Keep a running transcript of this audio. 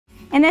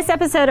In this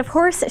episode of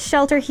Horse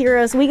Shelter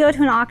Heroes, we go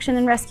to an auction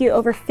and rescue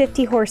over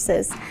 50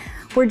 horses.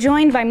 We're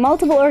joined by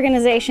multiple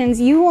organizations.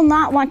 You will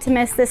not want to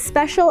miss this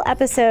special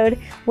episode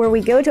where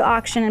we go to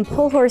auction and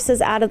pull horses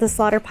out of the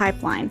slaughter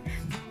pipeline.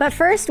 But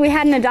first, we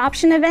had an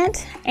adoption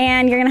event,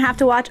 and you're gonna have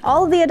to watch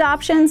all of the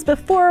adoptions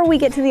before we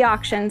get to the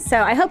auction.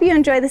 So I hope you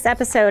enjoy this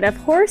episode of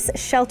Horse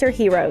Shelter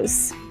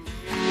Heroes.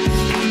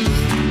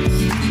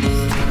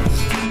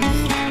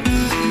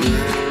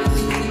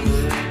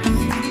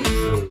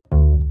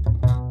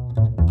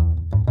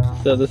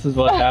 So this is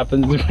what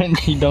happens when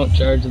you don't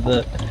charge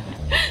the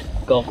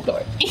golf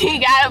cart. You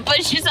gotta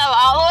push yourself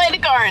all the way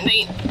to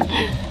quarantine.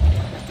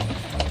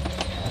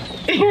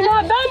 You're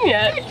not done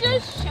yet. It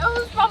just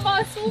shows my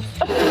muscles.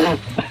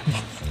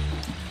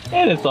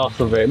 And it's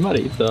also very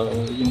muddy, so,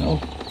 you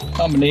know,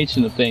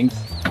 combination of things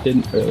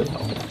didn't really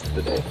help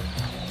today.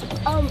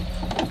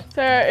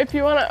 Sarah, if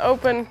you want to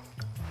open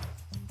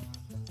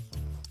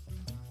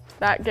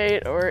that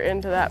gate or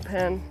into that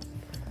pen,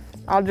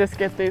 I'll just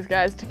get these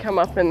guys to come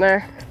up in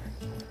there.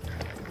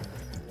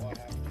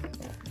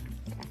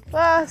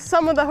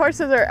 Some of the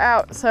horses are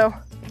out, so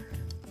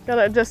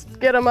gotta just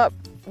get them up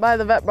by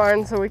the vet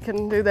barn so we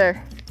can do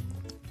their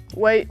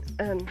weight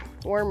and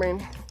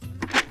worming.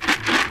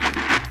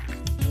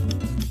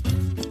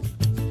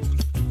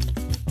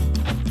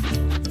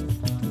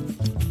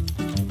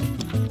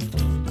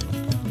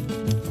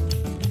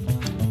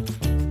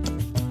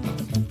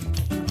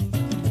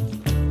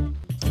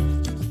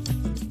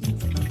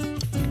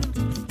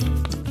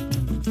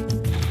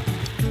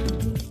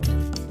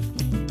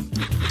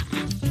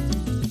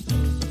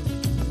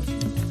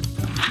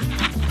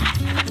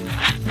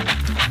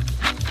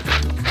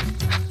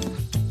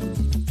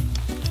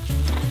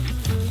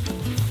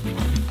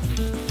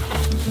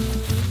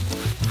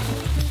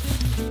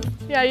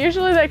 Yeah,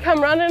 usually they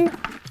come running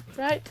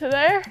right to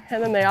there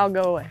and then they all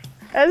go away.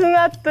 Isn't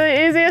that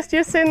the easiest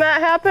you've seen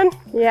that happen?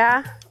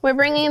 Yeah. We're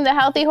bringing the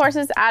healthy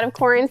horses out of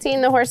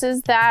quarantine. The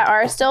horses that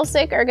are still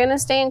sick are gonna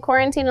stay in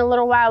quarantine a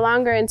little while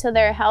longer until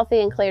they're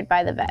healthy and cleared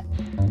by the vet.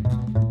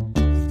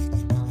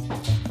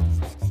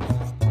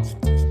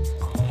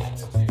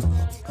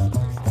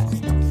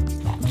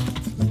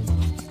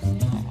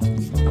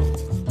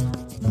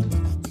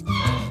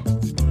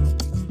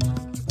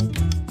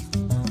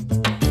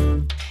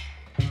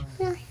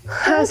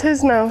 How's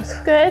his nose?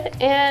 Good,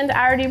 and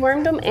I already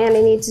wormed him and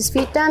he needs his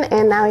feet done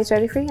and now he's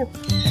ready for you.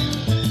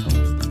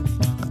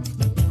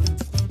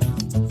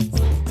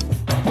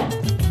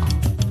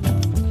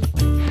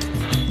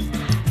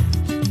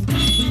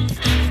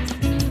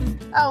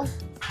 Oh,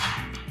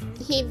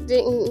 he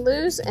didn't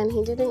lose and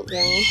he didn't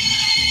gain.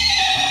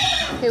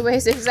 He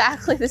weighs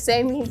exactly the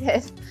same he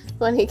did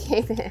when he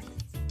came in.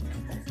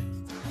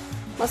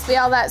 Must be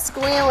all that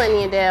squealing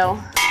you do.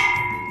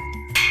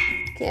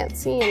 Can't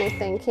see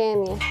anything,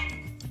 can you?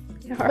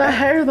 The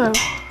hair though.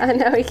 I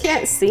know, he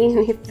can't see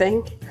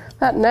anything.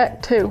 That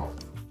neck too.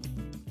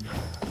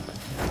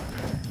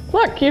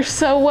 Look, you're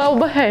so well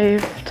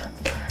behaved.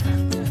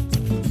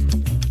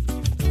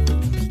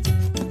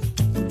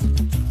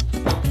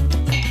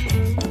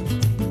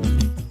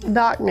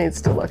 Doc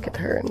needs to look at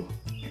her, and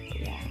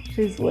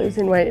she's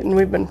losing weight and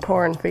we've been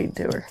pouring feed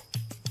to her.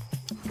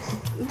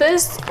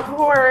 This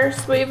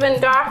horse, we've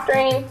been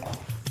doctoring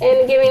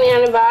and giving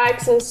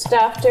antibiotics and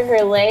stuff to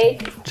her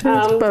leg. She's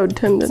bowed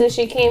tendon. Since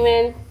she came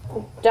in,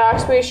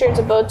 doc's pretty sure it's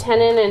a bowed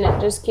tendon and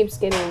it just keeps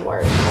getting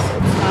worse.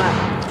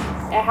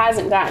 It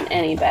hasn't gotten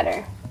any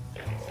better.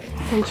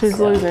 And she's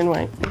losing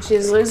weight.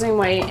 She's losing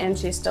weight and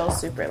she's still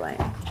super light.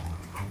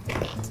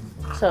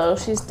 So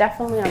she's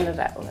definitely on the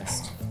vet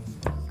list.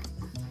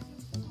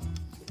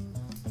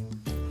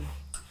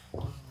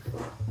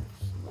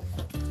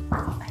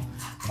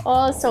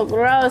 Oh, it's so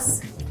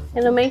gross.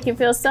 It'll make you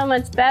feel so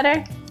much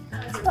better.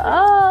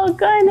 Oh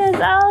goodness,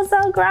 oh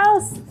so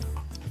gross.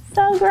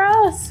 So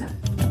gross.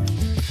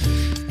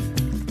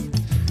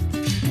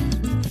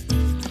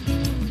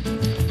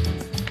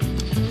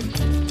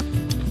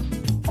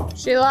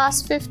 She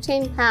lost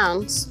 15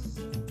 pounds.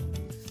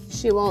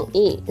 She won't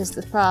eat is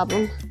the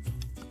problem.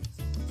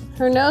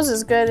 Her nose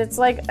is good. It's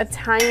like a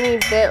tiny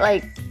bit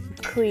like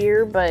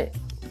clear, but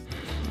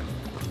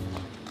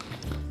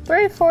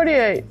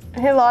 348.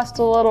 He lost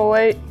a little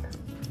weight,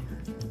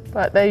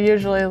 but they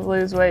usually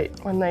lose weight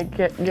when they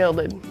get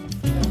gilded.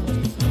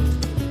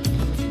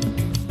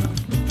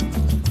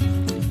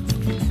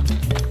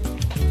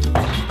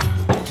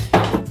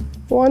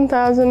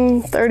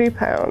 $1,030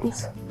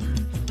 pounds.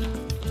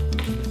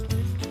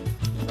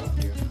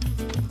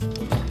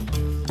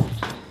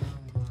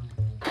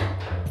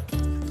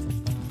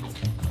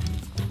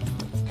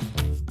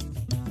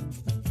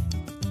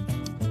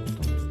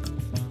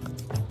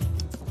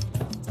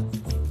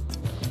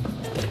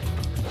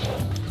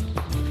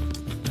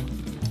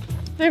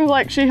 Seems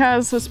like she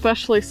has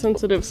especially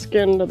sensitive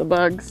skin to the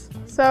bugs.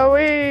 So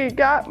we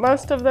got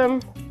most of them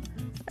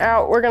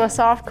out. We're gonna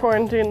soft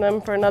quarantine them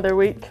for another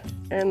week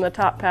in the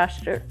top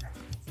pasture.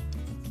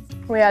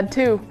 We had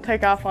 2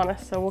 take off on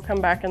us, so we'll come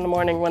back in the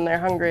morning when they're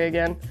hungry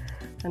again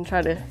and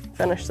try to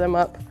finish them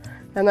up.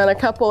 And then a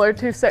couple are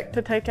too sick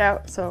to take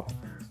out, so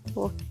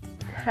we'll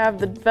have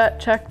the vet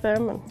check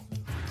them and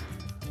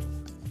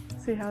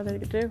see how they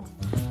do.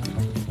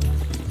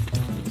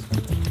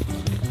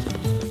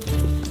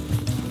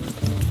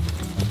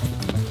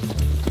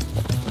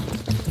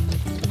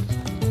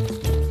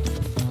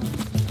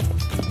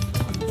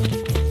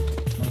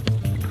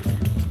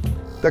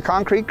 The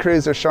concrete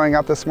crews are showing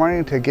up this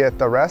morning to get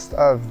the rest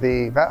of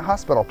the vet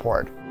hospital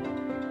poured.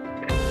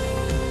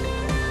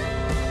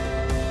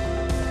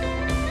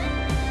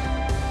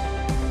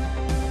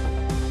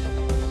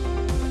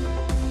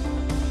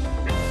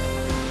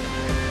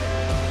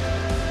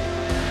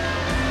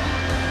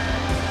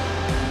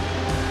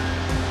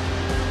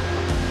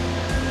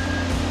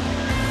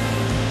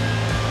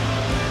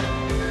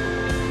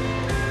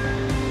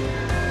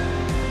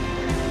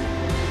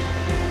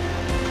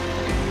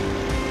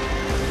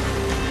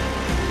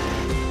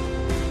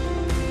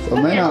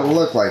 It may not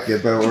look like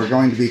it, but we're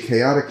going to be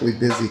chaotically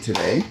busy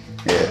today.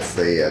 It's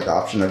the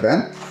adoption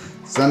event.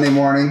 Sunday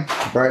morning,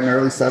 bright and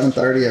early,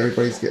 7:30,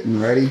 everybody's getting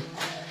ready.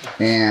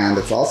 And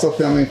it's also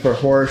filming for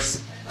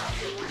Horse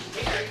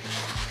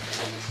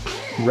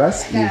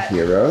Rescue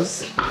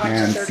Heroes.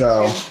 And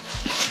so,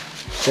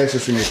 it's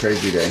just gonna be a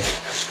crazy day.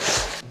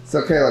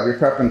 So Caleb, you're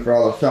prepping for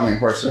all the filming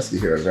Horse Rescue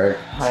Heroes, right?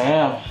 I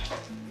am.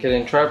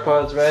 Getting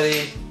tripods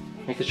ready,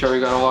 making sure we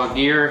got all our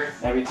gear,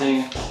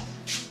 everything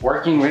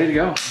working, ready to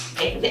go.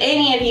 If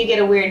any of you get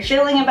a weird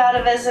feeling about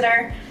a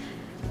visitor,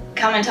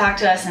 come and talk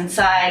to us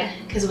inside,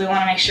 because we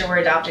want to make sure we're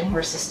adopting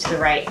horses to the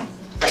right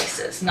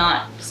places,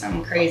 not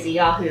some crazy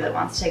yahoo that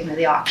wants to take them to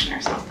the auction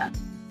or something.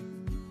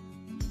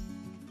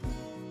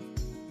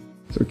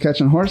 So we're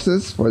catching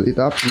horses for the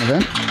adoption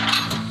event.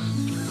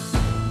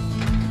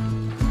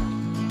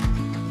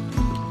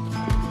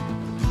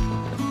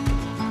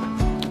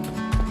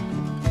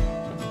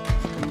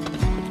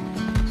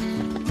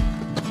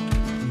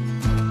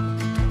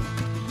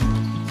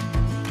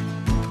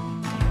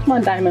 Come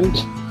on, Diamond.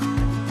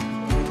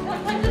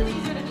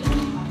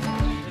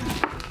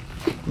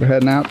 We're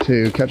heading out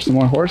to catch some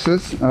more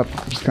horses,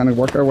 just kind of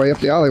work our way up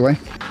the alleyway.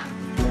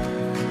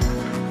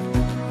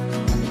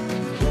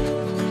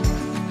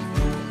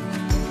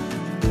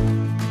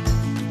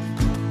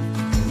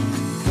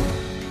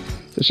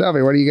 So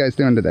Shelby, what are you guys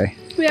doing today?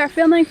 We are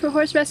filming for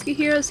Horse Rescue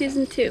Heroes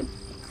Season 2.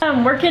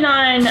 I'm working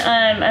on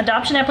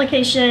adoption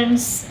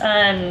applications,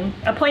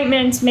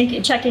 appointments,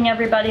 checking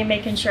everybody,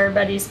 making sure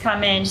everybody's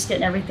coming, just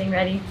getting everything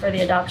ready for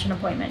the adoption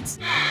appointments.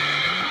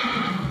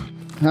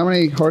 How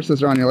many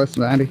horses are on your list,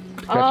 Andy,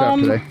 to catch up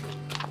today?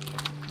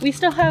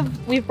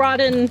 We've brought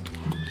in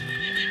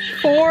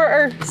 4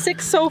 or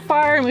 6 so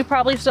far, and we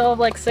probably still have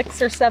like 6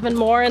 or 7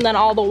 more, and then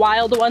all the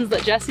wild ones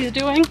that Jesse's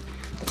doing.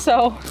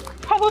 So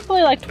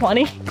probably like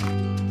 20.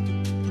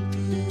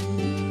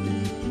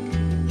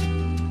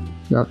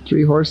 Got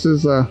 3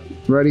 horses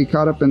ready,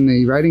 caught up in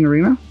the riding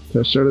arena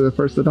to show to the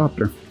first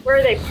adopter. Where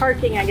are they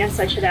parking, I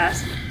guess I should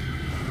ask?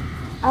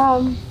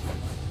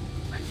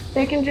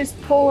 They can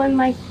just pull in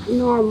like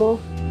normal.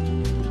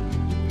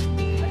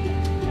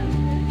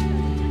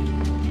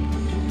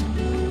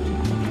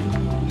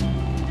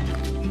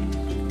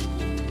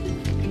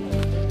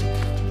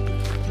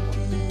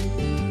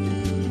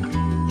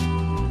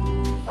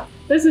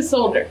 This is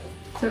Soldier,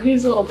 so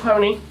he's a little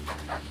pony.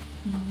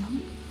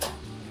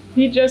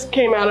 He just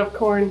came out of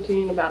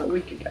quarantine about a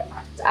week ago.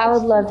 I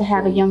would love to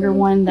have a younger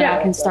one that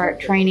I can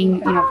start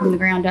training, from the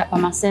ground up by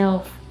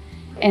myself,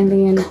 and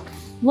then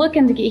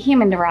looking to get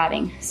him into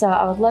riding. So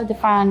I would love to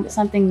find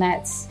something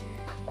that's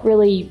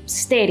really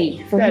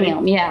steady for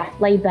him. Yeah,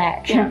 laid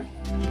back. Yeah.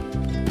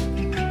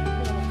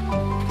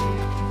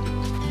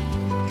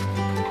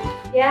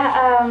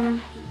 Yeah,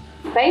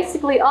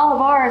 basically all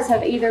of ours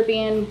have either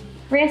been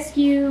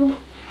rescue,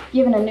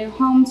 given a new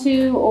home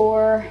to,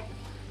 or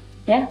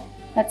yeah,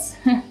 that's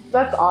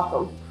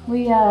awesome.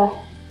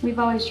 We've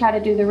always tried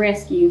to do the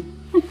rescue.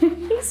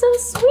 He's so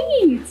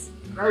sweet.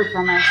 Grow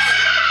from us.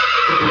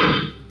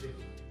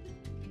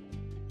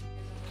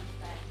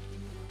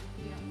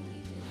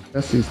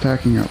 Jesse's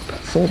packing up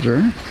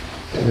Soldier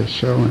to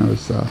show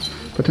his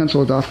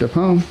potential adoptive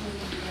home.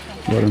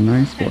 What a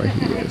nice boy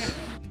he is.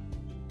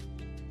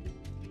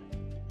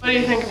 What do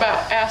you think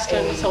about Asta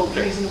and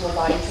Soldier? You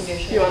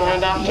want to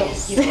adopt them?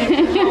 Yes.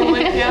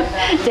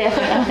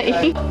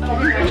 Definitely.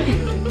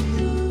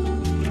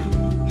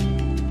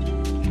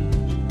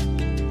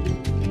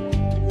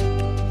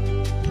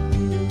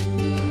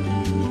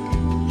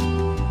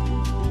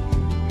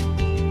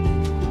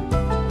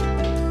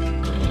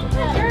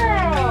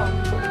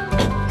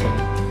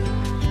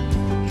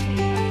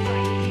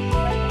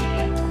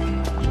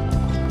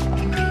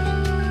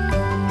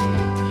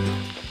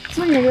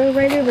 So I'm gonna go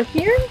right over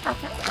here.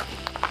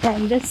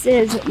 And this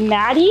is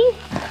Maddie.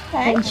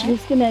 Okay. And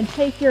she's gonna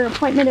take your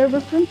appointment over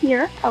from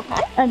here.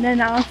 Okay. And then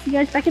I'll see you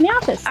guys back in the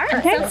office. All right,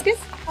 okay? sounds good.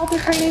 Halter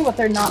training, but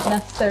they're not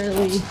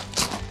necessarily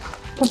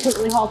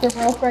completely halter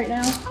proof right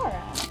now. All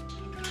right.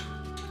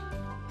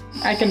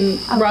 I can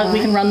run. We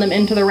can run them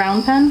into the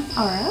round pen.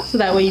 All right. So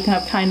that way you can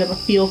have kind of a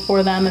feel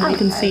for them, and you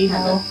can see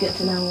how Get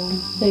to know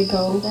them. they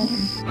go.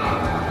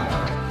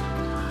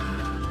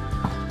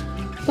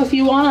 if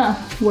you want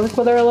to work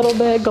with her a little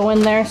bit, go in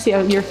there, see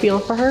how your feel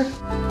for her.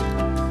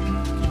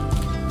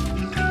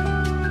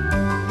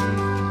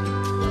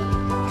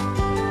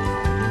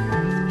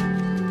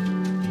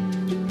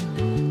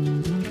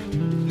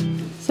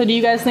 So do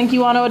you guys think you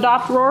want to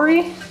adopt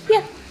Rory?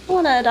 Yeah, I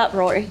want to adopt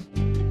Rory.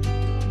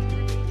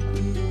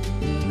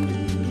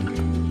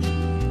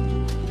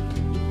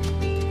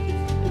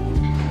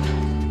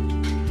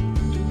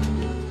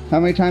 How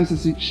many times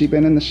has she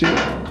been in the chute?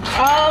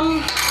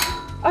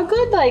 A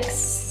good like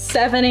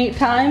 7, 8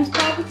 times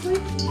probably.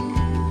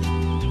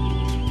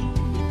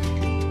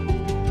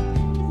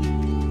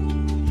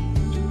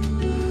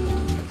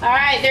 All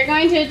right, they're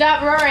going to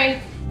adopt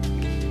Rory.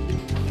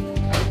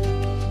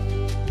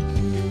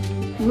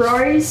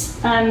 Rory's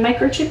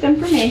microchip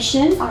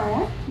information. All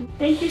right.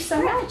 Thank you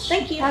so much.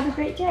 Thank you. Have a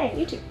great day.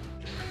 You too.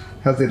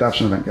 How's the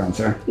adoption event going,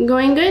 Sarah?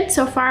 Going good.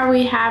 So far,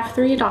 we have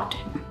 3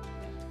 adopted.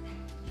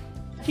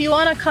 If you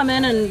want to come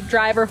in and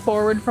drive her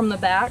forward from the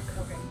back.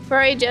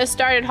 Rory just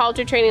started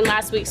halter training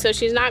last week, so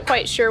she's not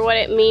quite sure what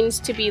it means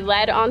to be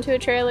led onto a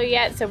trailer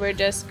yet, so we're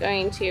just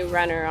going to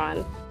run her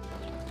on.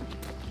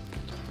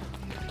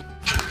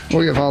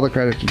 We'll give all the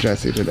credit to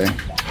Jessie today.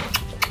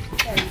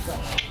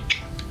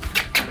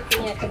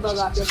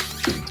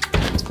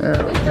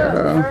 There we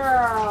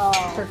go.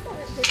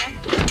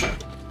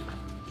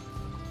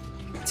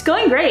 It's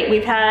going great.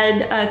 We've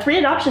had 3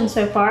 adoptions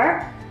so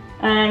far.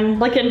 I'm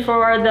looking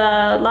for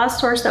the last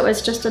horse that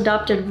was just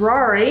adopted,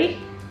 Rory,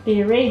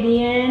 the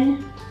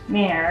Arabian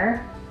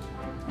mare.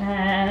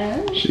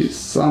 She's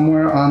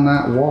somewhere on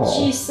that wall.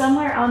 She's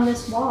somewhere on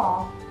this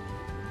wall.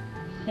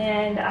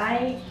 And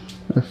feel...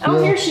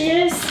 oh, here she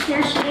is.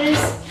 Here she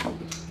is.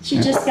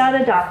 She just got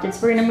adopted.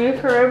 So we're gonna move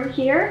her over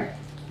here.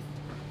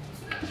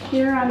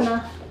 Here on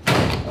the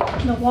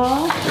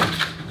wall.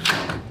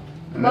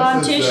 And Well, I'm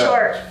this too is,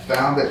 short.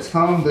 Found its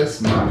home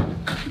this month.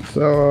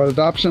 So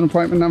adoption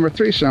appointment number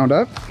 3 showed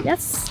up.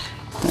 Yes.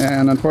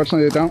 And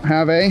unfortunately they don't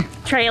have a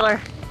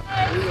Trailer.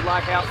 We would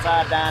like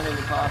outside dining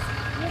if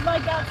possible. You'd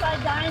like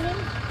outside dining?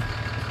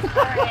 All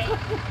right.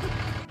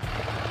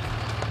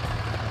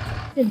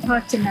 And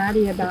talk to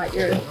Maddie about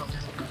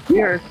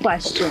your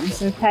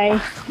questions, okay?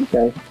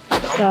 Okay.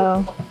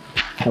 So.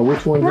 Now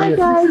which one Hi is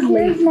guys,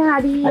 here's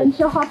Maddie, and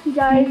she'll help you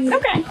guys.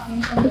 Okay.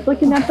 Just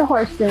looking at the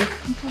horses.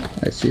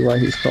 I see why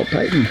he's called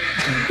Titan.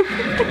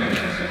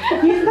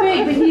 He's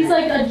big, but he's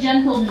like a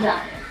gentle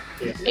giant.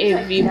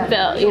 If you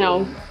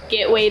feel,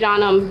 get weight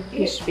on him,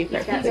 he should be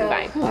perfectly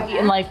fine.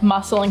 And like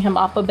muscling him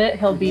up a bit,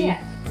 he'll be.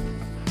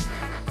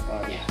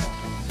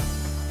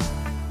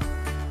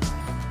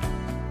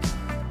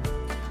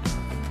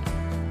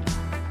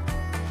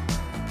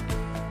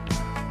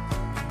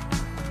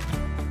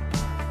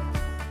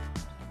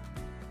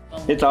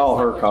 It's all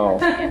her call.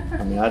 I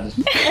mean, I just.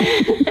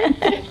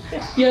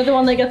 You're the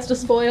one that gets to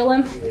spoil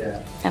him?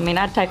 Yeah. I mean,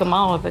 I'd take them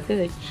all if I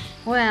could.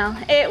 Well,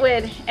 it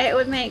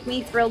would make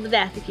me thrilled to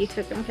death if you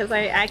took him, because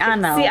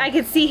I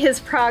could see his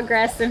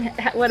progress and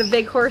what a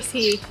big horse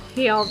he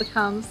all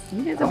becomes.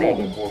 He's a big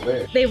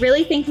one. They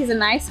really think he's a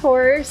nice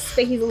horse,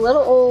 but he's a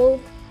little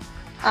old.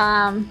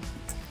 And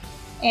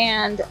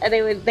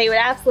they would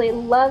absolutely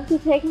love to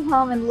take him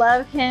home and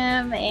love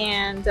him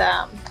and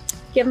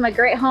give him a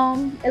great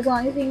home as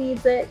long as he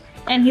needs it.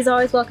 And he's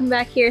always welcome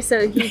back here,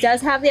 so he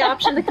does have the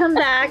option to come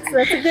back, so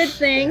that's a good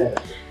thing.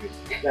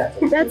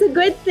 That's a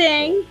good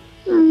thing.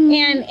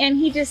 And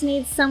he just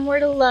needs somewhere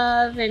to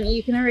love, and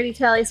you can already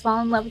tell he's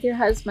fallen in love with your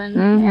husband.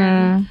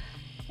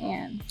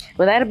 And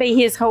well, that'll be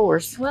his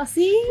horse. well,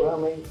 see?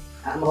 Well, I mean,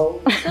 I'm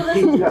old. So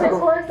this is his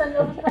horse, and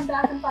you'll just come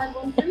back and find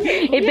one for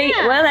you.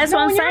 Well, that's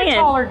what I'm You're a saying.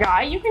 taller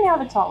guy. You can have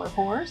a taller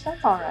horse.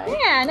 That's all right.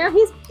 Yeah, no,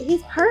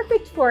 he's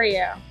perfect for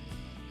you.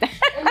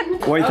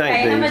 What do you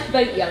think, dude? much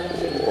boat y'all gonna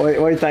do? What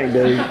do you think,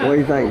 dude? What do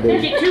you think,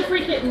 dude? Get 2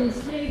 free kittens.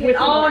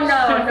 Oh, no,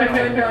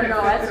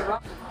 that's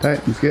wrong.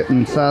 Titan's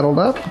getting saddled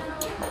up.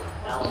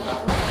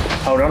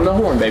 Hold on to the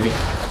horn, baby.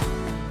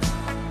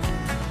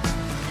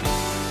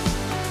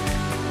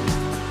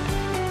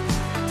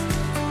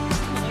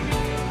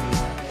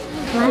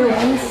 My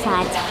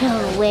insides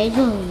feel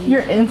wiggly.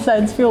 Your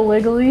insides feel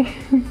wiggly.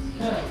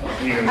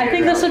 I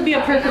think this would be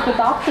a perfect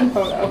adoption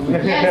photo.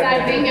 Yes,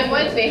 I think it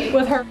would be.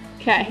 With her.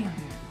 Okay.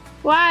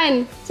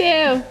 1,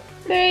 2,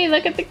 3.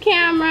 Look at the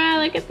camera.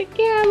 Look at the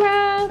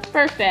camera.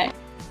 Perfect.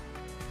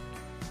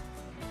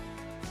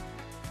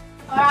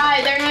 All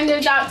right, they're going to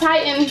adopt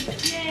Titan.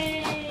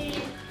 Yay!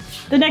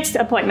 The next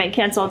appointment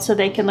canceled so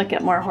they can look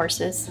at more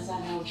horses. So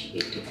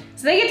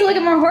they get to look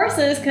at more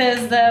horses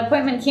because the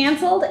appointment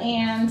canceled,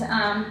 and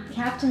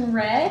Captain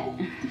Red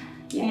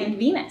and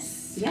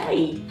Venus.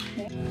 Yay.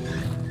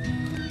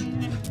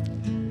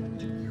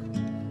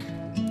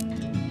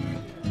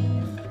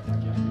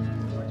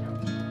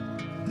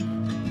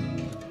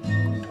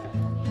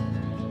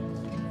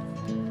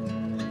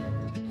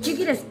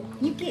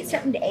 You get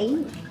something to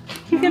eat?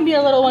 He's gonna be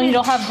a little one. You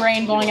don't have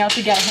grain going out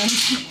to get him.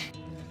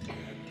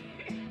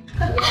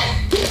 I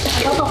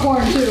got the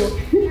horn too.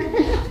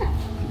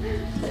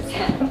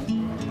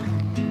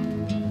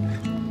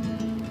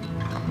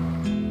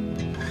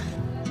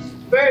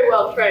 Very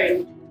well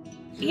trained.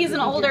 he's an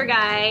older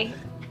guy.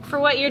 For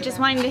what you're just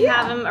wanting to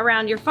have him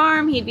around your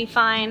farm, he'd be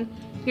fine.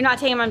 You're not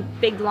taking him on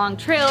big long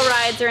trail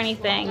rides or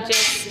anything.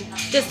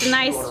 Just a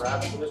nice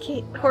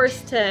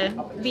horse to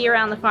be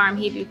around the farm,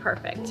 he'd be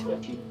perfect.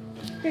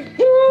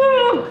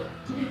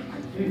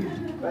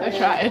 I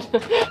tried.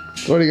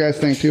 So what do you guys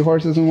think? 2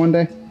 horses in one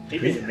day? I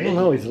don't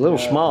know, he's a little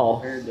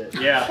small.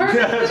 Yeah.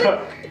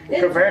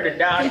 Compared to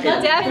Doc.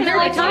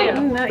 Definitely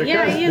too.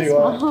 Yeah, he is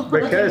small.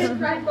 Because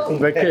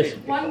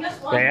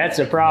that's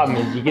the problem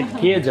is you get the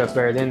kids up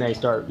there, then they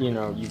start, you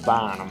know, you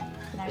buying them.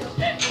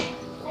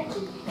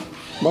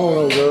 Come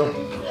on, little girl.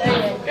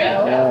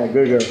 Yeah,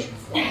 good girl.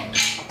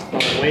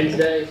 On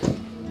Wednesday.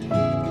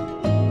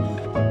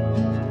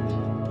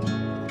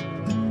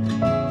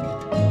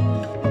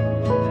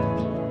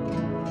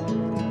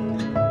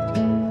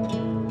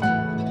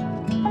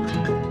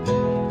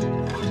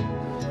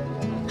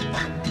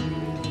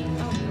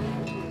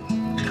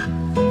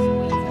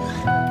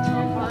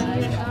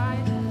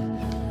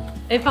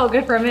 It felt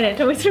good for a minute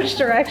until we switched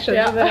directions,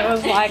 and then it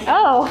was like,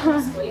 oh.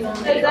 Is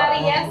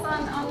that a yes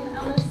on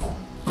this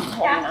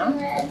captain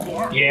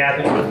red? Yeah, I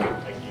think.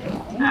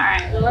 All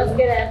right, well, let's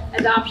get an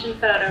adoption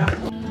photo.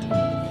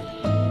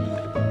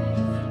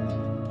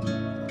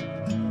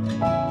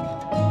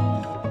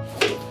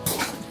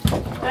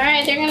 All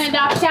right, they're gonna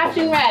adopt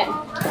Captain Red.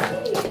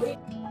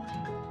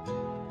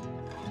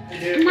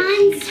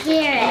 Mine's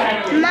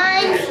Spirit.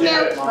 Mine's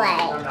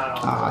Snowflake.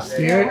 Ah,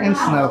 Spirit and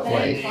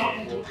Snowflake.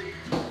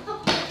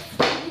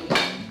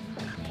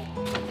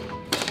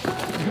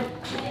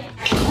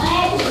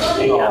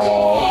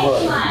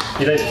 Oh,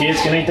 you think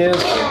kids can eat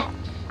this?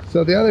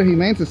 So the other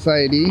Humane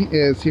Society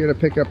is here to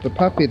pick up the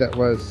puppy that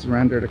was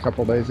surrendered a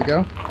couple days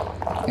ago.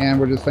 And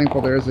we're just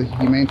thankful there is a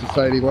Humane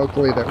Society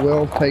locally that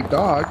will take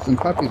dogs and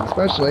puppies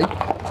especially.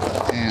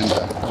 And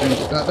we're going to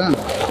get that done.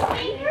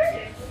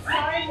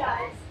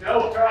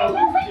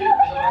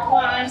 Well,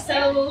 I'm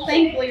so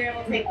thankful you're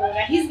able to take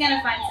Luca. He's going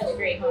to find such a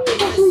great home. He's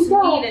the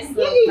sweetest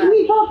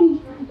little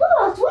puppy.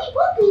 Oh, sweet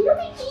puppy, look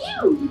at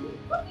you.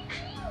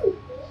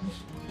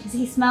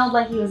 He smelled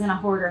like he was in a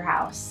hoarder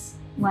house.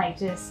 Like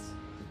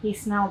he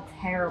smelled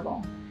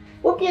terrible.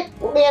 We'll get him.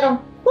 We'll get him.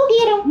 We'll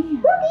get him.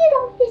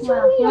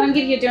 Well, we want to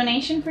give you a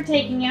donation for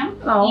taking him.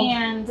 Oh,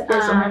 and guess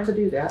I'll have to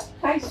do that.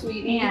 Hi,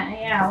 sweetie.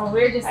 Yeah. Well,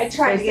 we're just I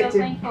tried to get so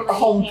to thankful a that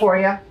home you for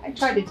you. I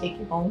tried to take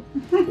you home.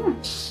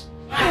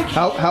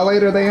 How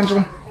late are they,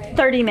 Angela?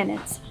 30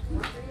 minutes.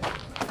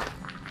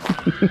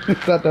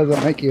 That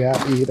doesn't make you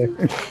happy either.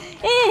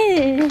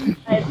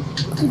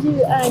 To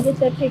get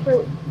that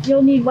paper,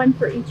 you'll need one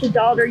for each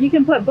adult, or you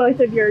can put both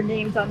of your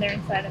names on there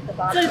inside at the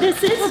bottom. So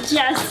this is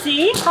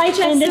Jessie. Hi,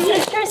 Jessie. And this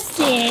is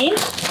Christine.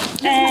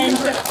 And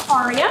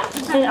Aria.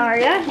 And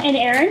Aria. And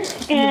Aaron.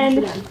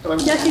 And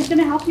Jessie's going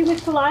to help you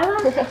with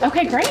Delilah.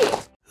 Okay,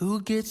 great.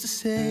 Who gets to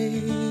say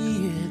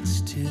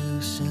it's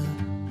too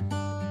soon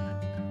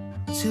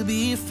to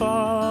be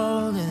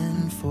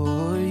falling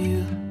for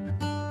you?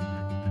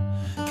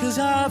 'Cause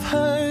I've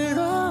heard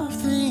of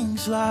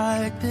things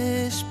like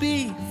this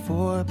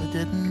before, but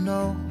didn't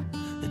know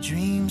the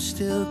dream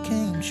still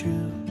came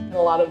true. A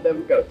lot of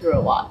them go through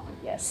a lot.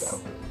 Yes. So.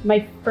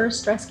 My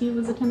first rescue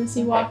was a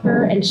Tennessee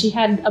Walker, and she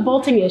had a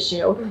bolting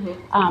issue,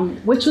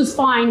 which was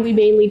fine. We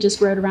mainly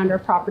just rode around our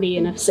property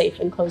in a safe,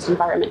 enclosed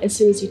environment. As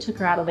soon as you took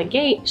her out of the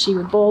gate, she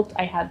would bolt.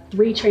 I had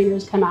 3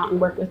 trainers come out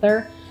and work with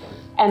her.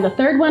 And the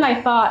third one,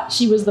 I thought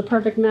she was the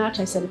perfect match.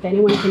 I said, if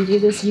anyone can do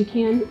this, you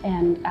can.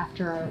 And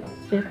after our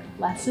 5th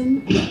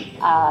lesson,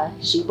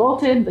 she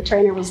bolted. The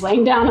trainer was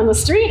laying down on the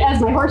street as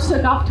my horse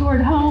took off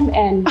toward home.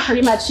 And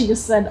pretty much she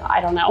just said,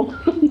 I don't know.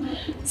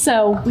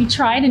 So we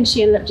tried, and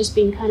she ended up just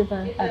being kind of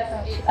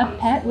a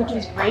pet, which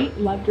was great.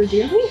 Loved her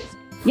dearly.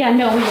 Yeah,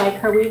 no, we like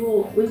her. We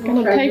will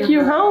take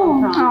you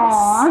home.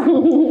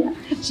 Aww.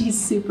 She's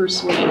super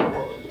sweet.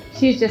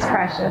 She's just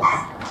precious.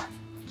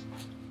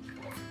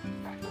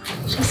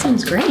 She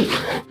seems great.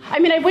 I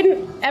mean, I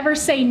wouldn't ever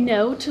say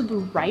no to the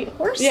right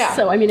horse. Yeah.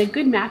 So, I mean, a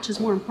good match is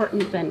more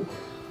important than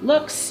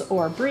looks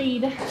or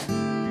breed.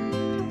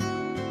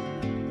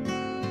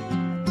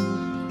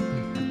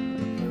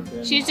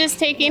 She's just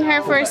taking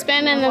her for a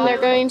spin, and then they're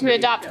going to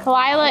adopt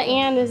Delilah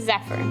and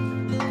Zephyr.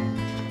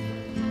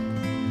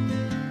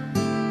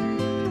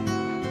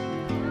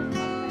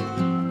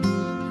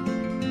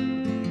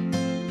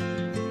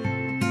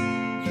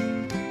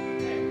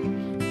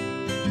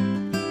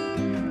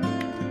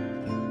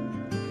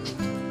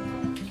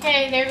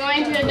 Okay, they're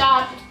going to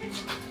adopt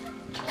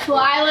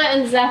Delilah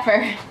and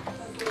Zephyr.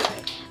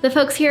 The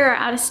folks here are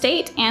out of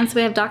state, and so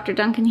we have Dr.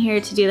 Duncan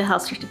here to do the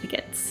health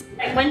certificates.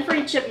 One for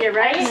each of you,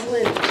 right?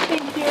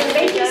 Thank you.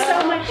 Thank you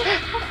so much.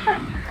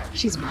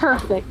 She's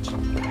perfect.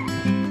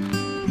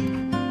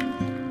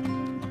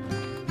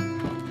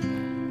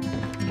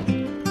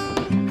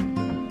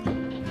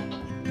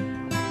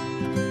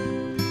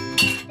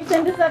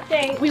 Send us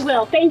updates. We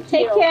will. Thank you.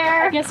 Take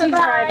care. I guess I'm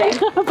driving.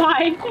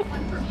 Bye.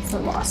 So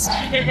lost.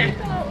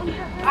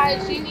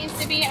 She needs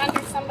to be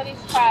under somebody's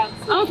child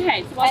seat.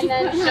 Okay. So and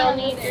then she'll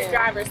need your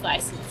driver's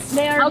license.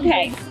 They are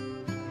okay.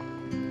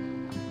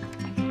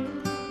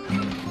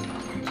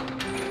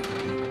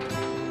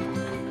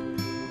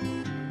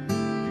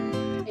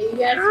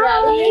 guys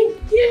ready?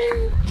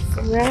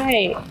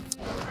 Right.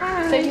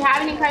 So if you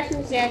have any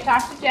questions,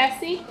 talk to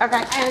Jessie.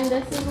 Okay. And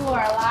this is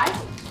Lorelai.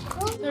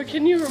 So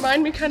can you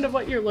remind me kind of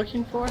what you're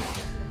looking for?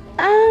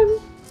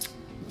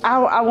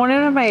 I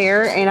wanted a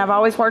mare, and I've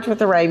always worked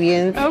with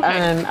Arabians.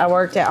 Okay. I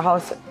worked at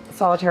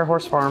Solitaire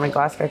Horse Farm in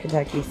Glasgow,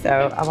 Kentucky,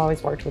 so I've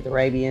always worked with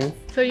Arabians.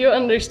 So you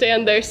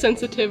understand their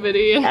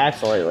sensitivity.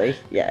 Absolutely,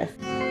 yes.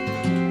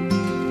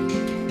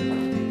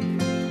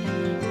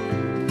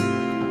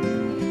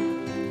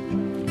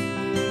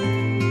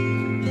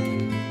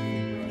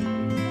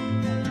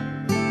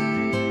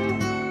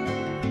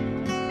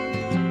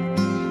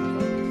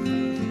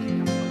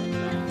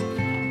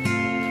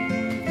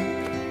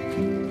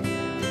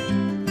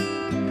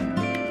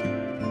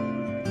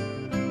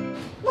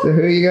 So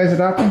who are you guys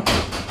adopting?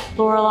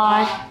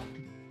 Lorelai.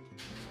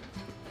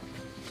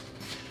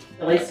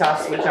 At least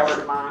I'll switch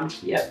over to mine.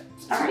 Yep.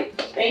 All right.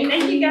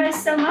 Thank you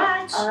guys so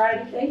much. All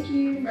right. Thank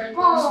you.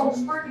 Oh,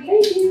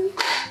 thank you.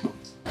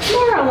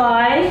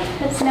 Lorelai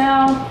is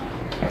now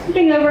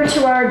moving over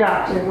to our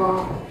adopted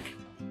wall.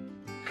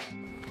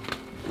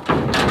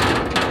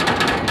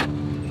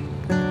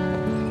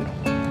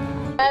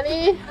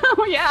 Ready?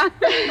 Oh yeah.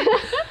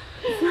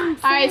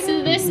 All right,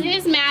 so this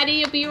is Maddie.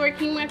 You'll be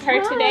working with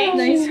her today.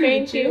 She's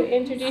going to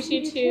introduce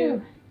you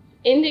to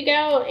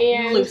Indigo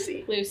and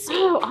Lucy.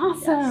 Oh,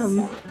 awesome.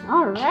 Yes.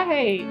 All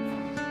right.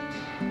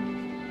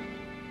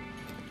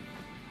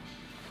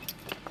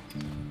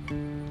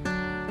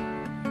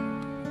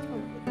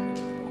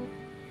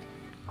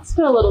 It's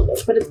been a little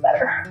bit, but it's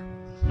better.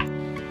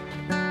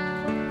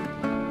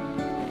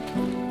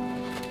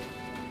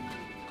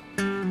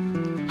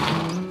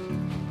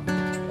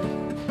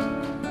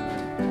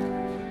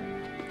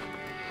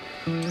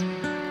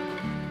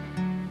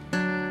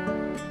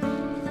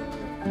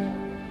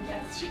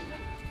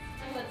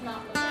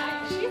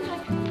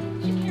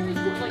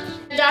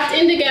 Adopt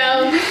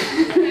Indigo.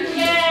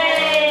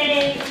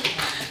 Yay!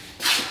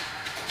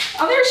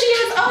 Oh, there she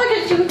is. Oh, look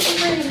at you.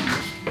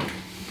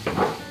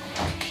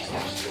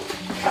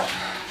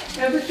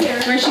 Over here.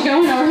 Where's she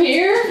going? Over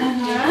here?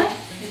 Uh-huh.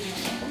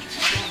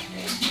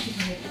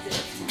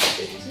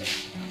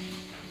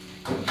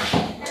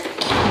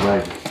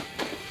 Right.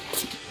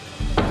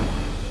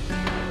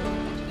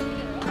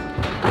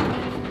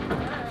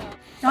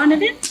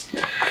 Donovan?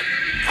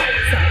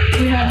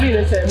 We have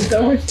Unison,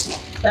 so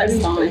That's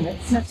fine.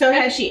 So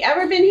has she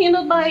ever been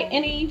handled by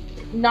any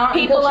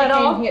people at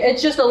all?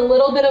 It's just a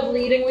little bit of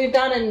leading we've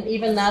done, and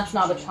even that's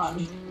not a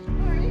ton.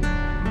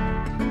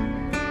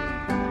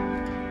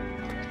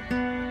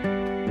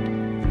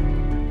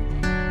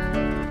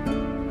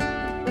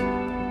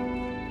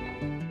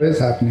 What is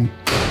happening?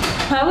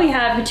 Well, we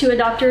have two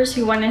adopters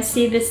who want to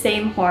see the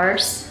same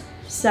horse.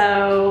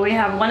 So we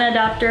have one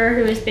adopter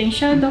who is being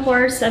shown the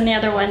horse and the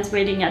other one's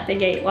waiting at the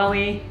gate while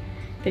we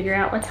figure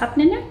out what's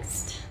happening next.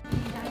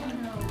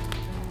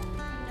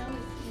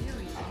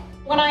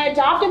 When I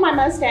adopted my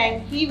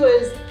Mustang, he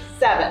was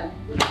 7.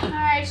 All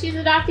right, she's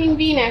adopting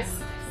Venus.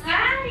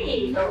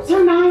 Hi!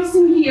 So nice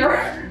in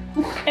here.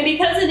 And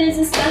because it is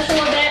a special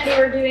event, we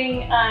were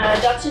doing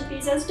adoption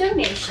fees as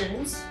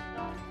donations.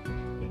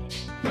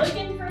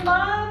 Looking for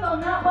love on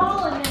that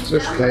ball and then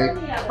Just down tape. on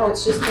the other. Oh,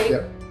 it's just tape?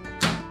 Yep.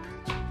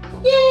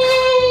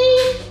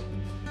 Yay!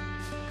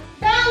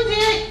 Found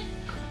it!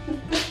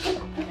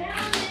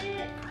 Found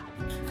it.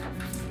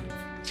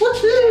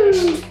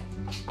 Woohoo!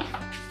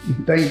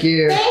 Thank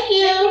you. Thank you. Thank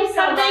you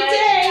so Have a great much.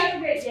 day. Have a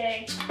great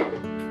day.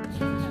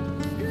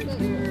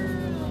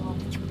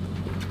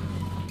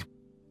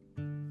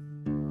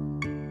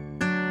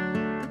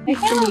 I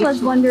kind of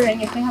was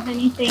wondering if they have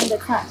anything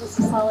that's not just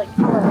a solid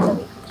color that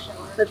we can show.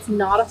 that's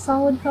not a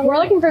solid color. We're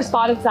looking for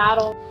spotted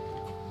saddle.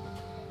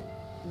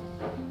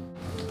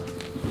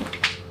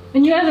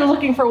 And you guys are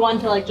looking for one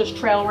to like just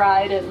trail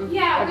ride and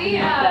Yeah, we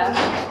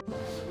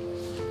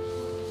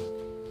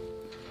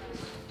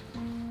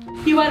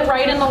He went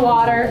right in the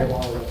water.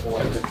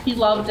 He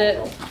loved it.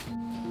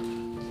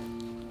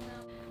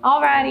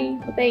 Alrighty.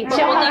 Well, thanks.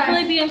 We'll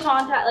definitely be in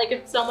contact, like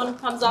if someone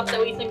comes up that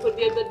we think would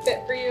be a good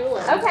fit for you. Or...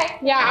 Okay.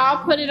 Yeah,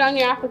 I'll put it on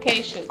your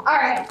application. All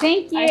right.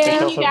 Thank you.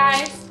 Thank you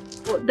guys.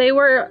 They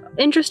were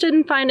interested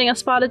in finding a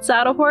spotted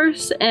saddle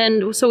horse,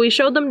 and so we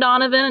showed them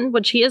Donovan,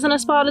 which he isn't a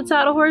spotted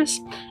saddle horse,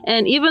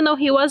 and even though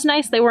he was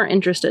nice, they weren't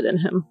interested in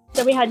him.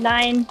 So we had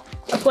 9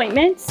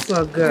 appointments. So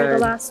For the good.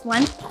 last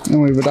one.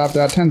 And we've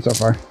adopted 10 so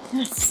far.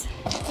 Yes.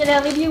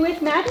 Gonna leave you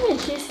with Maddie, and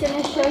she's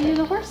gonna show you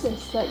the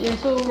horses that you're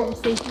gonna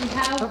see. We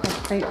have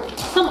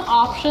Some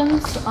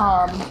options,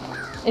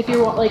 if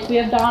you want, like we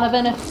have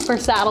Donovan for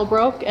saddle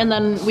broke, and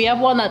then we have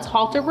one that's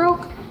halter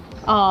broke.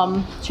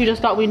 She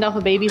just got weaned off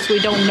a baby, so we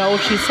don't know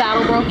if she's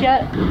saddle broke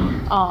yet.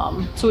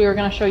 So we were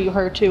gonna show you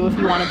her too if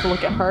you wanted to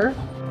look at her.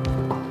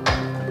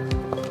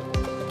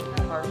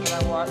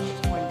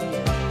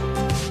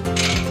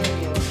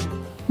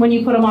 When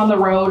you put him on the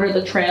road or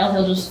the trail,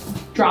 he'll just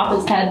drop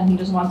his head and he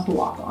just wants to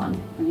walk on.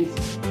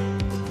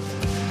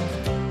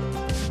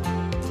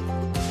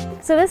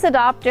 So So this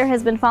adopter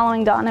has been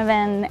following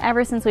Donovan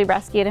ever since we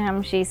rescued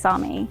him. She saw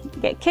me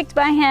get kicked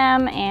by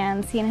him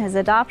and seen his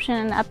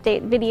adoption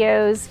update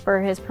videos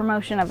for his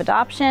promotion of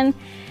adoption.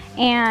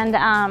 And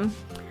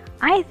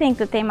I think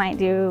that they might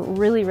do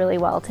really, really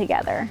well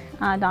together.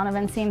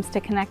 Donovan seems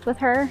to connect with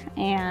her,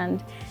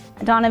 and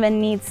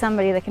Donovan needs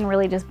somebody that can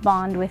really just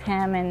bond with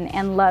him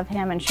and love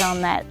him and show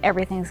him that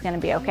everything's gonna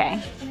be okay.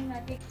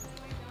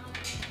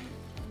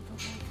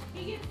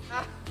 You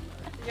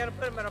gotta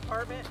put him in an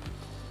apartment?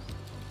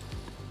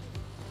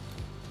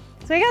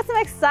 So we got some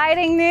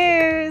exciting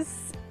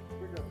news.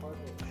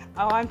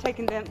 Oh, I'm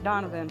taking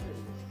Donovan.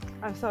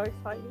 I'm so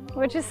excited.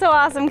 Which is so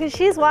awesome because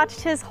she's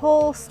watched his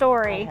whole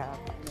story.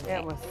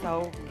 It was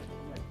so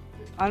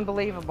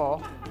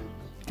unbelievable.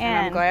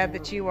 And I'm glad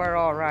that you are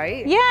all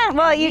right. Yeah,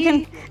 well, you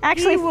can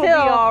actually will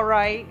feel. Be all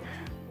right.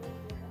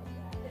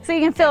 So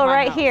you can feel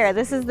right here.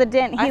 This is the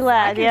dent he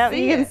left. Yep,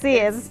 you can see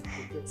it.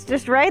 It's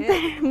just right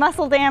there.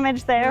 Muscle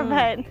damage there,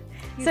 but.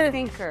 He's So, a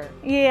thinker.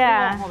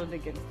 Yeah. Don't hold it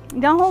against him.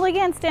 Don't hold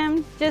against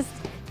him. Just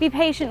be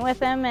patient with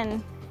him,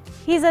 and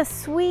he's a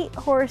sweet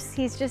horse.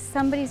 He's just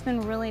somebody's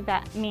been really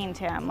mean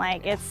to him.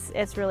 Like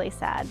it's really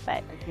sad,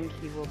 but I think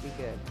he will be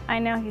good. I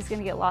know he's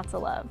gonna get lots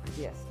of love.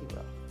 Yes, he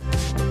will.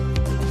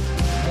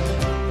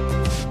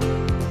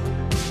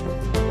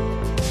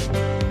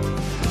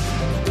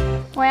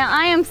 Well,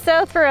 I am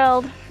so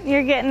thrilled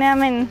you're getting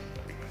him, and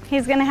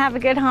he's gonna have a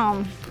good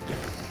home.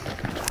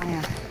 I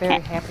am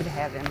very happy to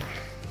have him.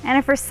 And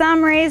if for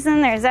some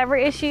reason there's ever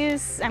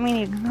issues, I mean,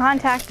 you can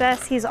contact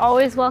us. He's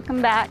always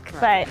welcome back.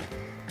 Right.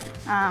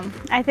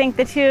 But I think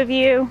the two of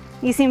you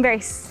seem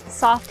very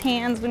soft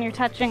hands when you're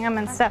touching him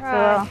and stuff.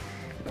 Well,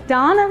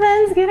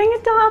 Donovan's getting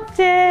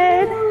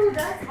adopted. Ooh,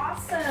 that's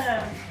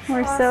awesome.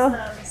 We're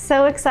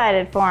so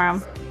excited for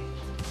him.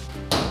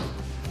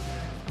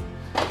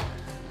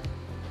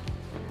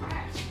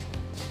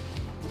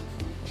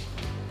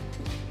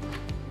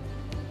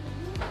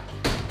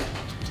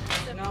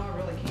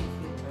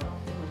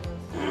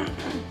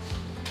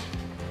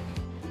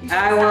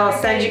 I will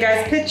send you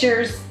guys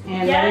pictures.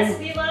 And Yes,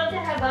 we love to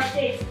have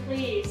updates,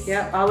 please.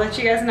 Yep, I'll let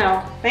you guys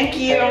know. Thank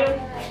you.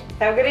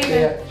 Have a good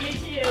evening.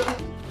 You too.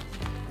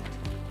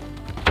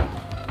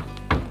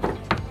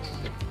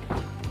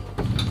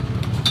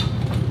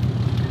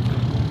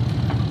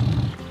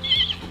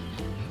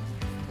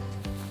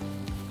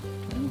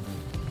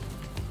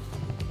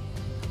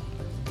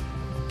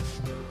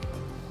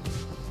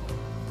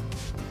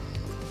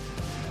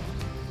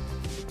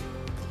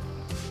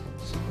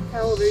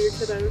 How old are your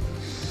kiddos?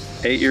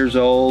 8 years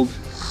old,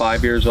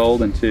 5 years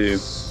old, and 2.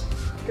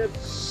 Good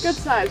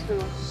size for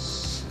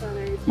that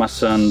age. My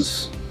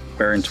son's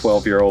wearing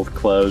 12-year-old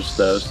clothes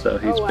though, so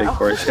he's big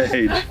for his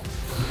age.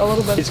 A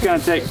little bit. It's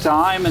gonna take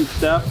time and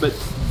stuff, but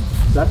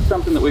that's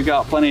something that we've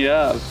got plenty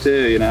of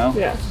too, you know?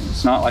 Yeah.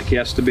 It's not like he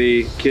has to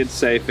be kid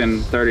safe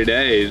in 30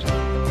 days.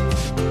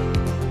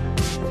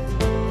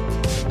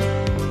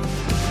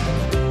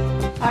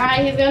 All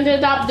right, he's going to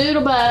adopt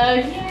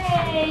Doodlebug.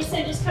 Yay!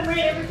 So just come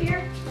right over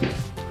here.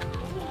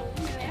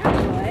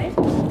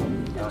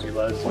 Oh, he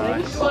loves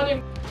nice.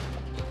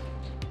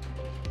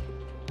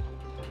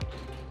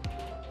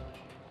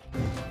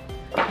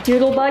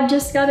 Doodlebug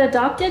just got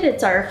adopted.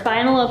 It's our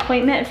final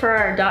appointment for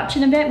our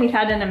adoption event. We've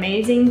had an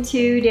amazing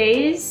 2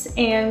 days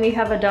and we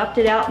have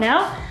adopted out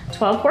now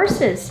 12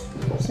 horses.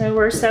 So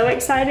we're so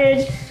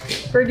excited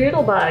for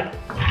Doodlebug.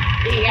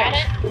 You got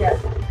it? Yeah.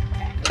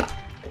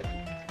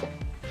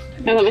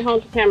 Now let me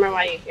hold the camera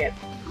while you get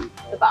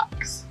the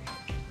box.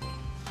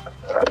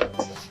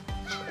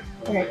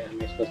 Okay.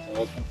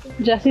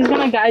 Jesse's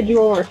gonna guide you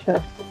over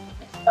to.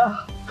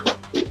 Oh.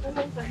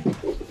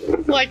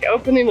 It's like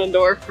opening a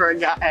door for a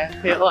guy, I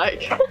feel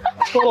like. A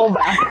little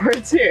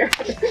backwards here.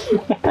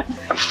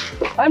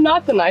 I'm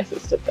not the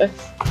nicest at this.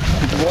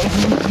 What are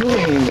you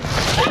doing?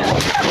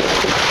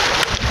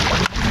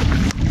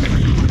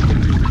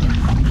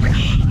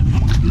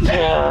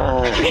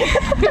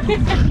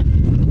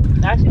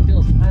 It actually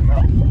feels fine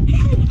though.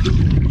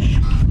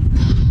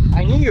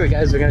 I knew you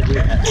guys were gonna do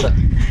that, so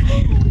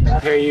I'll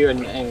hear you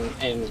and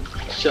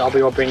I'll be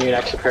able to bring you an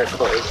extra pair of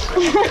clothes.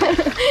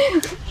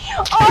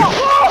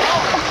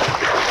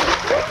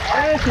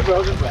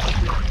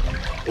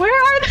 Where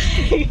are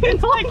they?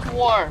 It's like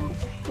warm.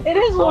 It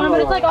is warm,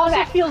 but it's like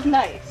also feels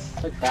nice.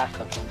 It's like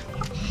bathtub.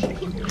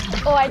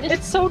 Oh,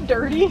 it's so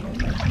dirty.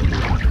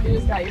 You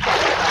just got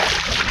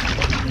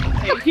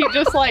He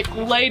just like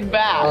laid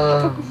back.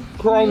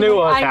 I knew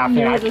what was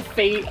happening. I knew the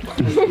fate.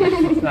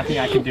 There's nothing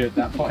I can do at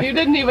that point. You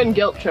didn't even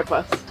guilt trip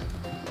us.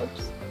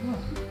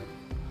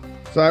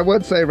 So I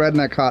would say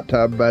redneck hot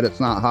tub, but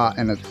it's not hot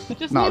and it's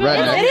not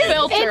redneck.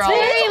 It's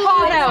very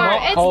hot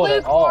out. It's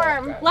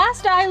lukewarm.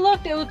 Last I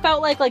looked, it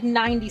felt like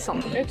 90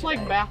 something. It's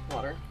like bath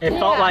water. It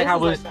felt like I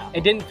was.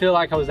 It didn't feel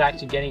like I was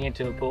actually getting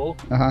into a pool.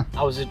 Uh-huh.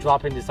 I was just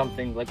dropping into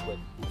something liquid.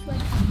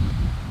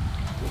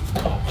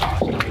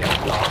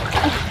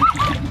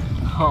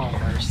 Oh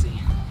mercy.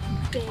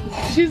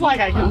 She's like,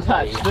 I can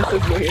touch. This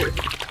is weird.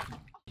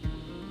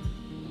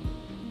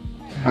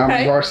 How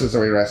many horses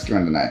are we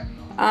rescuing tonight?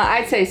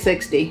 I'd say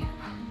 60.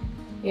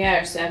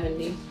 Yeah, or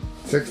 70.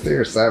 60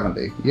 or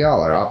 70.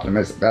 Y'all are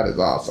optimistic. That is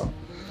awesome.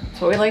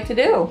 That's what we like to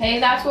do. Hey,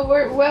 that's what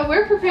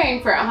we're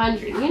preparing for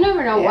 100. You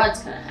never know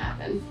what's gonna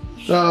happen.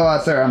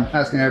 So, Sarah, I'm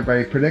asking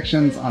everybody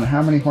predictions on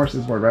how many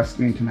horses we're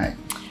rescuing tonight.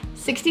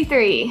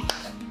 63.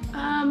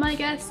 My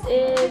guess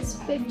is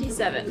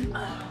 57.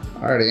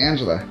 Alrighty,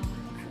 Angela.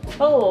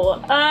 Oh,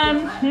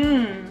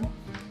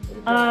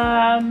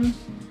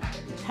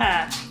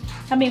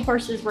 how many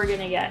horses we're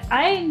gonna get?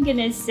 I'm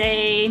gonna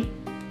say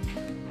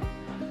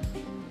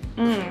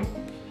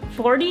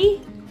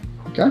 40.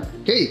 Okay,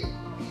 Keith.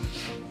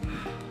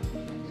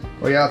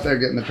 Are you out there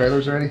getting the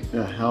trailers ready?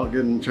 Yeah, out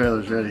getting the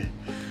trailers ready.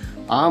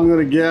 I'm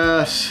gonna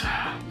guess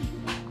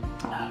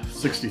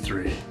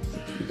 63.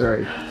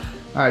 63.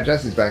 All right,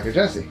 Jesse's back here.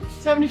 Jesse.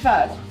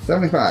 75.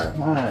 75.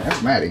 All right,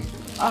 that's Maddie.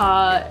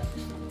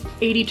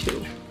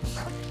 82.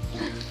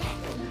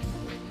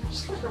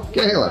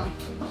 Caleb.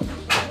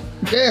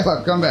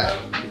 Caleb, come back.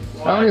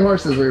 How many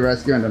horses are we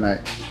rescuing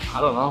tonight? I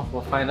don't know.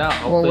 We'll find out.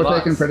 Well, Hopefully we're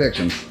taking lots.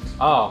 predictions.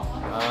 Oh,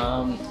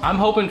 I'm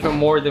hoping for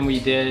more than we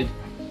did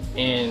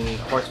in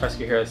Horse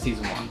Rescue Heroes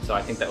Season 1. So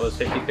I think that was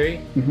 53.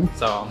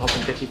 So I'm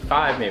hoping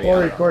 55 maybe.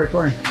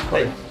 Corey.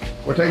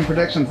 We're taking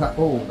predictions.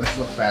 Oh, this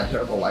looks bad.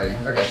 Terrible lighting.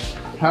 Okay.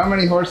 How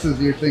many horses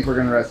do you think we're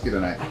going to rescue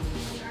tonight?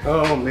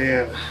 Oh,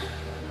 man.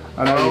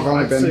 I know you've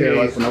only been here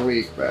less than a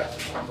week, but...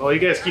 Well, you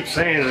guys keep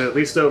saying at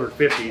least over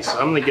 50, so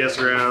I'm going to guess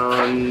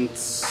around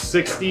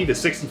 60 to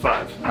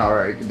 65. All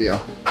right, good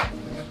deal.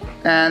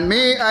 And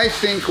me, I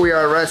think we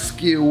are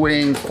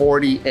rescuing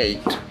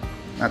 48.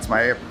 That's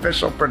my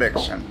official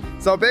prediction.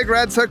 So Big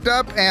Red's hooked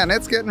up and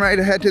it's getting ready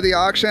to head to the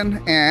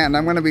auction, and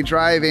I'm gonna be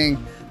driving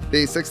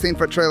the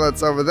 16-foot trailer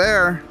that's over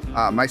there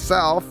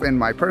myself in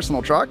my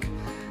personal truck.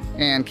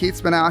 And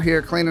Keith's been out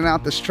here cleaning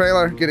out this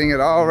trailer, getting it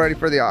all ready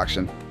for the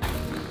auction.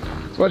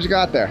 So what you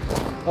got there?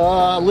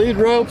 Lead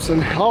ropes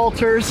and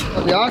halters.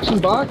 The auction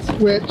box,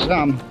 which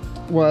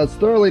was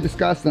thoroughly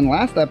discussed in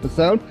last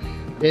episode.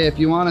 If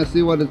you want to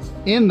see what is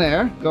in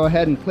there, go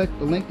ahead and click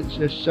the link that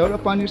just showed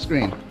up on your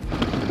screen.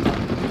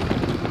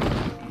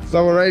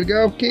 So we're ready to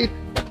go, Keith?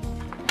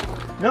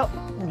 Yep,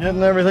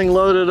 getting everything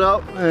loaded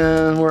up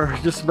and we're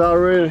just about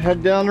ready to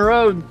head down the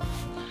road.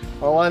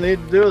 All I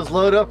need to do is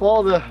load up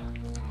all the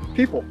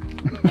people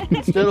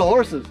instead of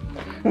horses.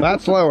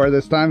 That's slower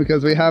this time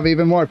because we have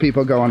even more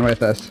people going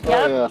with us.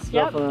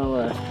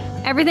 Definitely.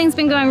 Everything's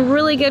been going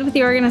really good with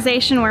the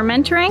organization we're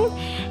mentoring,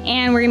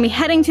 and we're gonna be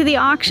heading to the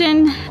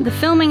auction. The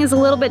filming is a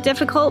little bit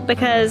difficult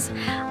because 2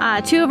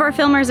 of our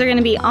filmers are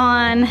gonna be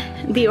on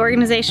the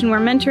organization we're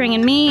mentoring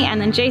and me,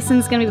 and then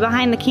Jason's gonna be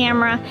behind the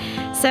camera.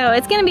 So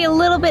it's gonna be a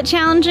little bit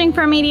challenging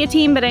for our media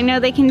team, but I know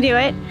they can do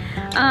it.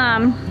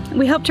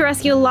 We hope to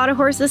rescue a lot of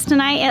horses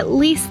tonight, at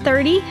least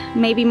 30,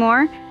 maybe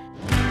more.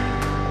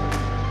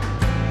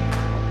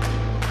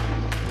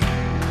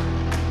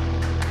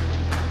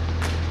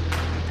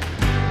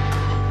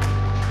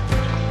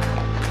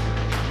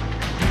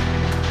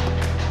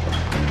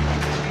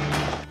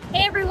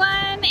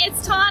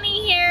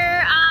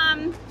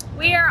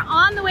 We are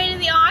on the way to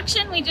the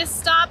auction. We just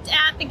stopped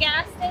at the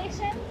gas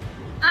station.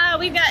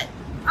 We've got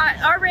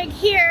our rig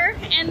here,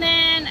 and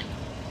then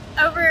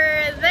over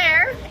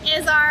there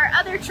is our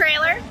other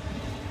trailer.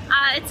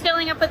 It's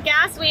filling up with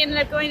gas. We ended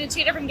up going to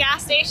 2 different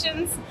gas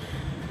stations,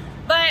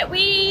 but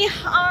we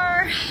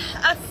are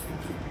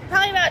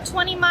probably about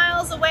 20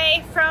 miles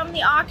away from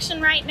the auction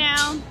right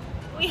now.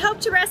 We hope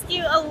to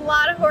rescue a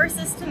lot of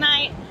horses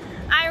tonight.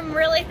 I'm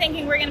really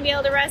thinking we're gonna be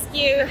able to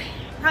rescue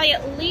probably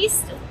at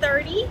least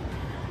 30.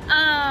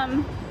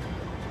 And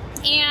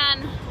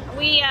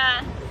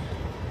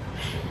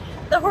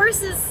the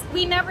horses,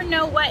 we never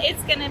know what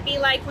it's gonna be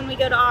like when we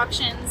go to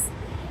auctions,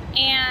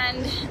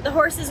 and the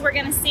horses we're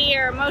gonna see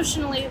are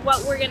emotionally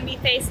what we're gonna be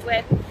faced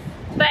with.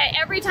 But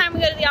every time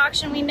we go to the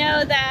auction, we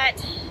know that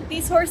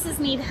these horses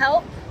need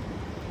help,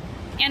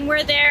 and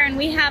we're there and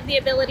we have the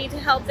ability to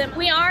help them.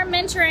 We are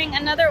mentoring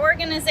another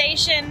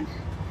organization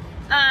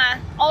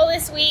all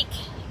this week,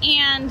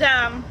 and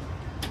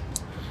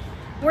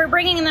we're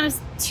bringing them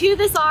to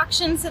this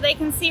auction so they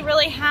can see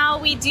really how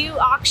we do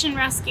auction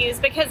rescues,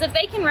 because if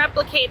they can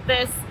replicate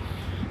this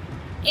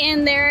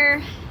in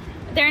their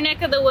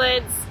neck of the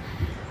woods,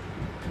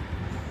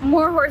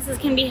 more horses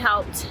can be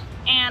helped.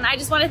 And I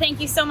just want to thank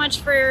you so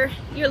much for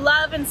your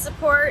love and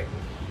support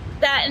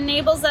that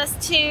enables us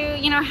to,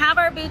 you know, have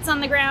our boots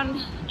on the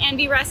ground and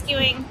be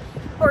rescuing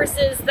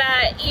horses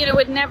that, you know,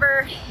 would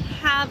never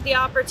have the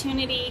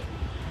opportunity,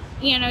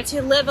 you know,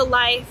 to live a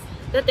life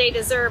that they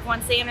deserve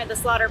once they enter the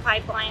slaughter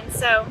pipeline.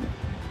 So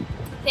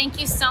thank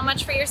you so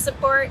much for your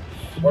support.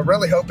 We're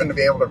really hoping to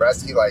be able to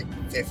rescue like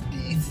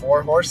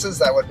 54 horses.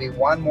 That would be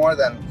 1 more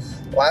than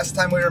last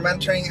time we were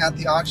mentoring at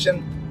the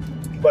auction,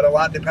 but a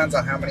lot depends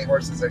on how many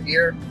horses are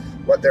here,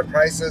 what their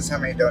price is, how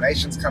many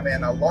donations come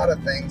in. A lot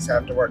of things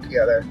have to work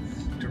together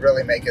to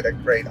really make it a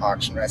great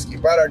auction rescue,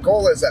 but our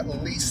goal is at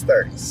least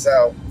 30,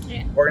 so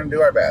we're gonna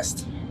do our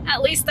best.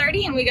 At least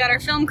 30, and we got our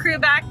film crew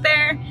back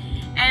there,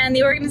 and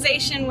the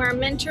organization we're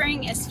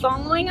mentoring is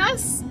following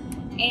us,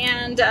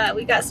 and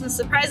we've got some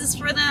surprises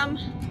for them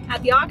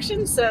at the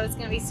auction, so it's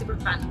gonna be super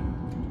fun.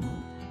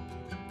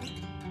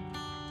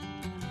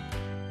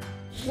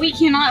 We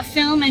cannot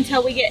film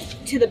until we get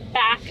to the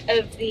back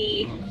of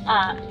the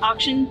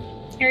auction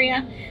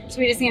area. So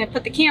we just need to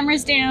put the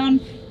cameras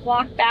down,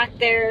 walk back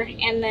there,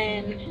 and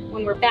then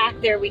when we're back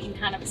there, we can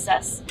kind of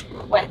assess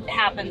what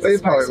happens. They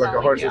probably look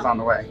at horses on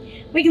the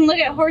way. We can look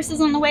at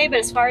horses on the way, but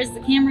as far as the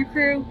camera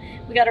crew,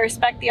 we gotta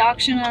respect the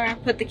auctioneer,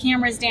 put the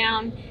cameras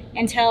down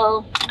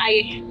until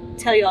I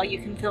tell you all you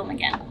can film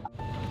again.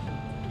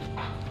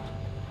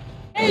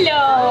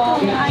 Hello!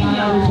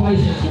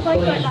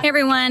 Hey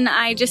everyone,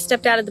 I just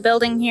stepped out of the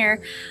building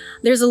here.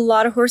 There's a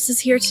lot of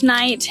horses here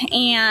tonight,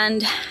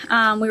 and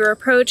we were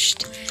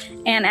approached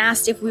and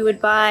asked if we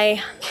would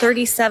buy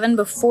 37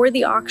 before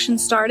the auction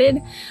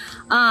started.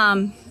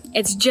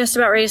 It's just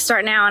about ready to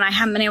start now, and I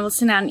haven't been able to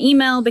send out an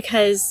email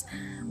because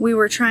we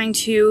were trying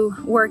to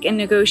work and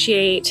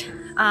negotiate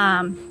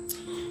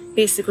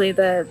basically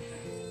the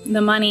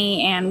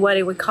money and what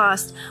it would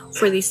cost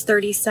for these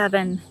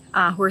 37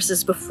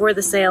 horses before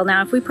the sale.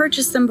 Now, if we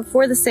purchase them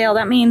before the sale,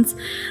 that means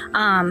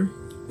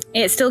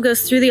it still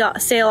goes through the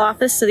sale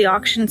office, so the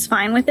auction's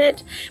fine with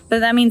it, but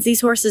that means these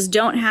horses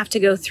don't have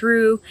to go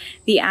through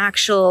the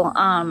actual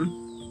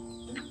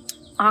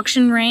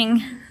auction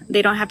ring.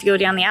 They don't have to go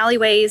down the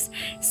alleyways.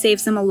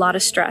 Saves them a lot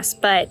of stress.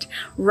 But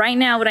right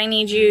now what I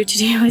need you to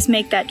do is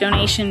make that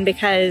donation,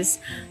 because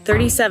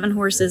 37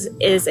 horses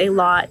is a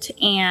lot,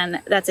 and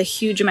that's a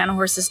huge amount of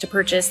horses to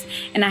purchase,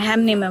 and I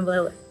haven't even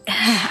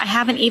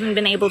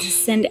been able to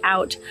send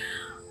out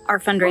our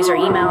fundraiser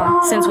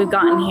email since we've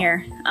gotten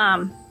here.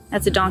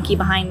 That's a donkey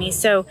behind me.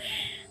 So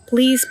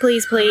please,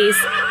 please, please,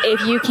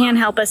 if you can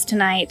help us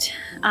tonight,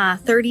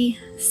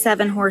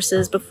 37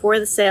 horses before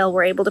the sale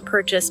we're able to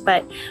purchase,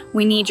 but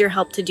we need your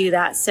help to do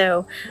that.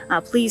 So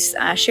please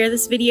share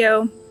this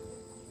video.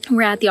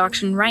 We're at the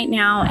auction right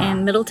now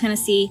in Middle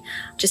Tennessee,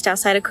 just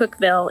outside of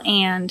Cookeville,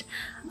 and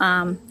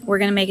we're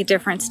gonna make a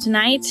difference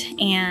tonight,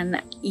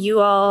 and you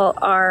all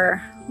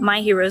are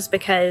my heroes,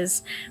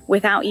 because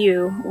without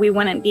you, we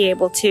wouldn't be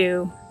able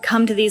to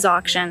come to these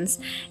auctions.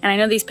 And I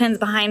know these pens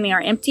behind me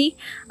are empty.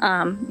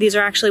 These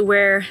are actually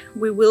where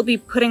we will be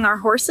putting our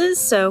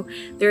horses. So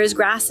there is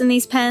grass in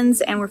these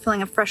pens, and we're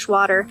filling up fresh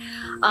water.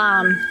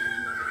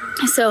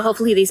 So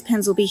hopefully these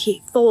pens will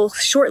be full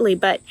shortly,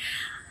 but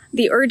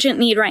the urgent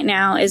need right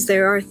now is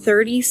there are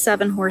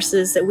 37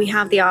 horses that we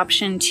have the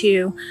option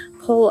to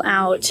pull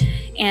out,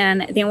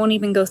 and they won't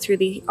even go through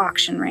the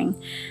auction ring.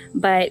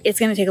 But it's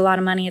gonna take a lot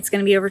of money. It's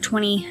gonna be over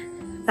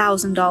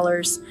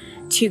 $20,000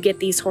 to get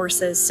these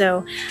horses.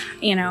 So,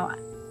 you know,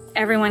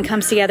 everyone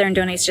comes together and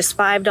donates just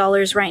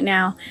 $5 right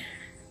now.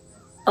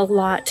 A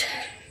lot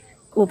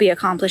will be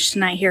accomplished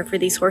tonight here for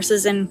these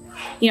horses. And,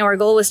 you know, our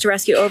goal was to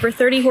rescue over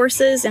 30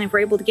 horses. And if we're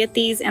able to get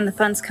these and the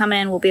funds come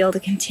in, we'll be able to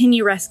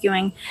continue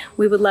rescuing.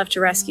 We would love to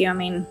rescue, I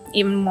mean,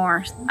 even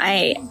more.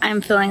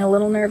 I'm feeling a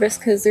little nervous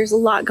because there's a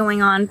lot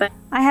going on, but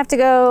I have to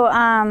go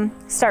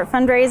start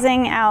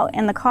fundraising out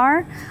in the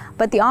car.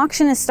 But the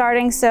auction is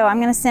starting, so I'm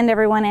gonna send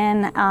everyone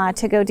in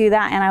to go do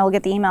that, and I will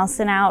get the email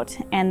sent out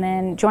and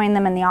then join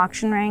them in the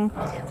auction ring.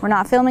 We're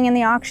not filming in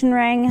the auction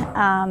ring,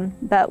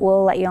 but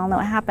we'll let you all know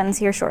what happens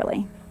here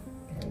shortly.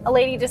 A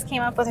lady just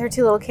came up with her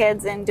 2 little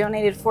kids and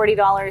donated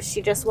 $40.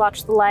 She just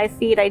watched the live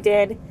feed I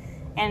did,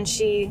 and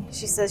she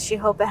says she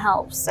hopes it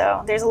helps.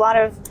 So there's a lot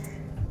of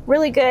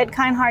really good,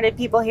 kind-hearted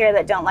people here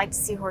that don't like to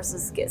see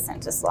horses get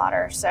sent to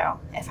slaughter. So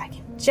if I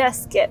can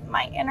just get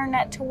my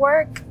internet to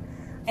work,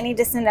 I need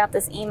to send out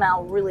this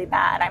email really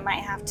bad. I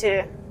might have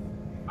to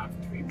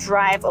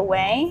drive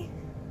away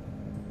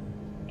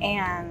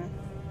and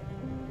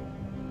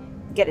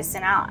get it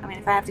sent out. I mean,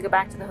 if I have to go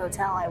back to the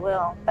hotel, I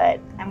will, but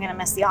I'm gonna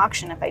miss the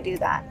auction if I do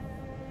that.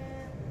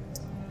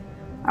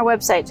 Our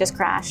website just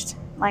crashed.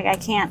 Like, I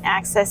can't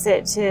access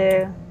it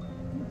to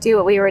do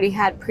what we already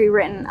had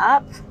pre-written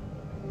up.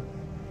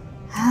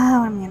 Oh,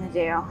 what am I gonna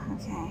do?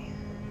 Okay.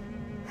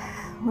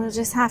 We'll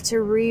just have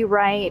to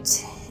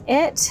rewrite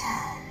it.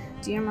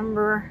 Do you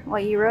remember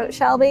what you wrote,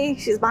 Shelby?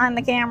 She's behind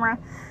the camera.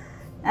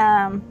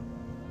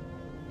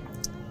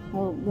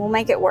 We'll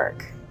make it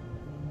work.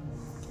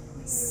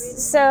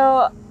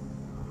 So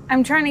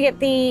I'm trying to get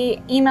the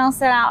email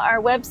set out.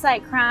 Our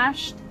website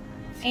crashed,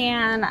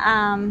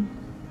 and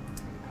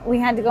we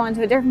had to go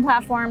into a different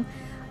platform.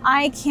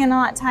 I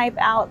cannot type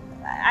out.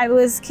 I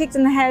was kicked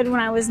in the head when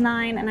I was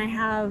 9, and I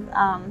have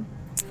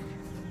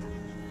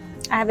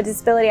a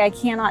disability. I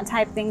cannot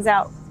type things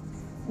out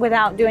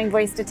without doing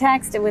voice to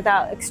text and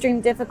without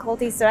extreme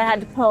difficulty, so I had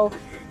to pull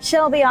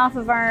Shelby off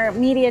of our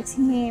media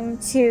team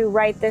to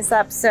write this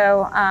up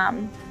so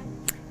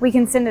we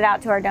can send it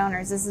out to our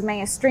donors. This is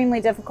making it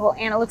extremely difficult,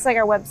 and it looks like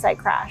our website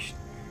crashed.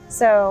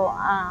 So,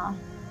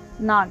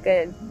 not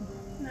good.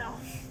 No.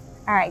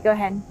 All right, go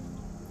ahead.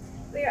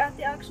 We are at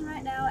the auction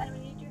right now, and we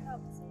need your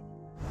help.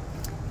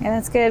 Yeah,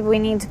 that's good. We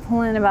need to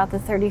pull in about the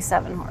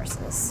 37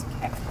 horses.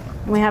 Okay.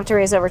 And we have to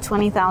raise over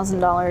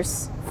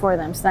 $20,000 for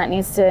them, so that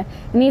needs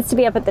to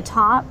be up at the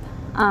top.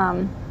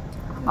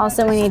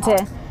 Also, we need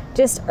to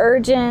just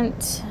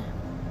urgent,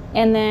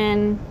 and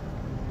then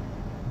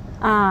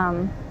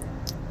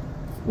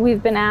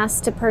We've been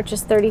asked to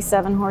purchase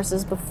 37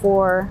 horses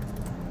before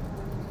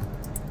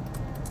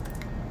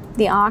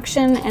the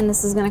auction, and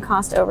this is going to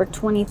cost over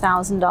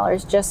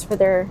 $20,000 just for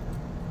their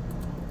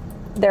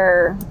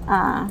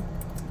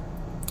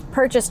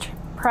purchased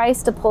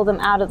price to pull them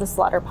out of the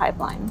slaughter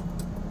pipeline.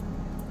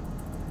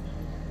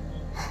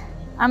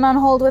 I'm on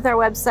hold with our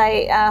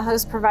website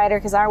host provider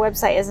because our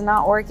website is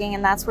not working,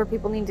 and that's where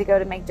people need to go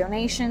to make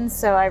donations.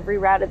 So I've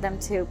rerouted them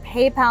to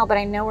PayPal, but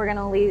I know we're going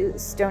to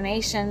lose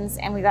donations,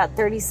 and we got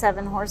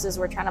 37 horses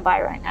we're trying to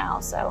buy right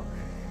now. So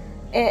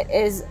it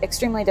is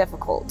extremely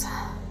difficult.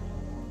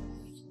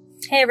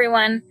 Hey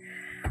everyone.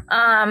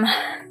 I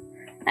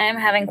am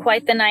having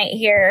quite the night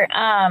here.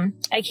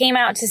 I came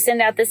out to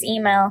send out this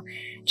email.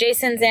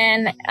 Jason's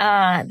in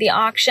the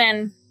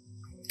auction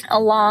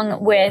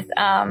along with,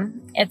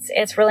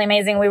 it's really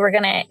amazing. We were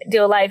gonna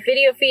do a live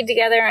video feed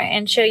together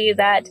and show you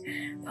that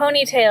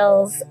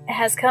Ponytails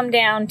has come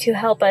down to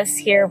help us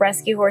here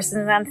rescue horses.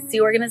 And that's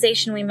the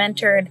organization we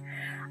mentored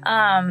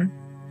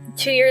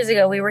 2 years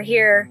ago. We were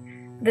here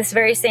this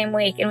very same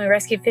week and we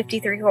rescued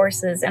 53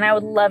 horses, and I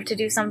would love to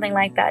do something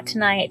like that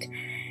tonight.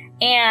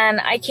 And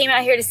I came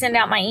out here to send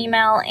out my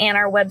email, and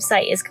our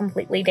website is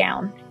completely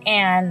down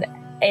and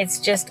it's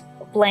just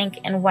blank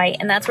and white,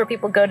 and that's where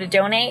people go to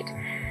donate.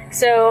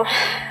 So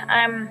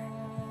I'm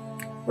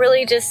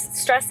really just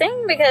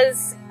stressing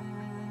because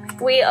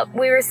we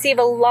receive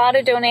a lot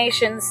of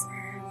donations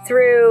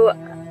through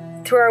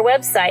our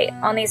website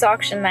on these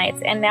auction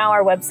nights, and now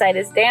our website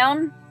is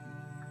down.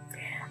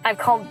 I've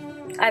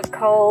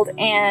called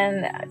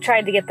and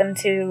tried to get them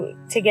to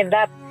get it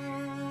up.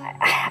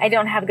 I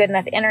don't have good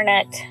enough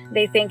internet,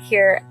 they think,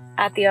 here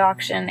at the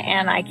auction,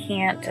 and I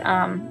can't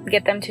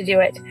get them to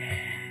do it.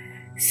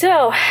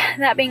 So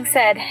that being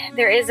said,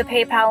 there is a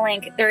PayPal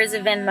link, there is a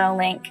Venmo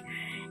link,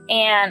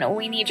 and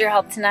we need your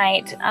help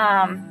tonight.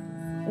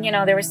 You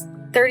know, there was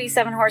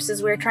 37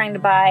 horses we were trying to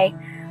buy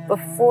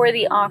before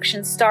the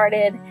auction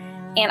started,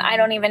 and I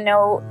don't even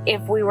know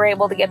if we were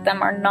able to get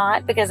them or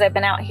not, because I've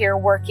been out here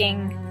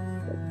working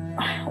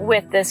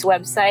with this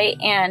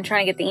website and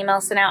trying to get the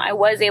emails sent out. I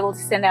was able to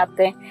send out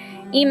the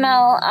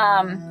email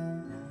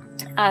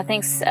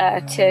thanks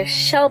to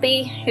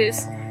Shelby,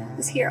 who's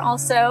here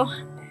also,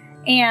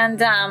 and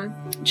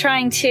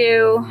trying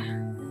to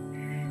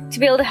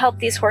be able to help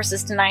these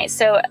horses tonight.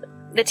 So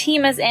the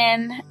team is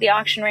in the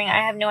auction ring.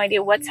 I have no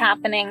idea what's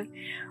happening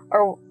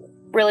or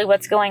really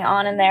what's going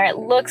on in there. It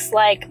looks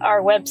like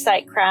our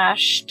website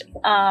crashed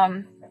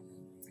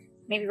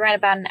maybe right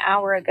about an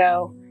hour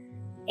ago,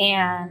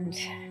 and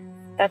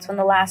that's when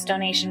the last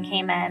donation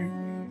came in,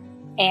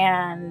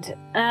 and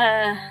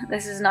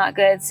this is not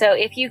good. So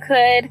if you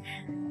could,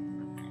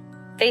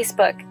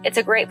 Facebook, it's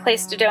a great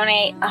place to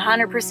donate.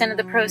 100% of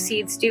the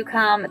proceeds do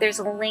come. There's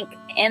a link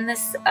in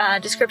this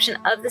description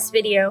of this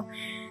video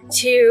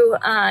to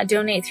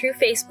donate through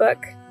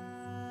Facebook,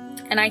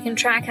 and I can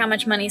track how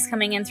much money is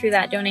coming in through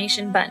that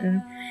donation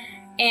button.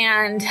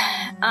 And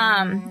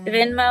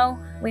Venmo,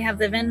 we have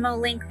the Venmo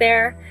link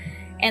there,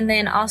 and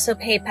then also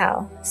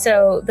PayPal.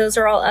 So those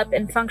are all up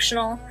and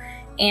functional,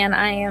 and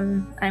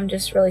I'm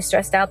just really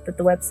stressed out that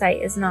the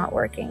website is not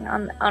working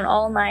on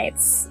all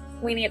nights.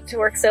 We need it to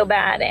work so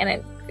bad, and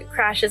it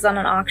crashes on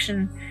an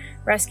auction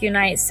rescue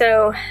night.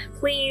 So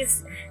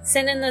please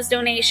send in those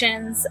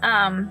donations.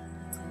 I'm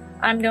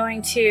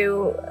going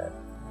to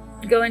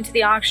go into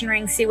the auction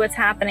ring, see what's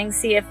happening,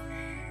 see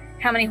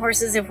how many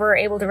horses, if we're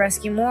able to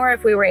rescue more,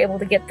 if we were able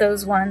to get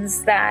those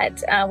ones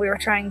that we were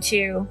trying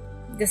to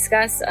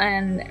discuss.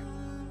 And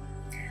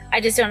I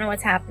just don't know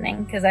what's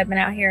happening because I've been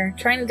out here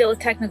trying to deal with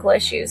technical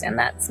issues, and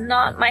that's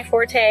not my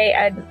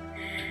forte.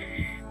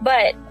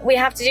 But we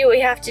have to do what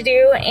we have to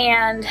do,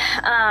 and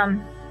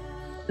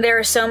there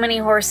are so many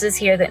horses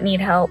here that need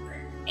help.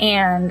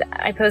 And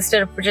I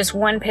posted just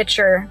one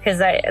picture because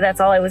that's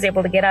all I was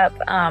able to get up.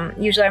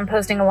 Usually I'm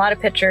posting a lot of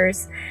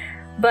pictures,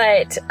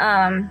 but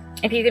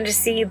if you can just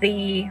see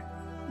the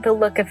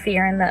look of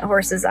fear in the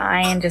horse's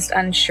eye and just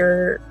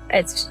unsure,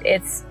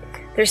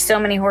 there's so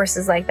many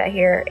horses like that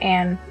here,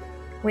 and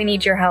we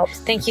need your help.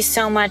 Thank you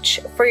so much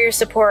for your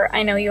support.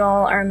 I know you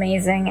all are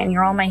amazing, and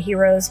you're all my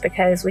heroes,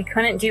 because we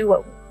couldn't do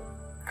what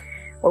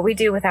we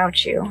do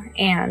without you.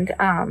 And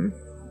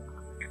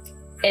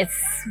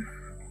it's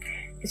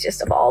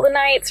just, of all the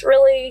nights,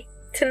 really,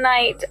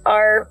 tonight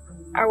our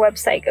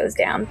website goes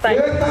down. But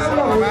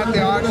I'm at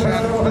the auction,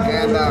 and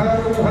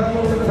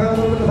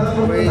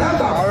we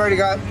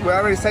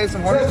already saved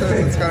some horses.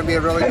 It's going to be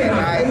a really good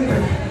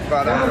night.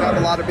 But we have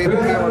a lot of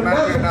people here. We're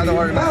mentoring another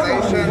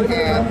organization,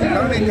 and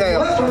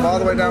Ponytails from all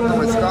the way down from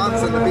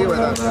Wisconsin to be with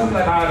us.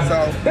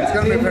 So it's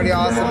going to be a pretty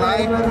awesome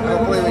night.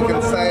 Hopefully we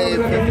can save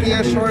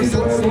 50-ish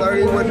horses.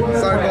 30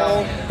 was our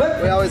goal.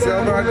 We always go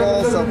over our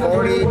goal, so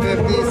 40,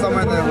 50,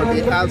 somewhere in there would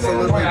be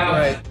absolutely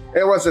great.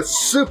 It was a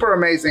super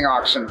amazing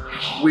auction.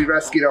 We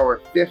rescued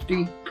over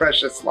 50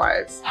 precious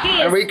lives.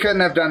 And we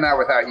couldn't have done that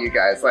without you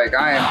guys. Like,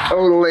 I am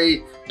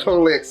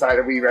totally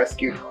excited. We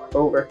rescued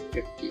over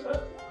 50.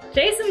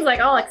 Jason's like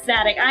all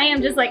ecstatic. I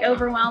am just like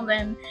overwhelmed,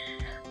 and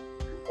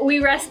we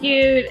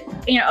rescued,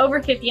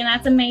 over 50, and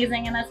that's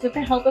amazing, and that's with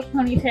the help of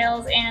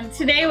Ponytails. And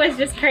today was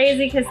just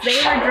crazy because they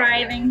were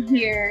driving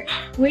here.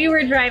 We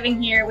were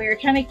driving here. We were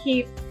trying to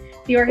keep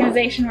the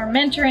organization we're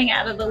mentoring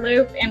out of the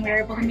loop, and we were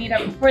able to meet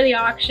up before the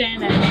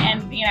auction,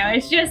 and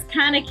it's just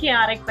kind of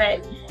chaotic,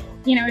 but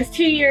it's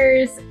 2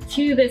 years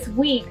to this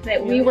week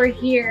that we were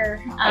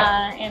here,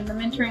 and the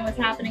mentoring was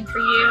happening for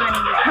you, and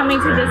you're coming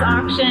to this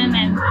auction,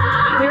 and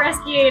we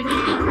rescued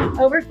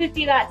over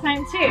 50 that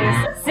time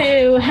too.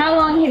 So how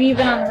long have you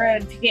been on the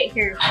road to get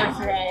here for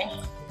today?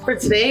 For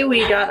today,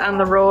 we got on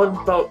the road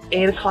about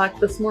 8 o'clock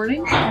this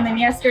morning. And then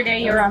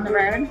yesterday you were on the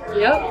road?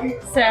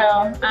 Yep.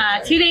 So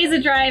 2 days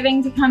of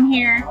driving to come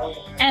here.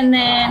 And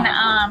then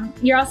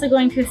you're also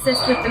going to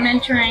assist with the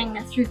mentoring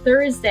through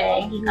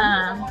Thursday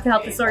to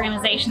help this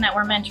organization that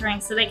we're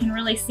mentoring, so they can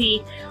really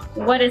see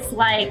what it's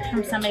like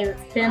from somebody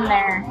that's been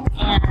there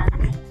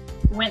and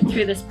went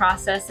through this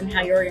process and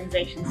how your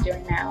organization's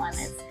doing now. And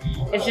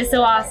it's just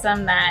so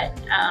awesome that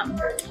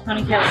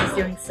Ponytails is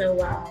doing so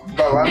well.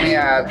 But let me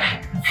add,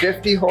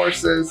 50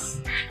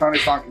 horses,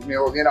 Pony's Donkey's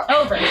Mule,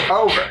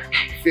 over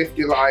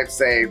 50 lives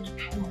saved.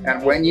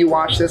 And when you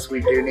watch this,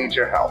 we do need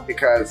your help,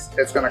 because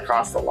it's going to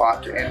cost a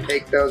lot to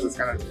intake those. It's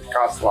going to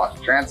cost a lot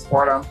to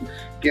transport them,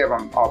 give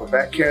them all the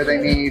vet care they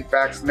need,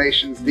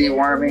 vaccinations,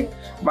 deworming,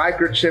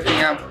 microchipping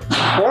them,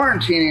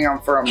 quarantining them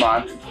for a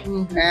month,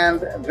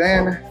 and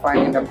then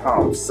finding them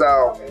home.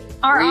 So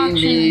we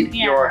need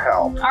your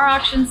help. Our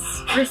auction's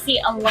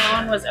receipt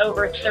alone was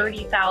over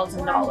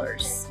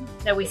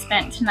 $30,000 that we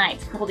spent tonight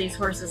to pull these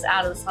horses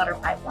out of the slaughter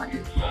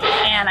pipeline.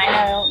 And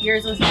I know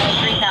yours was nearly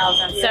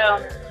 $3,000. So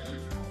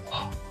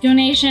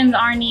donations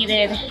are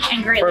needed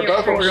and greatly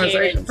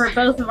appreciated for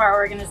both of our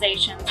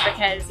organizations,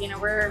 because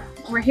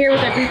we're here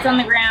with our boots on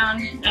the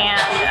ground,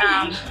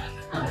 and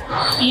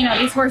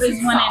these horses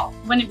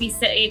wouldn't be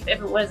safe if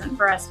it wasn't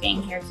for us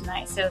being here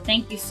tonight. So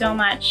thank you so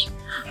much.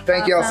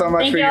 Thank you all so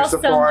much for your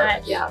support.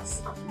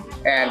 Yes.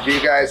 And you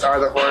guys are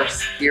the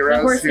horse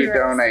heroes who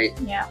donate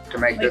to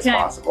make this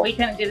possible. We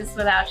couldn't do this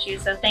without you,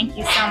 so thank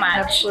you so much.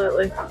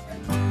 Absolutely.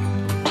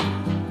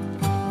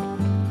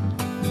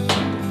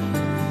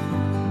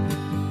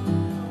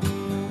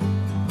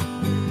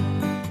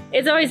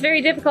 It's always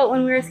very difficult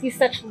when we rescue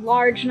such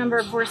large number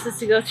of horses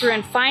to go through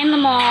and find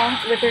them all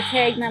with their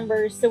tag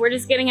numbers. So we're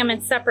just getting them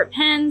in separate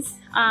pens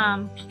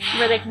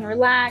where they can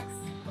relax.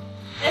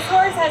 This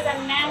horse has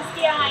a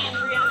nasty eye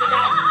injury under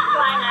that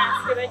fly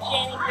mask. I bet you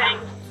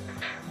anything.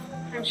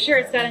 I'm sure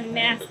it's got a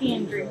nasty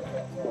injury.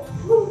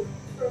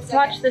 Let's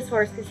watch this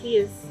horse, because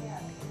he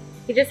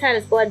just had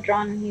his blood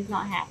drawn and he's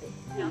not happy.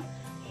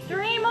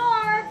 3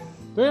 more!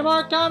 3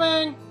 more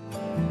coming!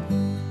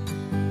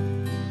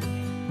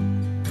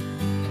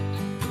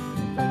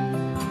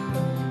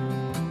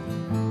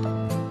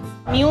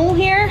 Mule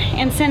here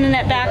and sending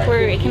it back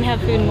where it can have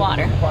food and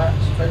water.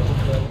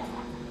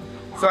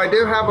 So I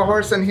do have a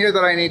horse in here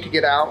that I need to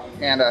get out,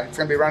 and it's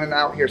going to be running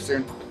out here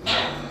soon.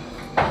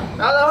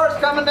 Another horse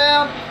coming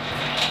down.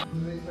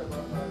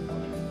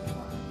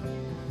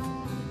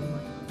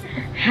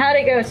 How'd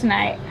it go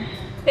tonight?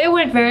 It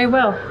went very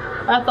well.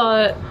 I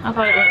thought it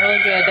went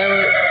really good. There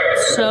were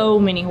so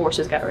many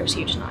horses got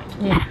rescued tonight.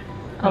 Yeah.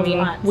 I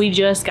mean, we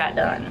just got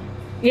done.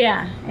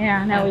 Yeah,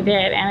 no, we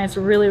did, and it's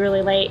really,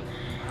 really late.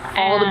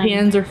 All the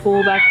pens are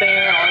full back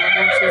there. All the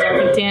horses are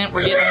content.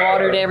 We're getting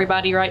water to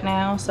everybody right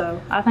now,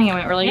 so I think it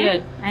went really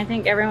good. I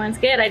think everyone's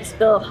good. I just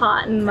feel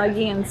hot and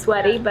muggy and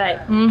sweaty,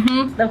 but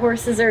the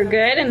horses are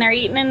good, and they're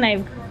eating, and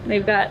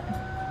they've got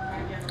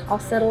all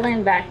settled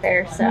in back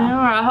there. So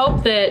I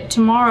hope that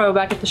tomorrow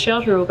back at the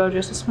shelter will go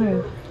just as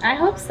smooth. I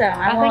hope so.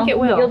 I think it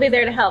will. You'll be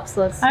there to help,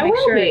 so let's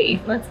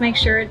make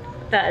sure it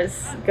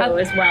does go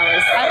as well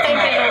as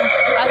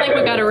I think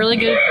we got a really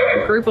good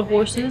group of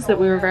horses that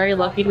we were very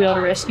lucky to be able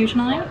to rescue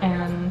tonight,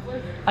 and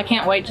I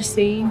can't wait to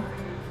see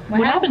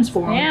what happens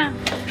for them. Yeah.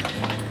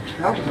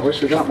 I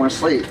wish we got more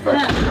sleep, but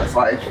that's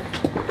life.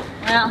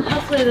 Well,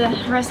 hopefully the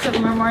rest of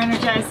them are more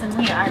energized than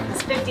we are,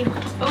 because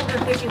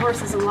over 50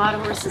 horses is a lot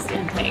of horses to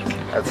intake.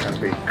 That's going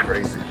to be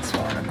crazy this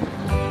morning.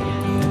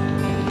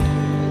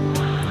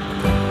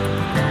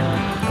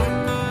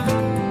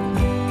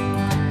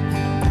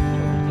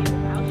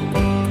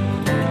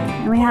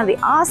 We have the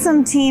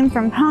awesome team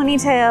from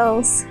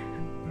Ponytails.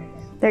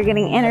 They're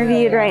getting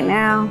interviewed right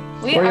now.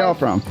 Where y'all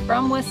from?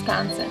 From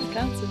Wisconsin.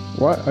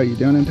 What are you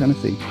doing in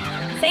Tennessee?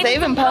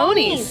 Saving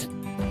ponies.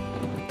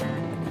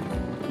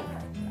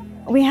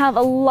 We have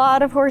a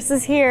lot of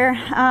horses here.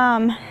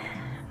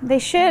 They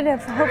should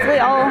have hopefully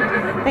all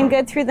been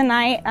good through the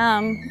night.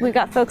 We've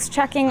got folks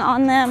checking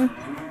on them.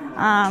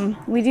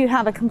 We do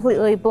have a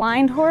completely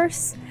blind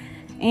horse,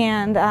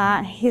 and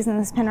he's in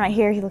this pen right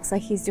here. He looks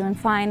like he's doing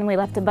fine, and we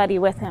left a buddy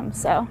with him,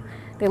 so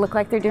they look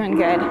like they're doing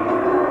good.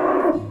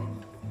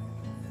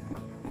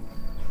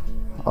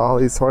 All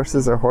these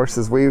horses are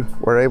horses we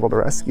were able to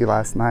rescue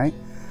last night.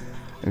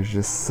 There's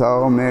just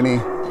so many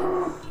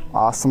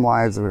awesome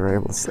lives we were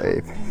able to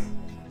save.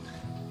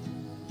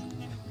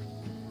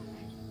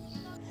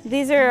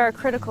 These are our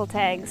critical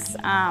tags, so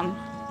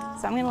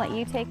I'm going to let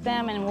you take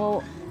them, and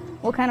we'll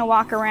we'll kind of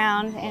walk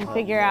around and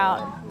figure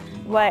out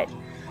what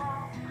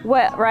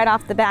right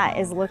off the bat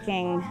is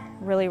looking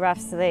really rough,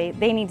 so they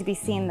need to be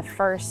seen the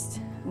first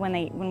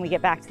when we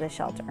get back to the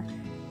shelter.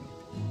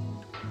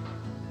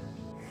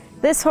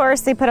 This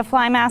horse, they put a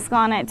fly mask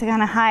on it to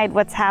kind of hide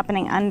what's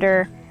happening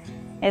under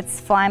its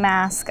fly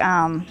mask.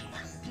 I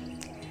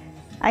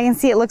can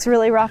see it looks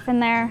really rough in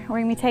there. We're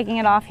gonna be taking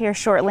it off here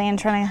shortly and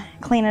trying to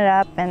clean it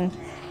up and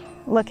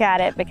look at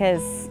it,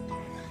 because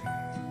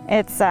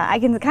it's, I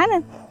can kind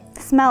of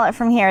smell it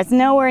from here. It's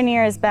nowhere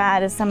near as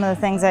bad as some of the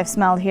things I've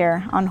smelled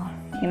here on,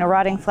 you know,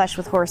 rotting flesh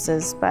with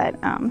horses, but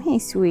hey,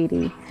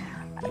 sweetie.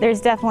 There's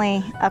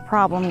definitely a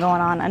problem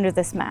going on under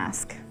this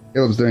mask.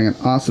 Caleb's doing an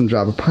awesome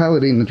job of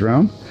piloting the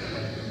drone,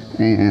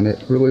 and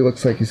it really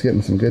looks like he's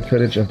getting some good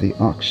footage of the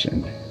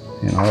auction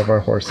and all of our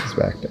horses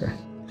back there.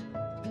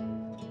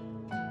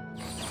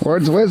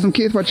 Words of wisdom,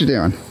 Keith, what you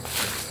doing?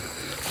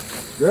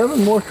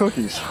 Grabbing more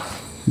cookies.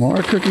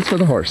 More cookies for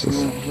the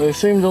horses. They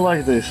seem to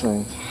like these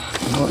things.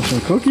 You want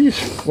some cookies?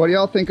 What do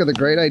y'all think of the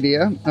great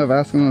idea of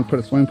asking them to put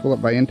a swimming pool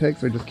up by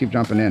intakes, or just keep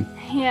jumping in?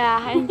 Yeah,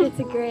 I think it's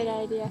a great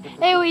idea.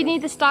 Hey, we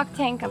need the stock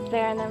tank up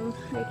there and then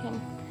we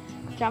can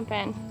jump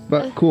in.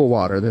 But cool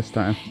water this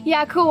time.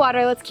 Yeah, cool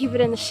water. Let's keep it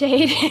in the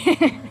shade.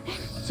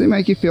 Does it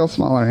make you feel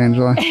smaller,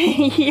 Angela?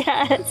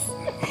 Yes.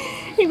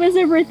 He was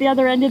over at the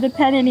other end of the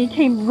pen and he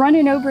came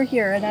running over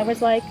here, and I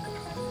was like,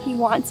 he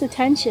wants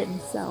attention,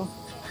 so.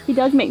 He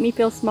does make me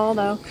feel small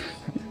though.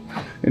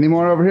 Any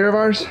more over here of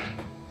ours?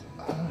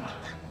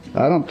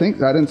 I don't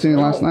think, I didn't see any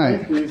last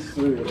night.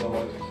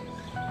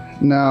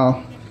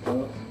 No.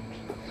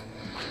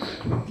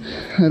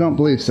 I don't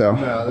believe so.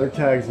 No, their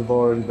tags have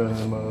already been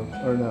removed.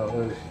 Or no,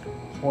 there's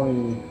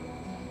 20,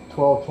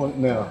 12, 20,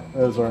 no,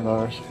 those aren't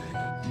ours.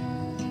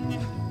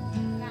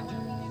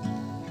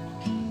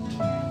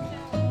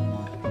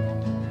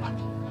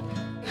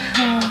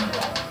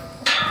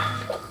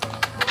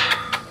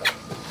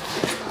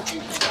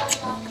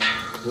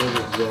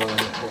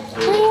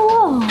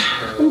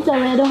 Oh, I'm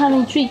sorry, I don't have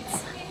any treats.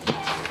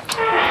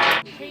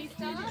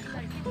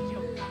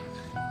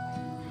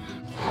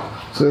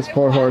 So this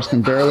poor horse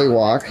can barely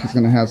walk. He's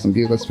going to have some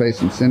Beulah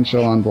Space and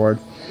Cinchil on board.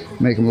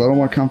 Make him a little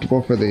more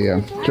comfortable for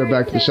the trip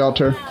back to the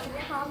shelter.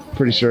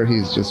 Pretty sure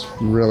he's just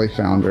really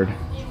foundered.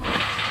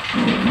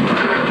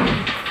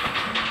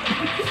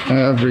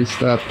 Every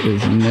step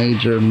is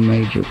major,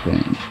 major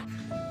pain.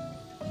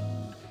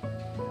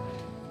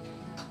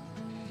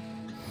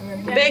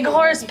 Big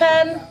horse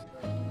pen.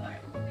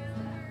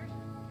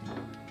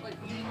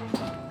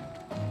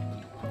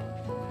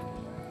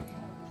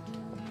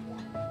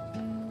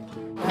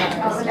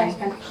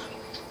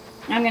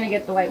 I'm gonna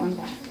get the white one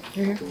back.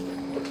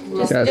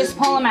 Just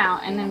pull them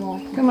out and then we'll...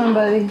 Come on,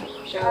 buddy.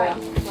 Show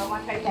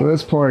So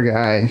this poor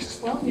guy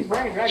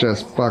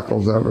just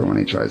buckles over when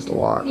he tries to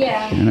walk.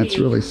 Yeah. And it's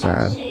really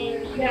sad.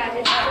 Yeah,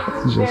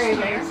 it's very,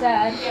 very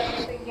sad.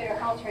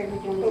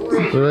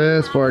 So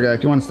this poor guy,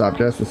 if you want to stop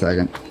just a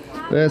second.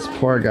 This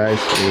poor guy's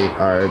feet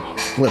are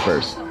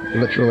flippers.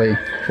 Literally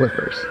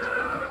flippers.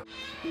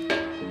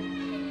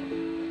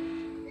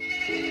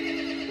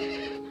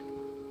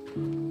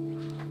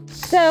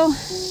 So,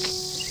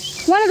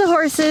 one of the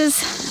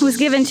horses was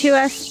given to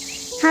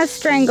us, has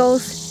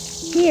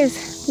strangles. He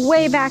is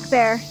way back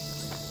there.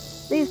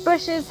 These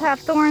bushes have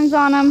thorns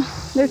on them.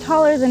 They're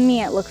taller than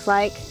me, it looks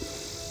like.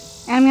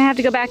 And I'm gonna have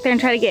to go back there and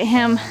try to get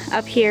him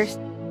up here.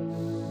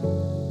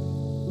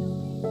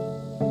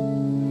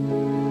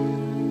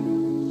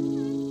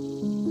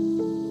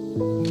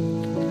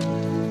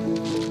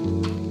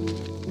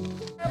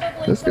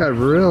 This guy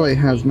really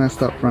has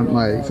messed up front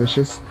legs. It's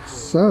just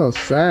so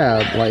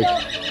sad. Like,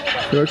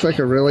 he looks like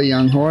a really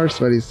young horse,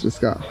 but he's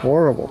just got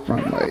horrible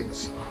front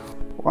legs.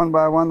 One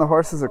by one, the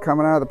horses are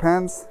coming out of the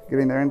pens,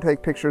 getting their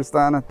intake pictures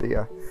done at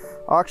the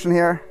auction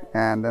here,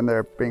 and then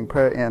they're being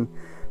put in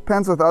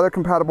pens with other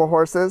compatible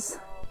horses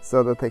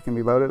so that they can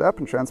be loaded up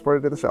and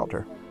transported to the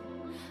shelter.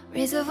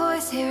 Raise a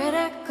voice, hear it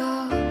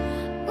echo.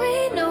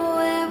 We know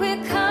where we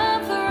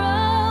come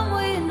from,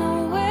 we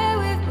know where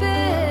we've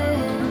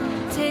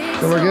been.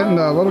 So we're getting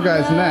the little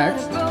guys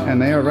next,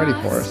 and they are ready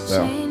for us,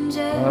 so.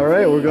 All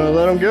right, we're gonna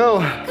let them go.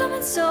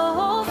 Coming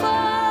so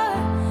far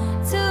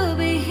to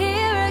be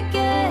here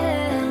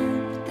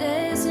again.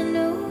 There's a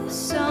new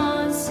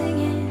song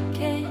singing,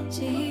 can't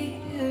you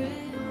hear it?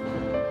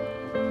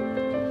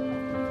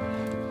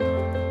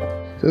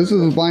 So this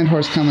is a blind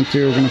horse coming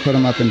through. We're gonna put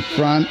him up in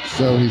front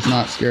so he's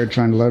not scared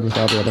trying to load with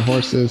all the other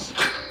horses.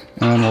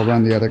 And then we'll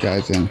run the other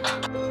guys in.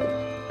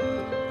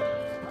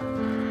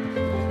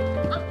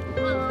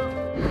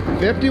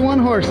 51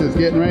 horses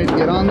getting ready to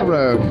get on the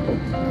road.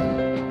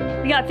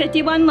 We got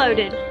 51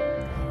 loaded.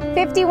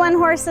 51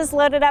 horses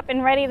loaded up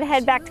and ready to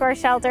head back to our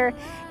shelter.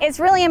 It's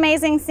really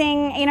amazing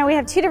seeing, you know, we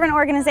have two different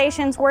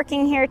organizations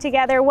working here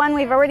together. One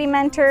we've already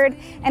mentored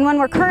and one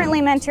we're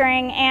currently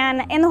mentoring.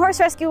 And in the horse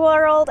rescue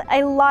world,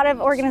 a lot of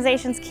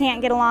organizations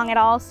can't get along at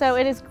all. So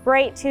it is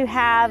great to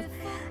have,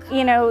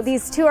 you know,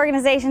 these two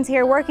organizations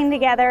here working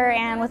together,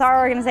 and with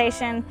our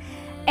organization,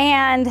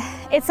 And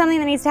it's something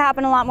that needs to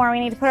happen a lot more. We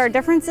need to put our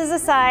differences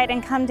aside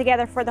and come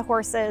together for the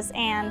horses,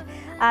 and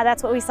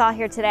that's what we saw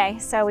here today.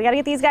 So we got to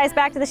get these guys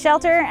back to the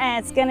shelter,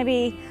 and it's going to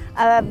be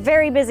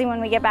very busy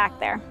when we get back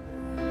there.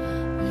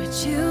 Would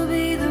you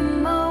be the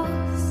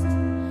most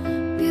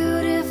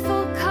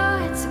beautiful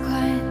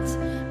consequence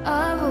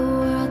of a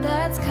world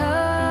that's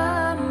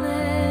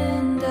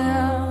coming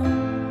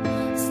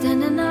down?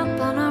 Standing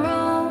up on our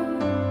own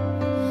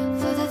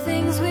for the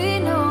things we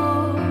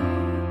know.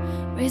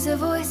 Raise a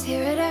voice,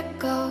 hear it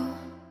echo.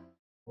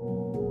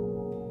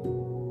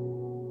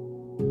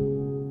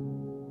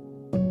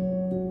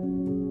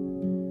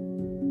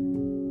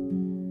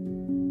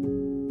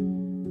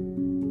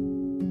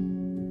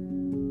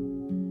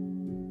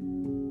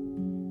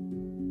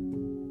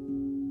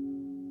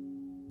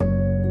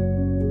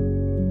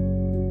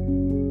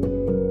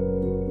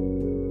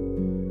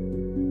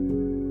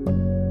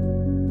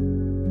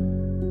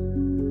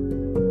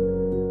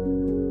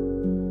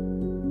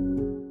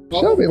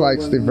 Shelby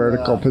likes the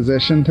vertical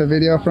position to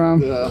video from.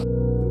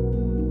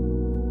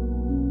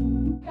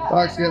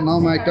 Doc's getting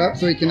all mic'd up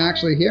so he can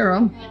actually hear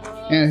him,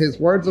 and his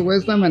words of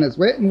wisdom and his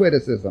wit and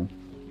witticism.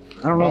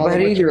 I don't know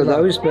about either of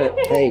those, but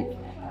hey,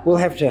 we'll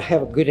have to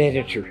have a good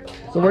editor.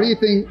 So what do you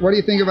think? What do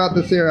you think about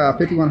this here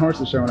 51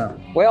 horses showing up?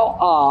 Well,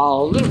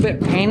 a little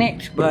bit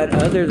panicked, but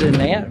other than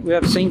that, we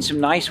have seen some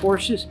nice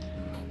horses,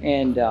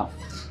 and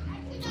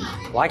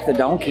like the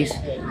donkeys.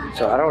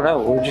 So I don't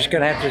know. We're just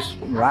gonna have to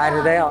ride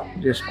it out.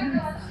 Just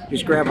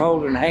grab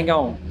hold and hang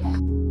on.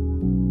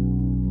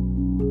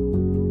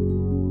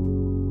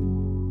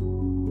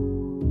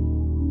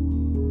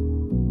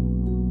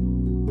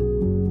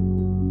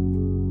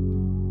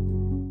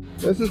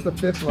 This is the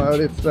 5th load.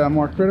 It's the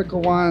more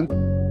critical one.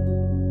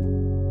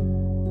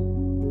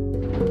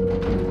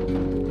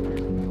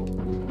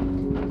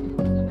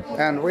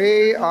 And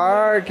we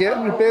are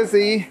getting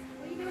busy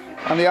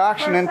on the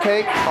auction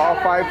intake. All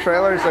 5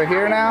 trailers are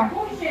here now,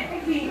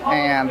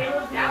 and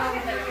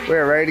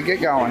we're ready to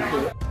get going.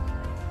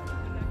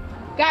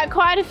 Got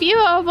quite a few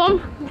of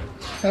them.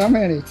 How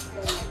many?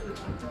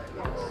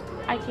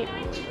 I can't.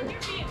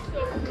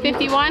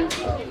 51?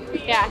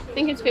 Yeah, I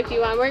think it's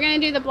 51. We're gonna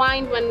do the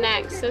blind one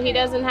next, so he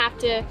doesn't have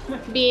to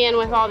be in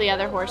with all the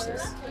other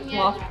horses.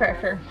 Lost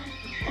pressure,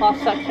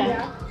 lost suction.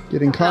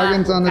 Getting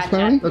Coggins on this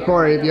pony? So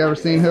Corey, have you ever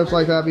seen hooves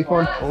like that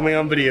before? Only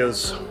on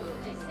videos.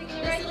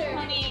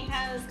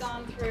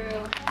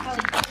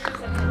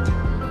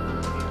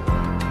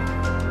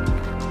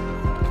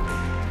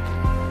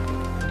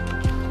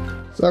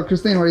 So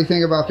Christine, what do you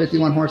think about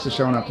 51 horses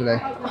showing up today?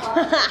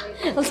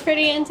 It was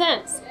pretty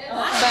intense,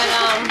 but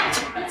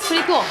it's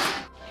pretty cool.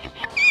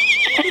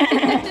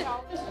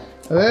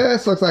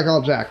 This looks like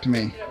all Jack to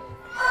me.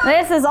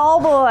 This is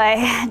all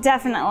boy,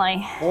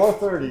 definitely.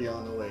 4:30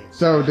 on the way.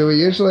 So do we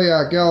usually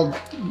gild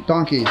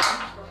donkeys?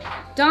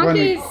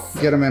 Donkeys. When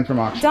we get them in from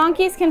auction.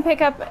 Donkeys can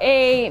pick up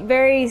a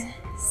very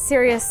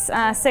serious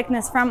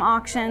sickness from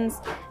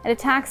auctions. It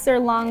attacks their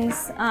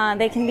lungs.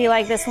 They can be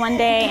like this one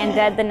day and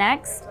dead the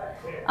next.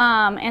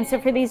 And so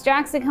for these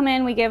jacks that come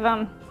in, we give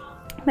them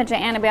a bunch of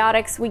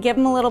antibiotics. We give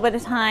them a little bit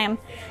of time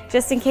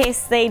just in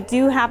case they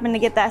do happen to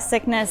get that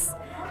sickness.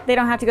 They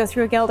don't have to go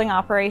through a gelding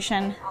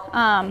operation.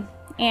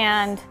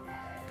 And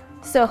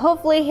so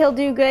hopefully he'll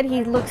do good.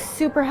 He looks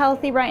super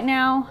healthy right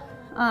now.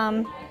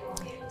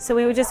 So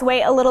we would just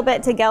wait a little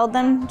bit to geld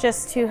them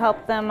just to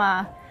help them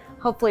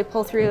hopefully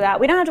pull through that.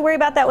 We don't have to worry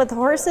about that with the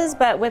horses,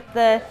 but with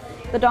the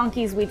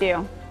donkeys we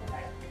do.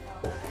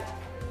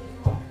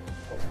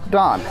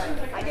 Dawn,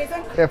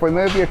 if we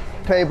move your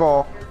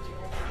table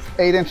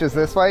 8 inches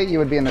this way, you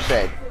would be in the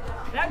shade.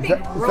 That'd be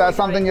Is that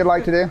something you'd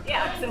like to do?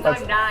 Yeah, since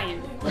I'm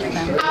dying.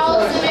 How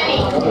old is Vinny?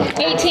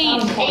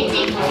 18.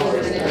 18.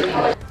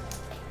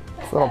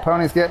 This little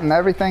pony's getting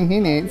everything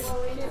he needs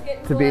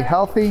to be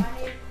healthy,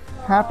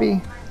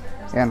 happy,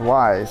 and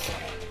wise.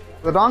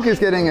 The donkey's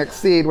getting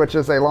Exceed, which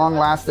is a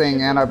long-lasting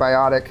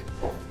antibiotic,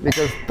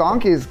 because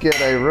donkeys get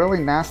a really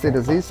nasty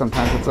disease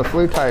sometimes. It's a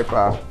flu-type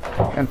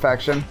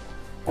infection,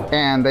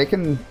 and they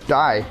can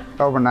die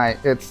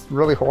overnight. It's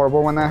really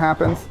horrible when that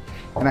happens,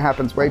 and it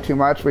happens way too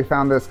much. We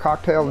found this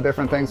cocktail of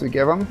different things we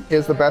give them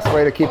is the best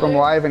way to keep them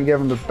alive and give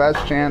them the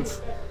best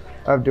chance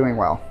of doing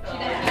well.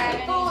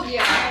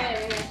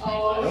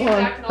 Come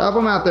on, help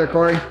them out there,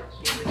 Corey.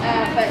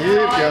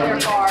 Keep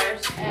coming.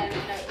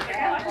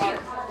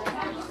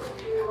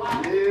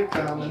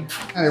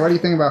 Hey, what do you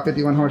think about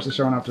 51 horses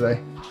showing up today?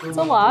 It's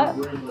a lot.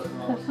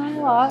 Definitely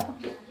a lot.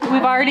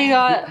 We've already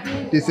got...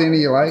 Do you see any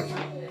you like?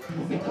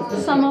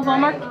 Some of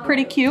them are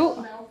pretty cute.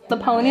 The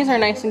ponies are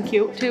nice and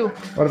cute too.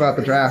 What about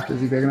the draft?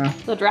 Is he big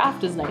enough? The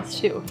draft is nice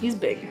too. He's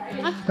big.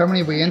 How many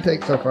have we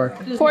intake so far?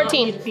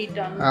 14.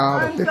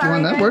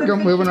 51. We're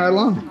moving right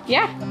along.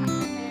 Yeah.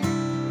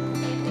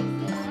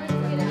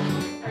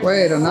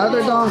 Wait,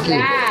 another donkey.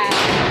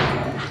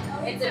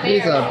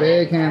 He's a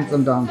big,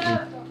 handsome donkey.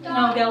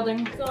 No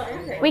gelding.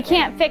 We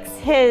can't fix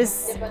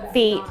his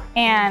feet,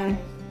 and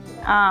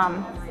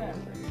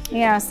you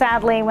know,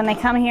 sadly, when they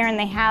come here and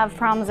they have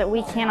problems that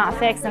we cannot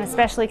fix, and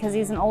especially because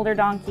he's an older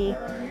donkey,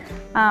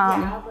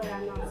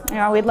 You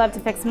know, we'd love to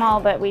fix them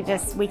all, but we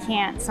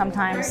can't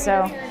sometimes.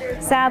 So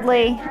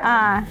sadly,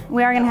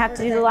 we are gonna have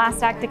to do the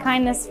last act of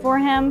kindness for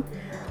him.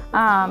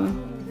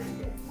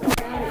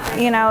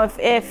 You know,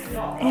 if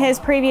his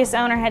previous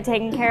owner had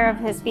taken care of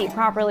his feet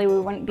properly, we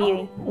wouldn't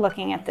be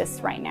looking at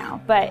this right now.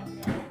 But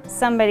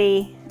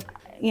somebody,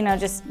 you know,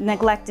 just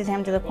neglected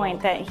him to the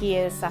point that he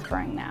is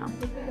suffering now.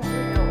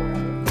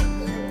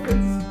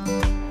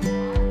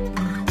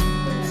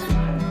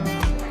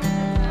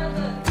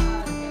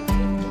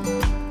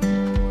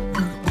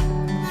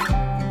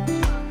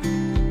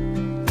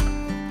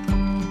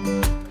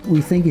 We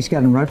think he's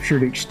got a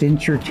ruptured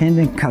extensor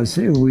tendon because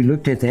we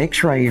looked at the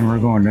x-ray and we're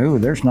going, no,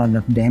 there's not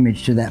enough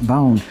damage to that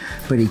bone,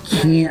 but he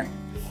can't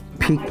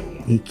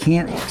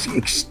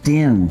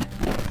extend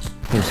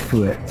his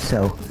foot.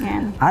 So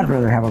I'd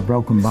rather have a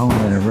broken bone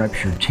than a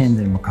ruptured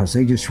tendon because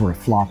they just sort of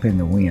flop in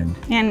the wind.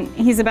 And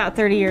he's about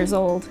 30 years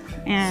old,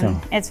 and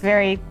it's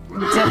very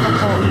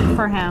difficult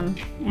for him.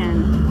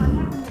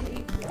 And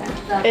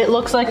it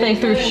looks like they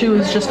threw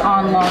shoes just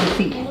on long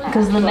feet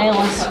because the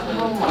nails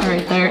are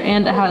right there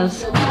and it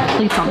has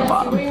cleats on the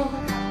bottom.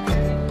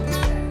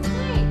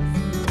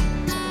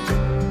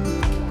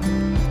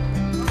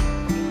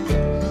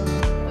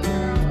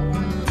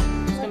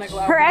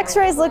 Her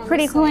x-rays look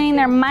pretty clean.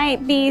 There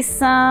might be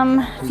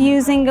some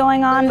fusing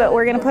going on, but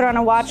we're gonna put her on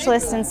a watch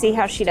list and see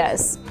how she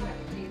does.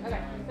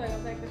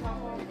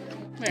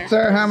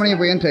 Sarah, how many have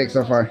we intake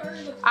so far?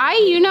 I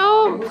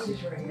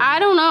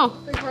don't know.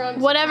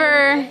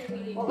 Whatever.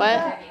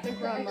 What?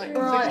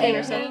 We're on 8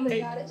 or 7.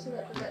 We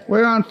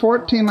were on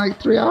 14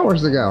 like 3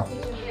 hours ago.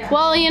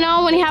 Well, you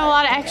know, when you have a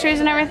lot of x-rays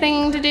and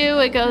everything to do,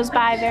 it goes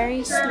by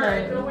very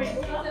slow.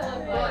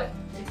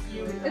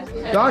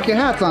 Doc, your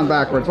hat's on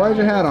backwards. Why is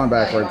your hat on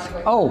backwards?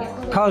 Oh,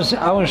 because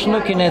I was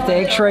looking at the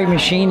x-ray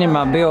machine in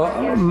my bill.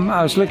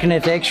 I was looking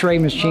at the x-ray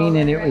machine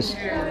and it was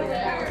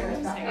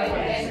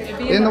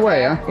in the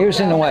way, huh? It was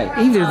in the way.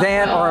 Either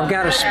that or I've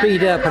got to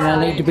speed up and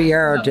I need to be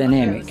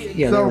aerodynamic.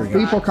 Yeah, so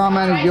people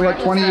commented you look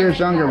 20 years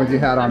younger with your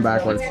hat on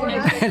backwards.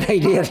 They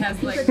did.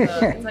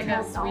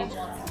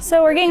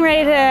 So we're getting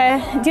ready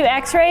to do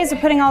x-rays.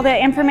 We're putting all the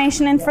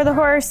information in for the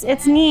horse.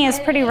 Its knee is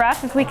pretty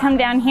rough if we come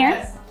down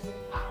here.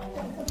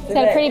 It's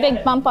got a pretty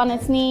big bump on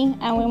its knee,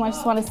 and we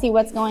just want to see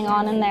what's going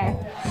on in there.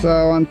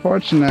 So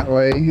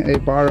unfortunately, a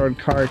borrowed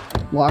cart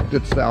locked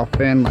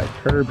itself in like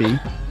Herbie.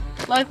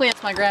 Luckily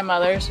it's my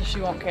grandmother, so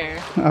she won't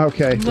care.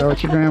 Okay, so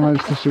it's your grandmother,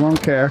 so she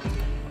won't care.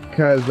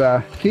 Because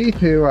Keith,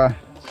 who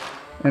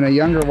in a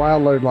younger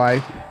Wildlord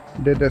life,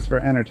 did this for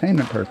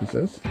entertainment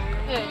purposes.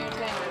 Yeah,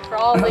 entertainment. For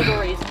all legal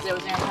reasons, it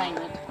was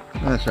entertainment.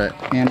 That's right.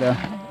 And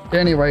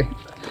anyway,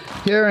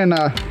 here in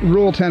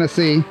rural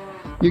Tennessee,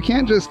 you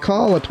can't just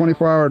call a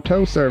 24-hour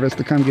tow service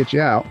to come get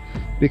you out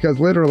because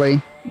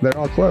literally they're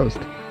all closed.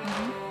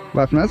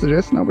 Left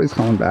messages, nobody's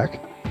calling back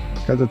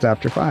because it's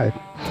after 5.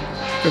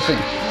 Christine,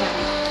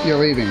 you're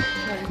leaving.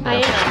 I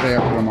am. Day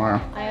after tomorrow.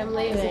 I am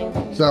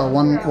leaving. So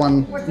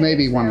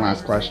maybe one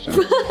last question.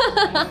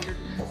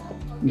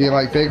 Do you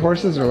like big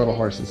horses or little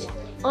horses?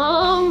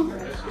 Well,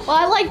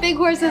 I like big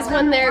horses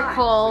when they're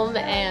calm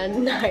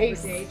and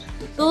nice.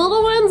 The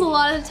little ones, a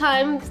lot of the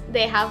times,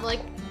 they have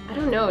like, I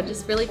don't know,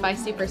 just really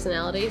feisty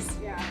personalities.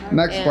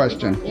 Next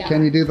question. Yeah.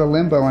 Can you do the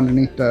limbo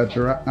underneath the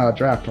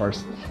draft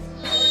horse?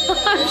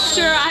 I'm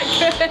sure I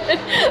could.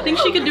 I think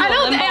she could do a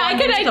limbo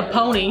underneath a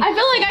pony. I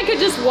feel like I could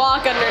just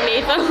walk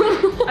underneath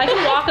them. I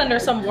can walk under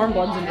some warm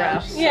bloods and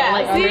drafts. Yeah, so,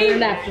 like see? under their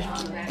neck.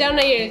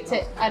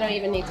 I don't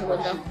even need to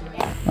limbo.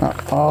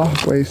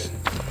 Always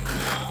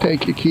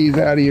take your keys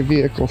out of your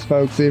vehicles,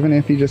 folks, even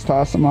if you just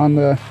toss them on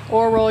the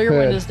Or roll your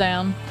hood. windows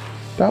down.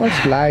 That lets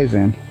flies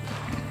in.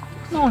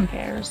 No one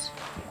cares.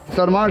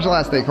 So tomorrow's your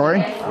last day, Corey?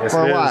 Yes,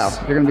 For it a while. is.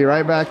 You're going to be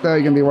right back, though?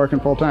 You're going to be working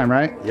full-time,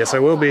 right? Yes, I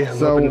will be. I'm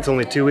hoping it's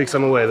only 2 weeks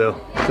I'm away, though.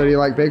 So do you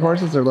like big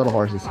horses or little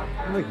horses?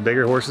 I like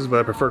bigger horses, but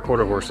I prefer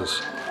quarter horses.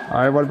 All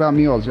right, what about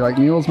mules? You like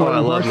mules more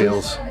than horses? I love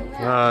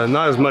mules.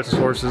 Not as much as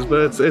horses,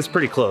 but it's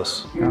pretty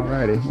close.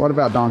 Alrighty. What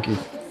about donkeys?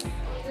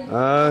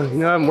 I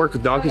haven't worked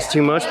with donkeys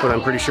too much, but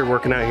I'm pretty sure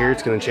working out here,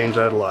 it's going to change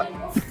that a lot.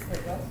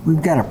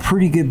 We've got a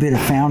pretty good bit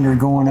of founder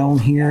going on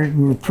here.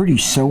 We're pretty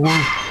sore.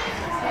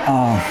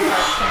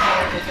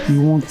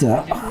 You want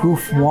the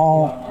hoof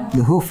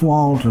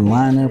wall to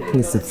line up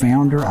with the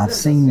founder. I've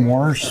seen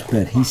worse,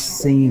 but he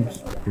seems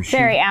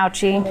very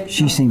ouchy.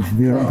 She seems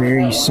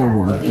very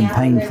sore and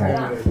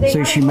painful.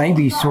 So she may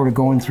be sort of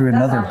going through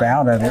another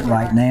bout of it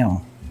right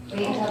now.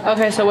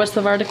 Okay, so what's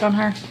the verdict on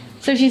her?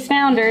 So she's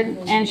foundered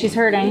and she's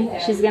hurting.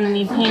 She's going to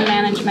need pain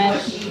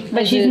management,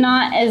 but she's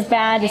not as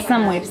bad as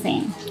some we've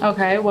seen.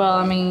 Okay, well,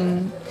 I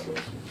mean,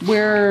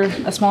 we're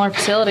a smaller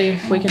facility.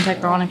 We can take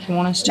her on if you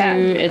want us to.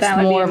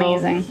 That would be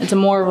amazing. It's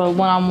more of a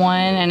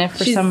one-on-one, and if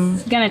for she's some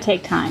gonna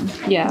take time.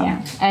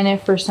 Yeah. And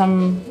if for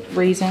some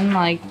reason,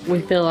 like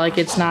we feel like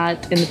it's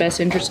not in the best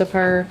interest of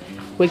her,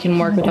 we can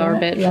work with our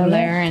vet from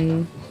there,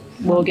 and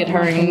we'll get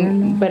her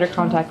in better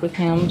contact with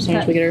him as soon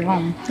as we get her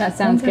home. That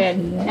sounds good.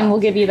 And we'll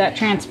give you that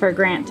transfer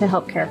grant to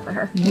help care for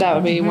her. That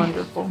would be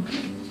wonderful.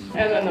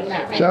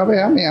 Shelby,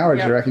 how many hours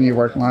do you reckon you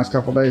worked in the last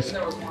couple of days?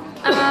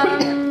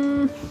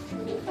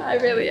 I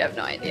really have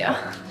no idea.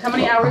 How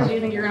many hours do you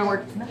think you're gonna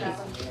work tonight?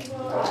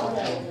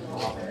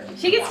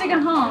 She gets to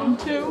go home.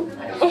 2.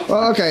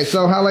 Well, okay,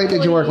 so how late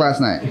did you work last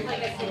night?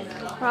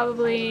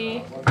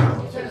 Probably.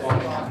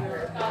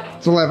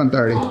 It's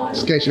 11:30,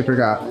 just in case you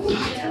forgot.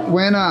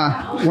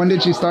 When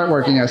did you start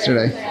working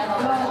yesterday?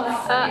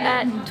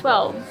 At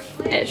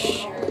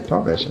 12-ish.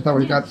 12-ish. I thought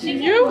we got.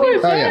 You were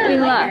there. We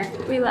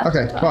left. We left.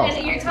 Okay, 12.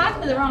 You're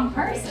talking to the wrong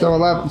person. So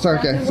 11. So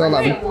okay, so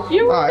 11.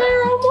 You were All right.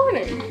 there all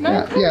morning.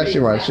 Yeah, she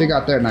was. She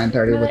got there at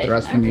 9:30 with the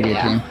rest of the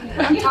media team.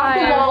 I'm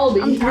tired.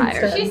 I'm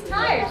tired. She's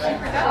tired. She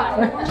forgot.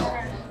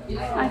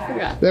 I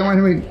forgot. Then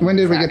when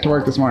did we get to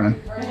work this morning?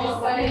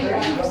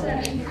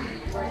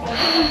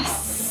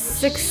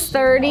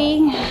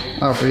 6:30.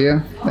 Oh, for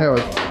you? It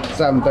was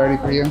 7:30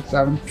 for you.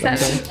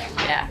 7:30.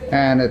 Yeah.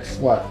 And it's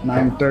what,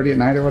 9:30 at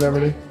night or whatever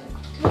it is?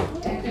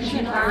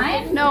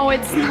 No,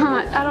 it's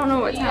not. I don't know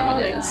what time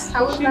it is.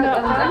 How was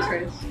that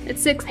X-rays?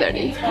 It's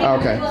 6:30.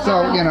 Okay,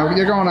 so you know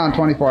you're going on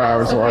 24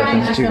 hours of work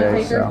in 2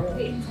 days, so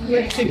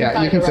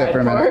yeah, you can sit for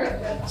a minute.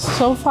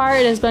 So far,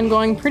 it has been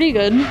going pretty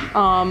good.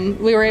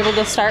 We were able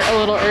to start a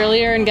little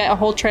earlier and get a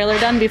whole trailer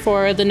done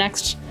before the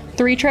next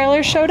 3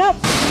 trailers showed up,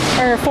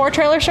 or 4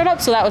 trailers showed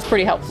up, so that was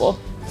pretty helpful.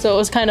 So it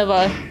was kind of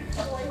a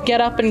get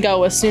up and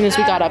go as soon as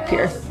we got up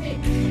here.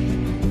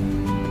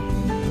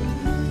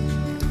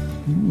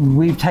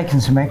 We've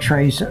taken some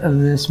x-rays of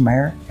this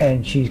mare,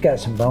 and she's got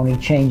some bony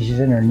changes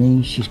in her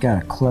knee. She's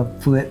got a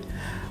club foot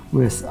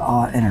with,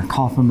 and her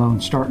coffin bone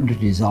starting to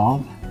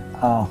dissolve.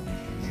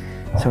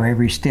 So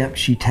every step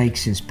she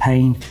takes is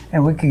pain,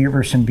 and we could give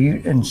her some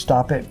bute and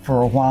stop it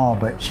for a while,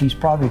 but she's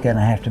probably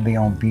gonna have to be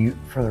on bute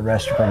for the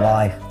rest of her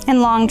life.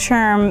 And long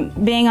term,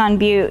 being on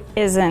bute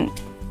isn't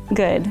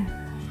good.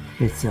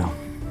 It's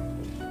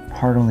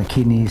hard on the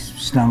kidneys,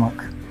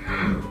 stomach.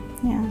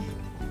 Yeah.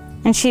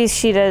 And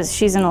she's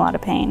in a lot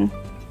of pain.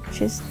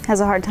 She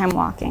has a hard time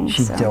walking.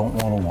 She don't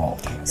want to walk.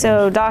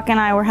 So Doc and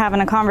I were having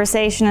a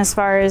conversation as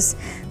far as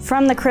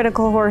from the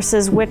critical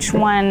horses, which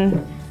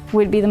one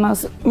would be the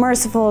most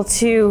merciful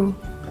to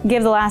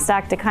give the last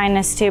act of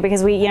kindness to,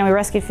 because we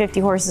rescued 50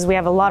 horses. We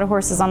have a lot of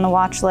horses on the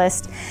watch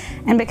list,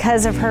 and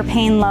because of her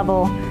pain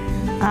level,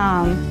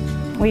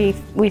 we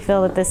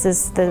feel that this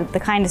is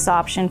the kindest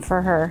option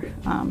for her.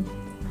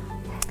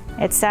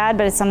 It's sad,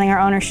 but it's something our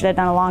owner should have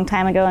done a long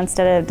time ago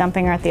instead of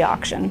dumping her at the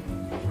auction.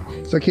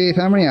 So Keith,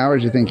 how many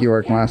hours do you think you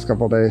worked in the last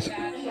couple of days?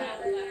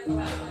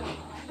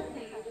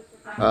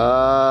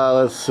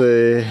 Let's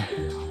see.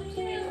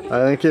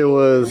 I think it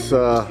was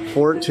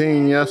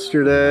 14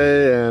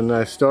 yesterday, and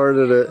I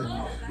started at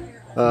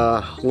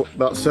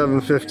about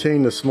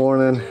 7:15 this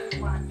morning.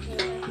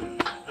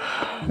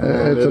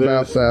 It's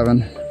about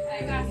 7.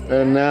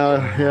 And now,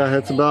 yeah,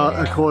 it's about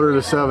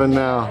 6:45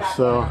 now,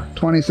 so.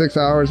 26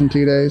 hours in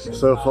 2 days?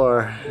 So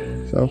far.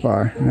 So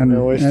far.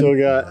 And we still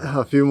got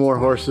a few more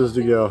horses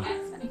to go.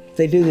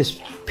 They do this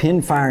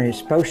pin firing. It's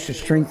supposed to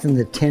strengthen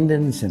the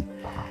tendons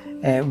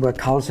and but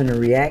causing a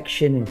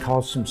reaction and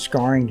cause some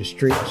scarring to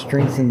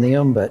strengthen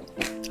them, but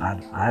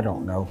I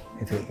don't know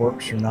if it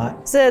works or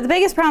not. So the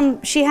biggest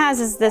problem she has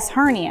is this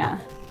hernia.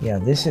 Yeah,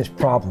 this is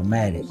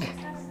problematic.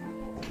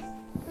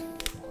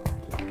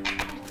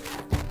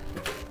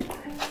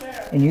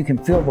 And you can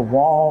feel the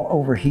wall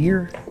over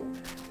here,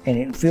 and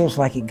it feels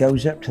like it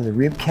goes up to the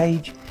rib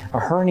cage. A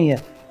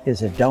hernia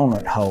is a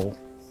donut hole.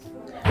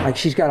 Like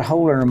she's got a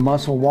hole in her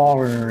muscle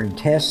wall in her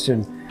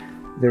intestine.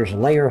 There's a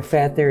layer of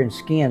fat there and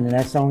skin, and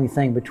that's the only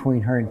thing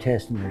between her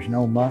intestine. There's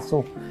no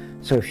muscle.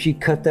 So if she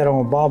cut that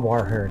on a barbed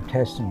wire, her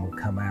intestine would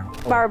come out.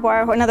 Barbed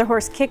wire, another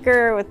horse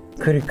kicker with.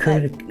 There's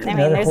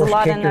a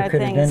lot of other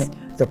things.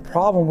 The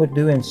problem with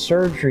doing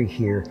surgery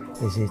here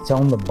is it's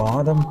on the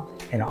bottom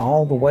and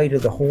all the way to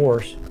the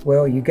horse.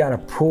 Well, you got to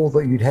pull,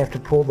 you'd have to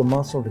pull the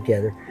muscle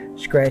together,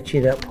 scratch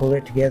it up, pull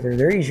it together.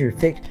 They're easier to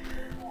fix.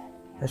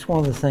 That's one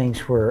of the things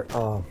where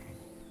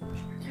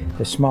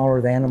the smaller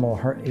the animal,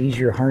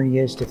 easier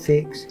hernia is to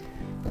fix.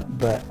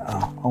 But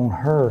on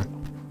her,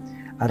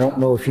 I don't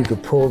know if you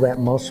could pull that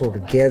muscle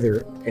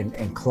together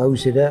and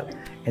close it up,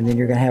 and then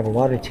you're going to have a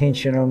lot of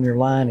tension on your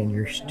line, and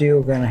you're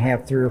still going to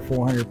have 300 or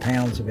 400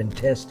 pounds of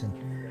intestine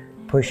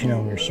pushing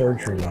on your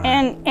surgery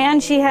line.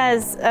 And she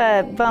has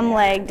a bum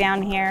leg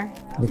down here.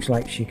 Looks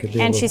like she could be.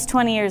 And she's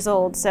 20 years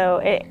old,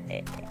 so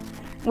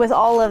with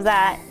all of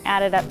that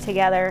added up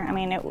together, I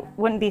mean, it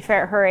wouldn't be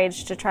fair at her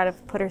age to try to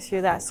put her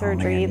through that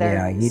surgery either.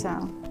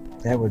 Yeah,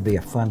 that would be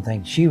a fun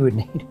thing. She would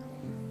need.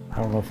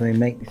 I don't know if they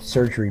make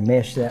surgery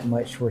mesh that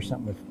much for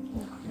something with.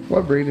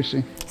 What breed is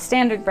she?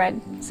 Standard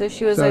bred. So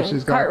she was a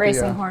kart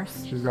racing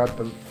horse. She's got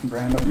the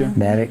brand up here.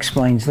 That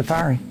explains the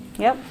firing.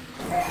 Yep.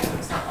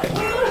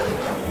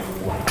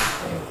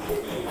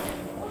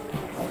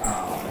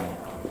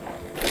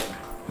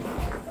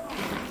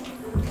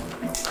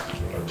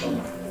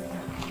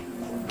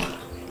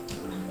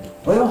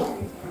 Well,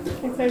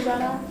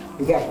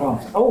 we got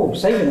problems. Oh,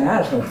 saving the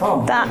eye's no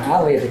problem. The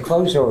eye at the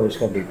closed door is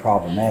going to be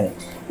problematic.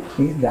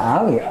 The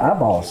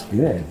eyeball's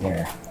good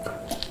there.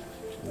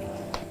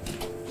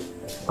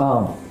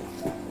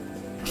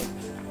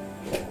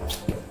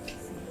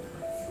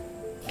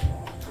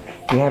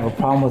 you have a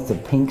problem with the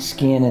pink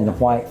skin and the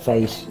white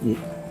face,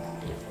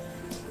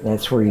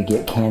 that's where you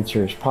get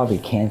cancer. It's probably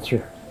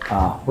cancer.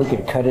 We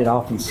could cut it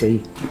off and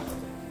see.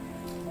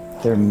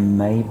 There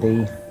may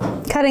be.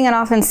 Cutting it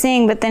off and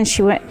seeing, but then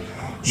she wouldn't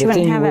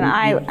have an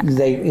eye.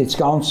 It's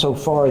gone so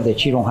far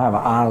that you don't have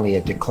an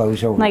eyelid to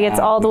close over. Like it's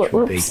all the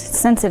way,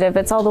 sensitive.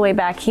 It's all the way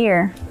back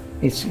here.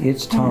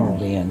 It's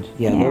tunneled in.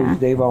 Yeah,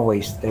 they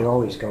always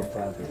go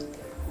further.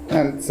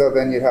 And so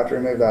then you'd have to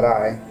remove that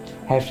eye.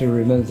 Have to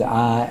remove the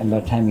eye, and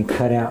by the time you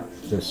cut out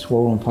the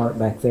swollen part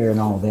back there and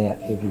all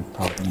that, it'd be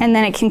probably. And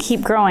then it can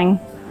keep growing,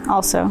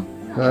 also.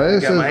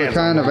 This is the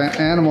kind of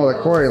animal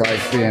that Corey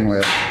likes being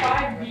with.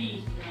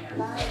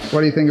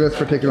 What do you think of this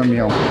particular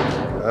mule?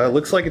 It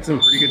looks like it's in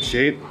pretty good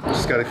shape.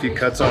 Just got a few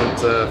cuts on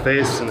its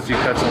face and a few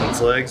cuts on its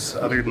legs.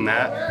 Other than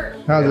that,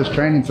 how's this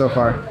training so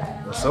far?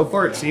 So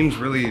far, it seems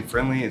really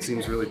friendly. It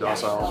seems really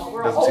docile.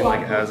 It doesn't seem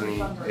like it has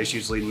any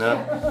issues leading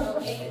up.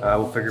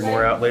 We'll figure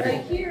more out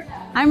later.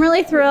 I'm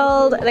really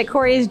thrilled that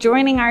Corey is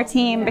joining our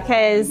team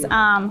because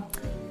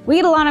we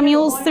get a lot of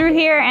mules through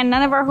here, and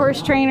none of our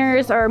horse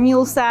trainers are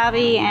mule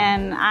savvy,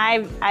 and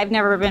I've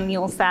never been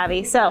mule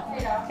savvy. So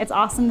it's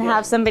awesome to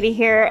have somebody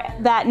here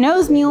that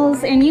knows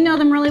mules, and you know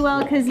them really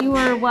well because you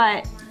were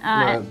what?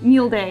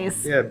 Mule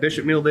Days. Yeah,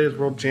 Bishop Mule Days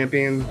world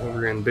champion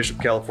over in Bishop,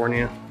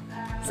 California.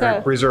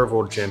 So, Reserve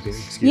world champion,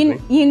 excuse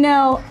me. You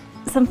know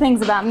some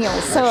things about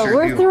mules, so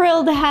we're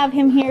thrilled to have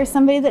him here,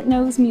 somebody that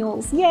knows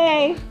mules.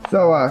 Yay!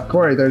 So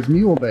Corey, there's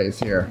Mule Days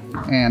here,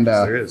 and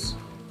there is.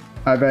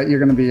 I bet you're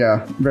going to be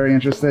very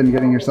interested in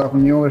getting yourself a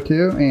mule or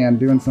two and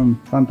doing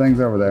some fun things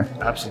over there.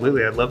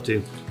 Absolutely, I'd love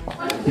to.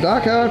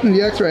 Doc, how often do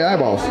you x-ray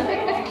eyeballs?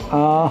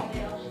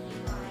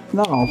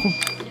 Not often.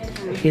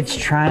 It's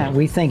trying.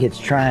 We think it's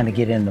trying to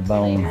get in the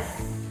bone.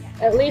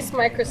 At least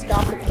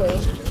microscopically.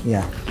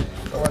 Yeah.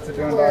 So what's it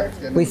doing, Doc? It's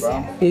getting the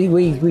bone?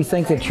 We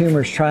think the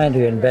tumor's trying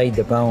to invade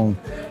the bone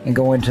and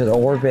go into the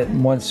orbit,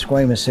 and once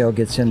squamous cell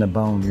gets in the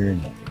bone, you're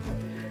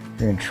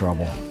in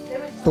trouble.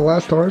 The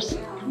last horse?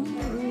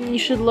 You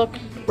should look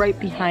right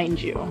behind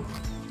you.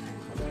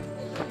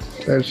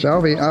 There's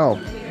Shelby. Oh,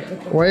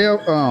 way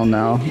up. Oh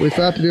no, we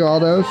still have to do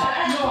all those?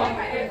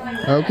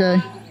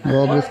 Okay,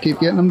 we'll just keep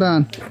getting them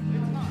done.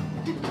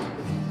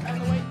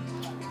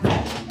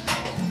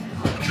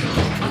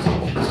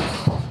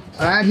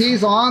 And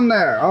he's on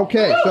there.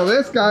 Okay, so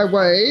this guy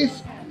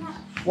weighs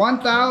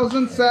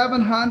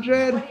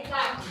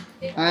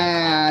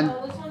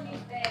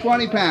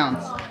 1,720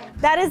 pounds.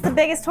 That is the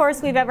biggest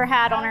horse we've ever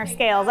had on our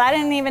scales. I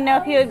didn't even know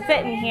if he would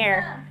fit in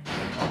here.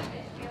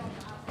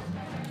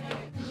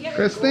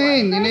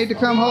 Christine, you need to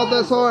come hold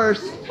this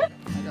horse.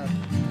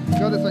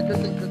 Go this way,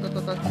 Christine.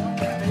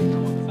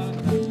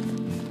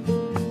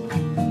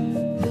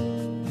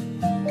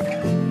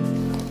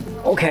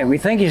 Okay, we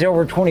think he's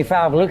over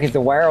 25. Look at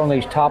the wear on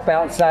these top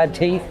outside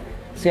teeth.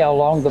 See how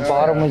long the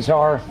bottom ones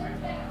are?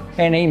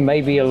 And he may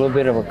be a little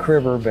bit of a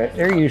cribber, but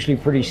they're usually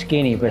pretty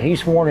skinny, but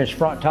he's worn his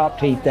front top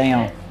teeth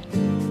down.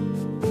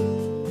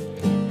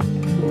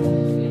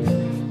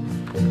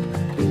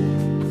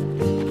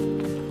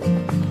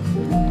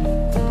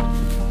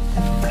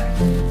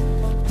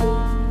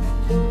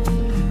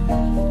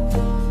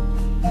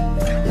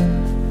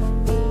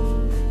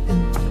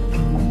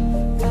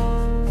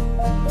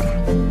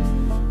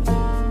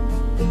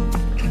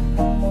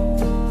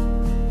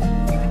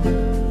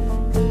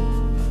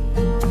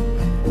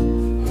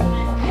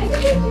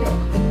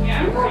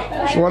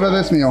 What of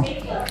this mule?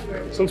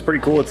 This one's pretty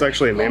cool. It's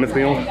actually a mammoth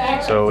mule.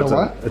 So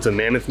it's a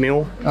mammoth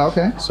mule. Oh,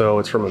 okay. So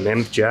it's from a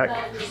mammoth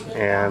jack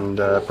and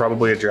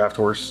probably a draft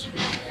horse.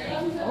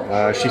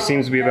 She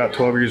seems to be about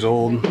 12 years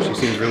old. She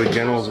seems really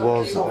gentle as well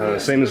as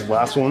same as the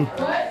last one.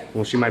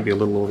 Well, she might be a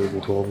little older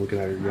than 12 looking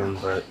at her again,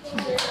 but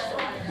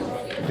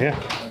yeah.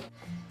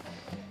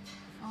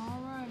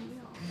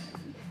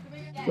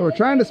 So we're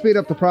trying to speed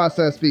up the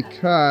process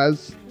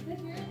because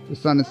the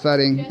sun is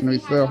setting and we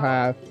still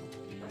have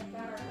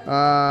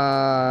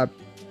a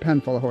pen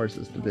full of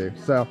horses to do.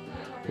 So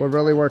we're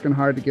really working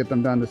hard to get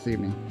them done this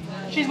evening.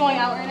 She's going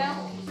out right now?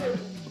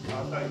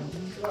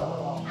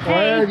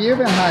 Where have you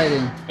been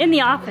hiding? In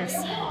the office.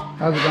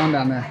 How's it going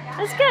down there?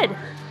 That's good.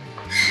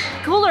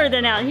 Cooler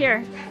than out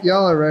here.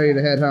 Y'all are ready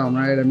to head home,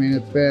 right? I mean,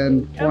 it's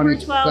been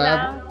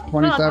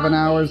 27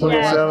 hours. Over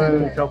 27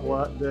 in a couple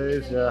of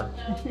days, yeah.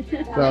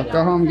 So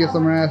go home and get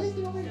some rest.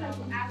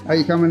 Are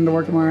you coming to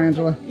work tomorrow,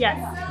 Angela? Yes.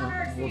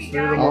 We'll see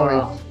you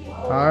tomorrow. Always.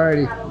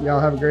 Alrighty, y'all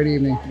have a great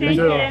evening. Thank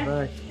you.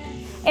 Thanks.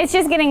 It's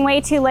just getting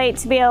way too late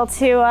to be able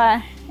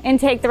to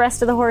intake the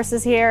rest of the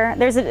horses here.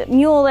 There's a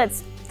mule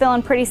that's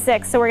feeling pretty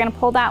sick, so we're gonna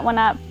pull that one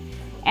up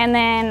and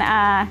then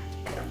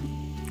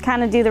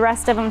kind of do the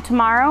rest of them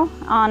tomorrow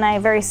on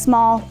a very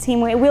small team.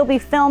 We'll be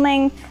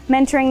filming,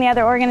 mentoring the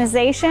other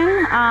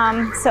organization,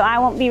 so I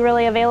won't be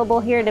really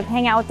available here to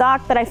hang out with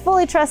Doc, but I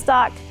fully trust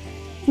Doc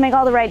to make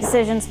all the right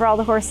decisions for all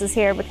the horses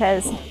here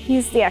because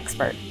he's the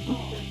expert.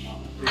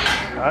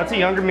 It's a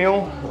younger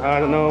mule. I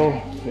don't know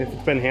if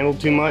it's been handled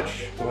too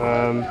much.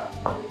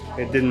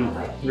 It didn't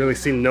really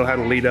seem to know how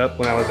to lead up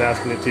when I was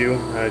asking it to.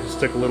 I just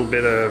took a little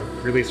bit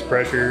of release of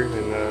pressure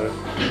and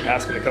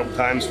asking a couple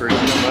times for it to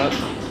come up.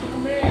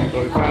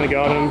 But we finally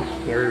got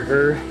him, or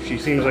her. She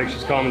seems like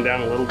she's calming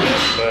down a little bit,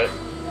 but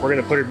we're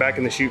gonna put her back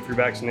in the chute for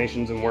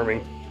vaccinations and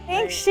worming. I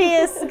think she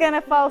is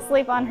gonna fall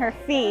asleep on her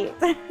feet.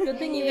 Good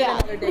thing you get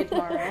another day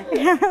tomorrow.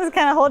 Yeah, I was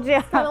gonna hold you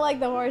up. Kind of like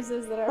the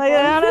horses that are. Like,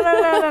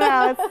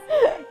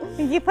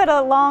 no. You put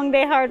a long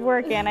day hard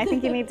work in. I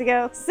think you need to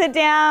go sit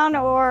down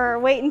or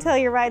wait until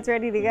your ride's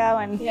ready to go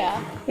and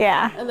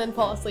yeah. And then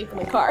fall asleep in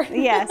the car.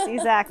 Yes,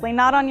 exactly.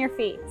 Not on your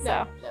feet.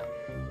 So. No.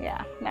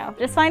 Yeah, no.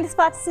 Just find a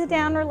spot to sit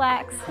down,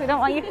 relax. We don't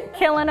want you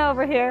killing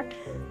over here.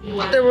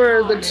 There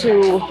were the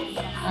two,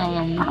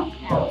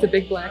 the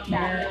big black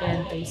mare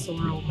and a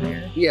sorrel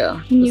mare.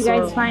 Yeah. Can you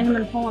guys find them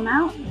and pull them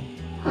out?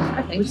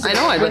 I think so. I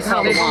know I just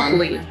held them on.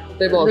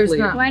 They both leave.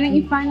 Why don't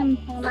you find them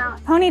and pull them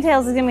out?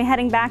 Ponytails is going to be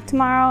heading back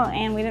tomorrow,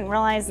 and we didn't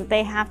realize that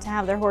they have to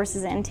have their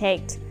horses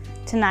intaked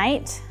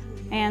tonight.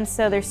 And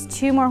so there's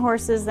 2 more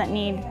horses that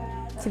need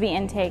to be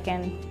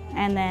intaken,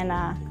 and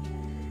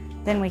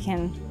then we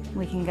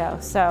can go.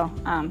 So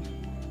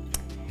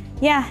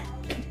yeah,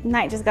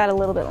 night just got a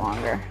little bit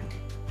longer.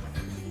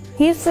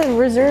 He's the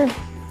reserve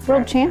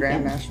world champion.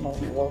 Grand National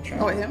World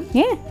Champion. Oh, him?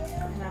 Yeah.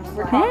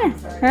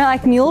 Yeah. You're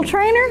like mule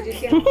trainer?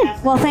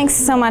 Well, thanks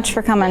so much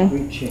for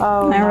coming.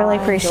 I really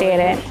appreciate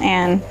it.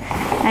 And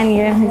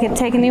you get to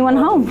take a new one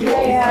home.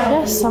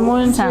 Yes, I'm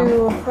going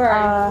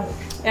to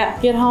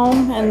get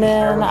home, and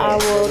then I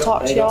will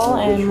talk to y'all,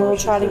 and we'll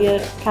try to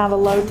get kind of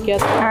a load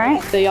together. All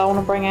right. That y'all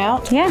want to bring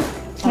out. Yeah.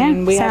 I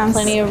mean, we have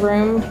plenty of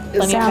room,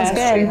 plenty of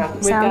pasture.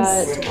 We've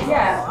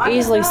got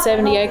easily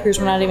 70 acres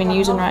we're not even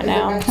using right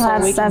now, so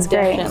we can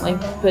definitely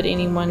put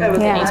anyone that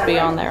needs to be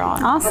on there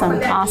on.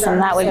 Awesome, awesome.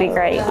 That would be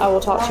great. I will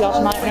talk to y'all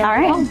tonight. All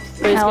right.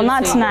 No,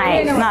 not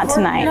tonight. Not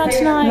tonight. Not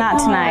tonight. Not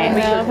tonight.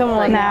 No, come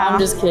on. No. I'm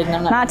just kidding.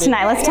 I'm not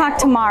tonight. Let's talk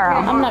tomorrow.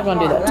 I'm not going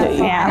to do that to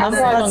you. Yeah, I'm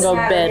probably going to go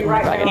to bed when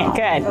I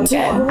get home.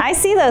 Good. I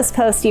see those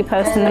posts you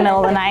post in the middle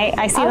of the night.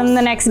 I see them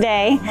the next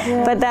day,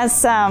 but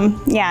that's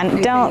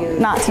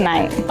not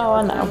tonight. Oh,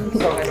 I know.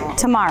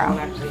 Tomorrow.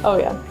 Oh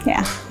yeah.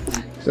 Yeah.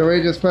 So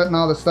we're just putting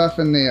all the stuff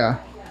in the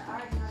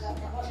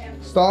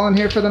stall in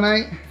here for the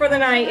night? For the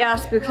night,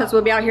 yes, because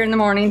we'll be out here in the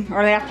morning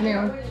or the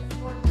afternoon.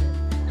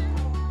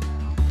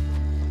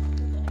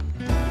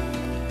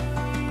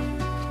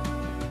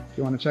 If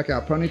you want to check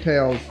out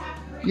Ponytail's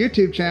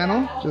YouTube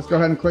channel, just go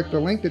ahead and click the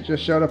link that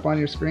just showed up on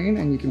your screen,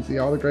 and you can see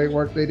all the great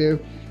work they do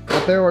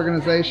at their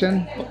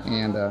organization.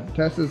 And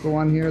Tess is the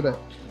one here that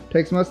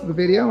takes most of the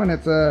video, and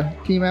it's a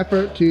team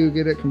effort to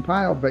get it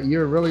compiled, but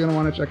you're really going to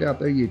want to check out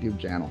their YouTube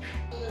channel.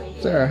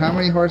 Sarah, how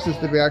many horses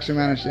did we actually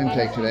manage to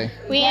intake today?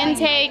 We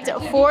intaked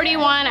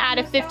 41 out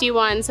of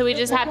 51, so we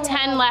just have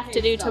 10 left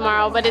to do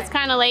tomorrow, but it's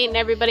kind of late and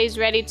everybody's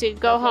ready to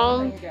go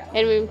home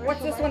and we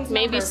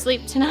maybe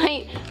sleep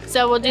tonight,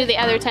 so we'll do the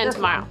other 10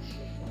 tomorrow.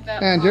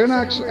 And you're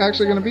not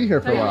actually going to be here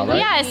for a while, right?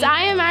 Yes,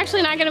 I am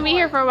actually not going to be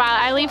here for a while.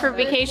 I leave for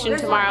vacation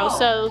tomorrow,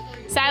 so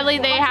sadly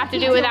they have to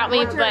do without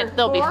me, but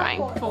they'll be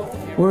fine.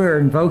 We're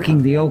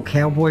invoking the old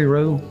cowboy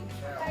rule.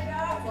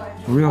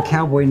 A real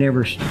cowboy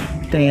never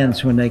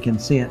stands when they can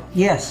sit.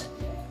 Yes.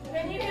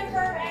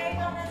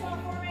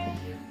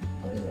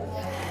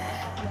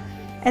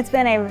 It's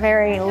been a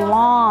very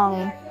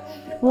long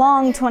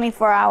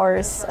 24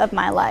 hours of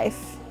my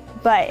life,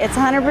 but it's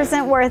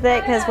 100% worth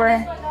it because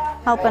we're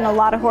helping a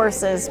lot of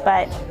horses,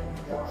 but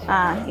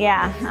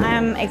yeah,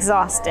 I'm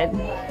exhausted.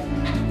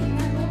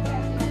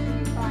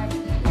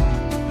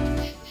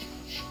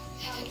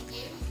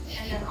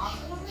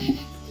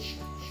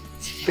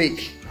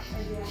 Speak.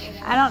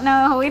 I don't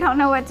know, we don't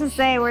know what to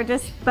say. We're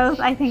just both,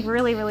 I think,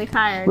 really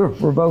tired.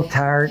 We're both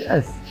tired.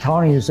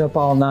 Tawny was up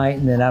all night,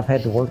 and then I've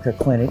had to work the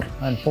clinic.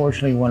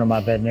 Unfortunately, one of my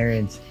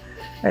veterinarians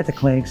at the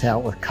clinic's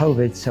out with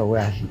COVID, so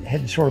I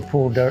had to sort of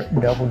pull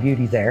double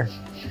duty there.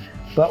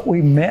 But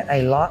we met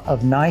a lot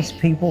of nice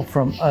people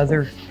from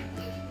other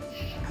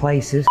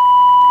places.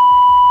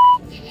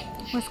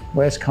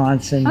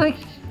 Wisconsin. Oh, we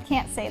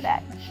can't say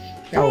that.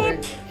 Oh,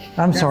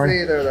 I'm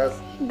sorry.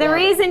 The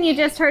reason you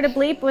just heard a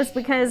bleep was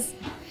because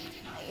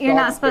you're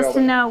not supposed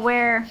to know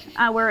where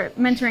we're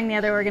mentoring the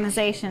other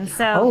organization.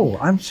 So. Oh,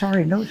 I'm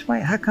sorry. No,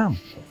 wait, how come?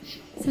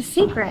 It's a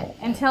secret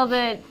until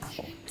the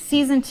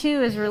season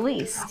 2 is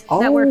released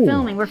that we're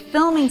filming. We're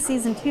filming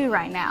season 2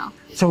 right now.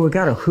 So we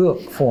got a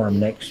hook for them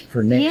next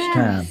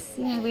time.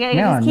 Yeah, we gotta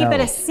just keep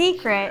it a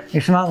secret.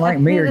 It's not like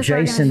me or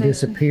Jason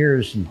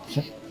disappears and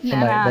they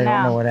don't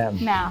know what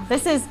happened. No,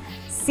 this is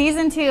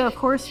season 2 of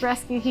Horse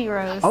Rescue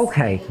Heroes.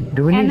 Okay,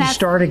 do we need to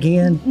start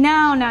again?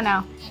 No.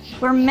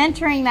 We're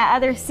mentoring that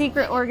other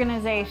secret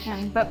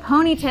organization, but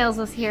Ponytails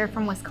was here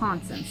from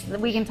Wisconsin, so that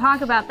we can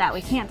talk about that.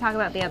 We can't talk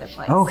about the other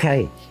place.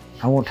 Okay,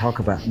 I won't talk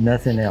about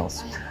nothing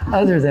else,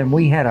 other than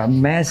we had a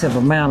massive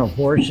amount of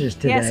horses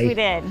today. Yes, we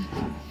did.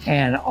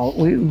 And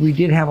we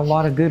did have a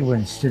lot of good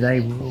ones today.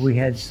 We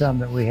had some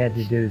that we had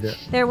to do.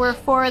 There were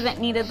 4 that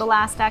needed the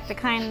last act of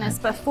kindness,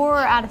 but 4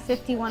 out of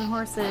 51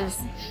 horses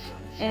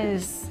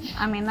is,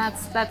 I mean,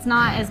 that's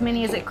not as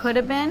many as it could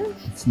have been.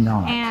 It's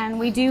not. And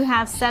we do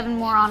have 7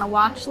 more on a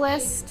watch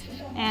list,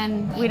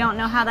 and we don't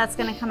know how that's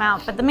going to come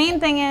out. But the main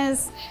thing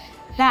is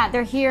that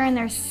they're here and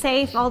they're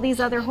safe. All these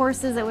other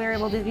horses that we were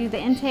able to do the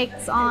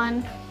intakes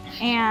on,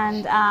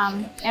 and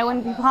it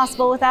wouldn't be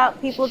possible without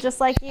people just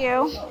like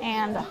you.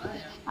 And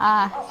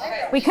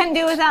we couldn't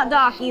do it without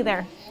Doc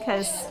either,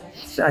 because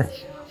I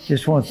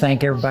just want to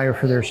thank everybody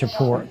for their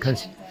support,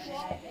 because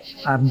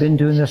I've been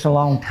doing this a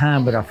long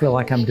time, but I feel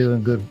like I'm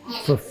doing good,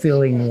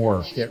 fulfilling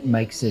work that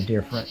makes a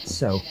difference.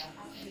 So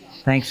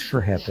thanks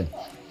for helping.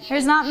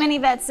 there's not many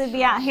vets that'd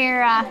be out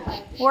here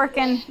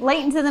working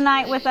late into the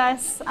night with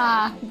us,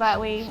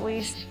 but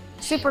we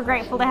super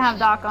grateful to have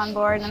Doc on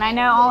board, and I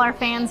know all our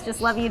fans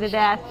just love you to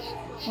death.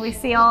 We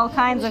see all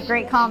kinds of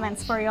great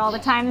comments for you all the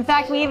time. In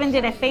fact, we even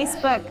did a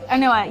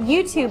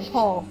YouTube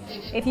poll.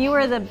 If you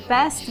were the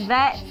best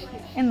vet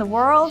in the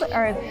world,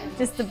 or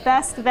just the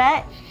best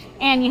vet,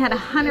 and you had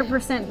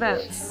 100%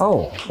 votes.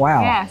 Oh,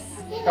 wow. Yes.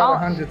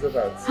 Hundreds of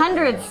votes.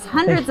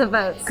 Hundreds of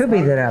votes. Could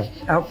be that I've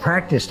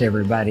out-practiced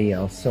everybody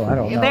else, so I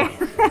don't know.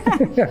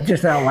 I've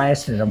just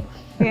outlasted them.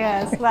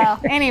 Yes, well,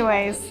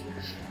 anyways.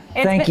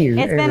 Thank you,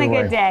 It's been a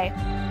good day.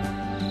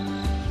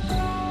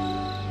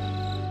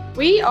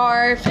 We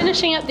are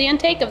finishing up the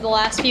intake of the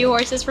last few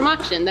horses from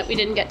auction that we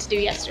didn't get to do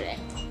yesterday.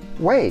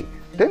 Wait,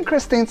 didn't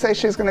Christine say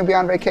she was going to be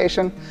on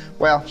vacation?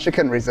 Well, she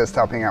couldn't resist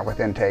helping out with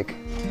intake.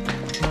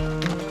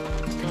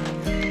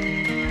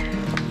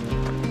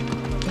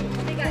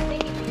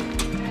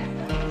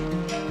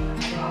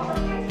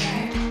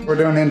 We're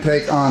doing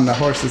intake on the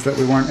horses that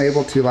we weren't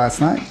able to last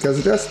night because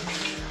it just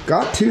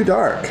got too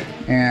dark,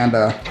 and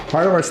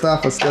part of our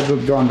staff was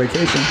scheduled to go on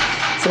vacation.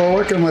 So we're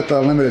working with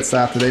a limited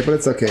staff today, but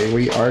it's okay.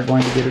 We are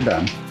going to get it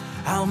done.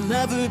 I'll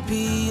never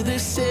be the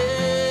same.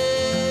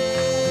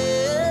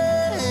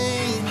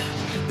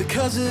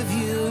 Because of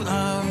you,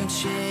 I'm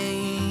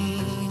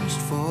changed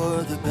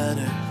for the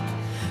better.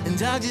 And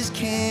I just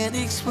can't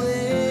explain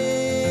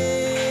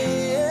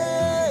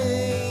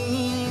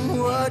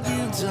what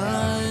you've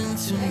done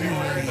to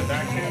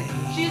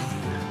me.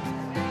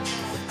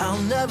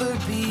 I'll never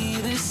be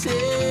the same.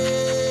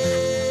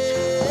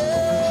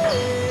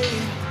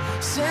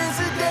 Since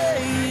the day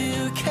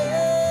you came,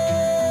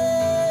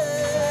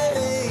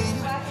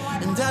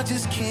 and I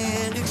just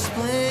can't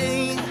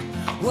explain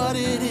what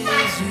it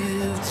is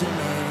you've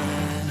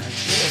done.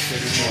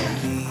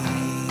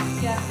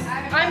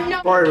 I'm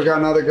not. Rory, we got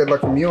another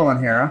good-looking mule in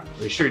here, huh?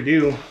 We sure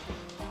do.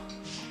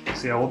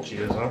 See how old she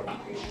is, huh?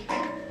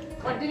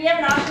 What, did he have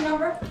an auction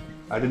number?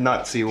 I did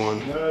not see one.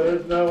 No,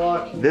 there's no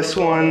auction. This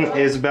one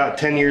is about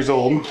 10 years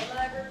old.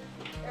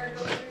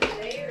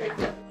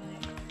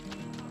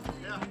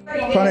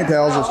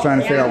 Ponytails is trying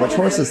to figure out which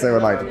horses they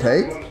would like to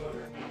take.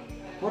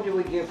 What did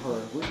we give her?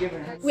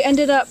 We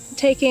ended up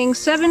taking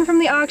 7 from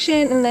the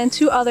auction and then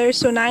 2 others,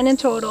 so 9 in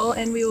total,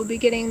 and we will be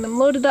getting them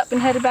loaded up and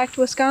headed back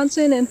to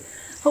Wisconsin, and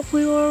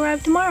hopefully we'll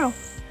arrive tomorrow.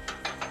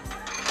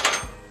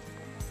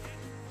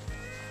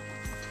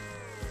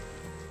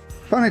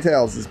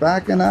 Ponytails is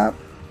backing up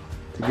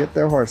to get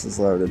their horses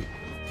loaded.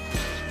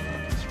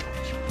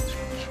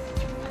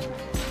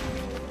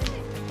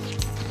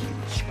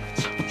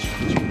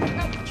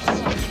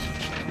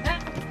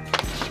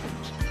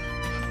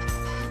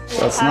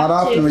 So it's not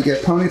often we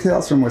get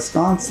Ponytails from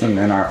Wisconsin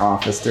in our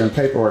office doing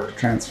paperwork to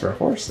transfer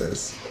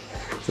horses.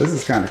 So this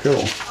is kind of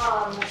cool.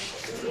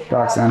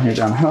 Doc's down here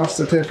doing health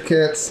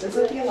certificates.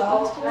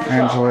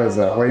 Angela is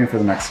waiting for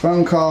the next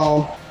phone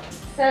call.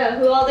 So,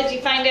 who all did you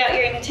find out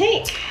you're going to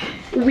take?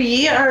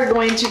 We are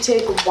going to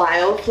take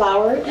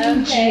Wildflower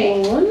in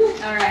June.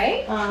 All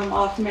right.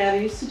 Off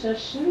Maddie's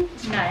suggestion.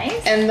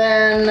 Nice. And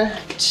then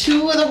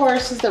 2 of the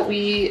horses that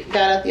we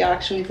got at the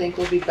auction we think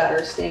will be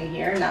better staying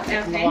here, not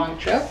making the long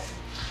trip.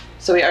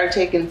 So we are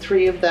taking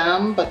 3 of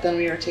them, but then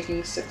we are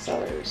taking 6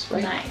 others,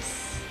 right?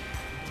 Nice.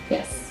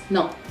 Yes.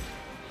 No.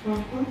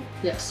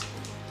 Yes.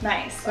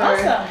 Nice.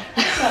 Sorry.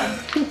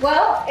 Awesome.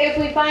 Well, if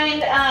we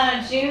find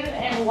June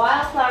and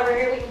Wildflower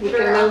here, we can put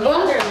her on the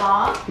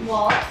mother-in-law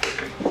wall.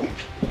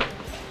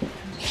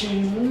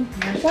 June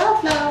and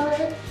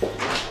Wildflower.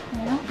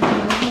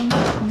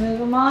 Yeah. Move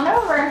them on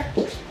over.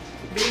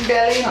 Big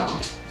belly home.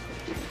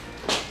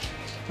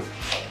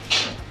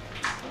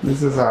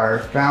 This is our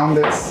found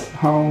its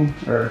home,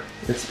 or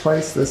its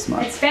place this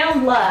month. It's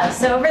found love.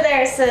 So over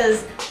there it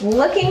says,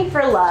 looking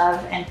for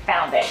love and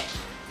found it.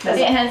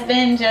 It has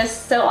been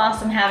just so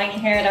awesome having you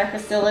here at our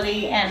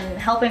facility and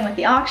helping with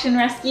the auction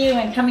rescue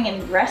and coming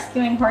and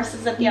rescuing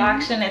horses at the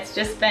auction. It's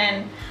just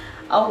been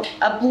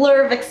a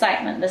blur of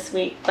excitement this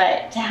week,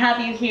 but to have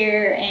you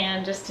here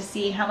and just to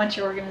see how much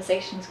your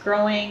organization's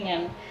growing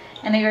and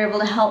that you're able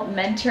to help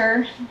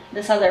mentor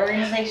this other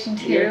organization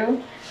too.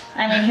 Yeah.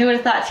 I mean, who would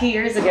have thought 2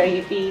 years ago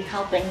you'd be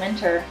helping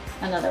mentor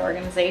another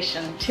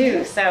organization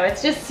too? So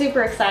it's just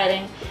super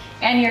exciting.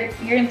 And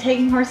you're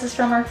taking horses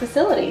from our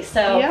facility,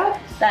 so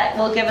that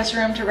will give us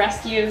room to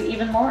rescue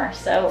even more.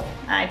 So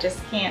I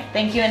just can't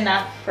thank you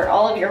enough for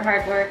all of your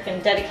hard work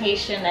and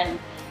dedication and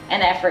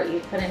and effort you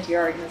put into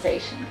your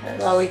organization.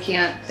 Well, we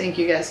can't thank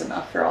you guys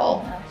enough for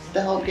all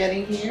the help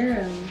getting here,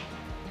 and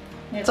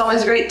it's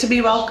always great to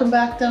be welcome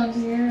back down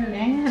here.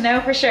 Yeah,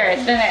 no, for sure.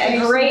 It's been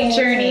a great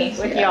journey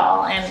with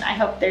y'all, and I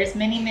hope there's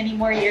many, many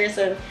more years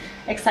of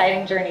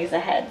exciting journeys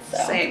ahead. So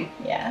Same.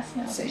 Yes,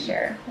 no, for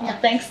sure. Well,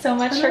 thanks so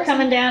much for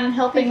coming down and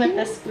helping with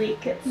this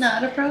week. It's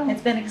not a problem.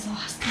 It's been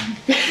exhausting.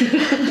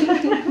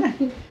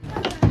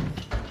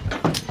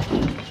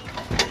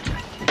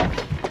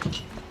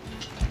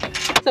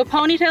 So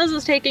Ponytails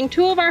is taking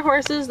 2 of our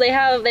horses. They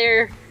have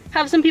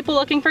some people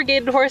looking for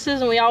gaited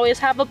horses, and we always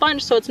have a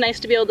bunch, so it's nice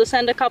to be able to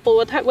send a couple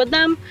with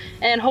them,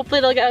 and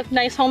hopefully they'll get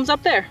nice homes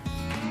up there.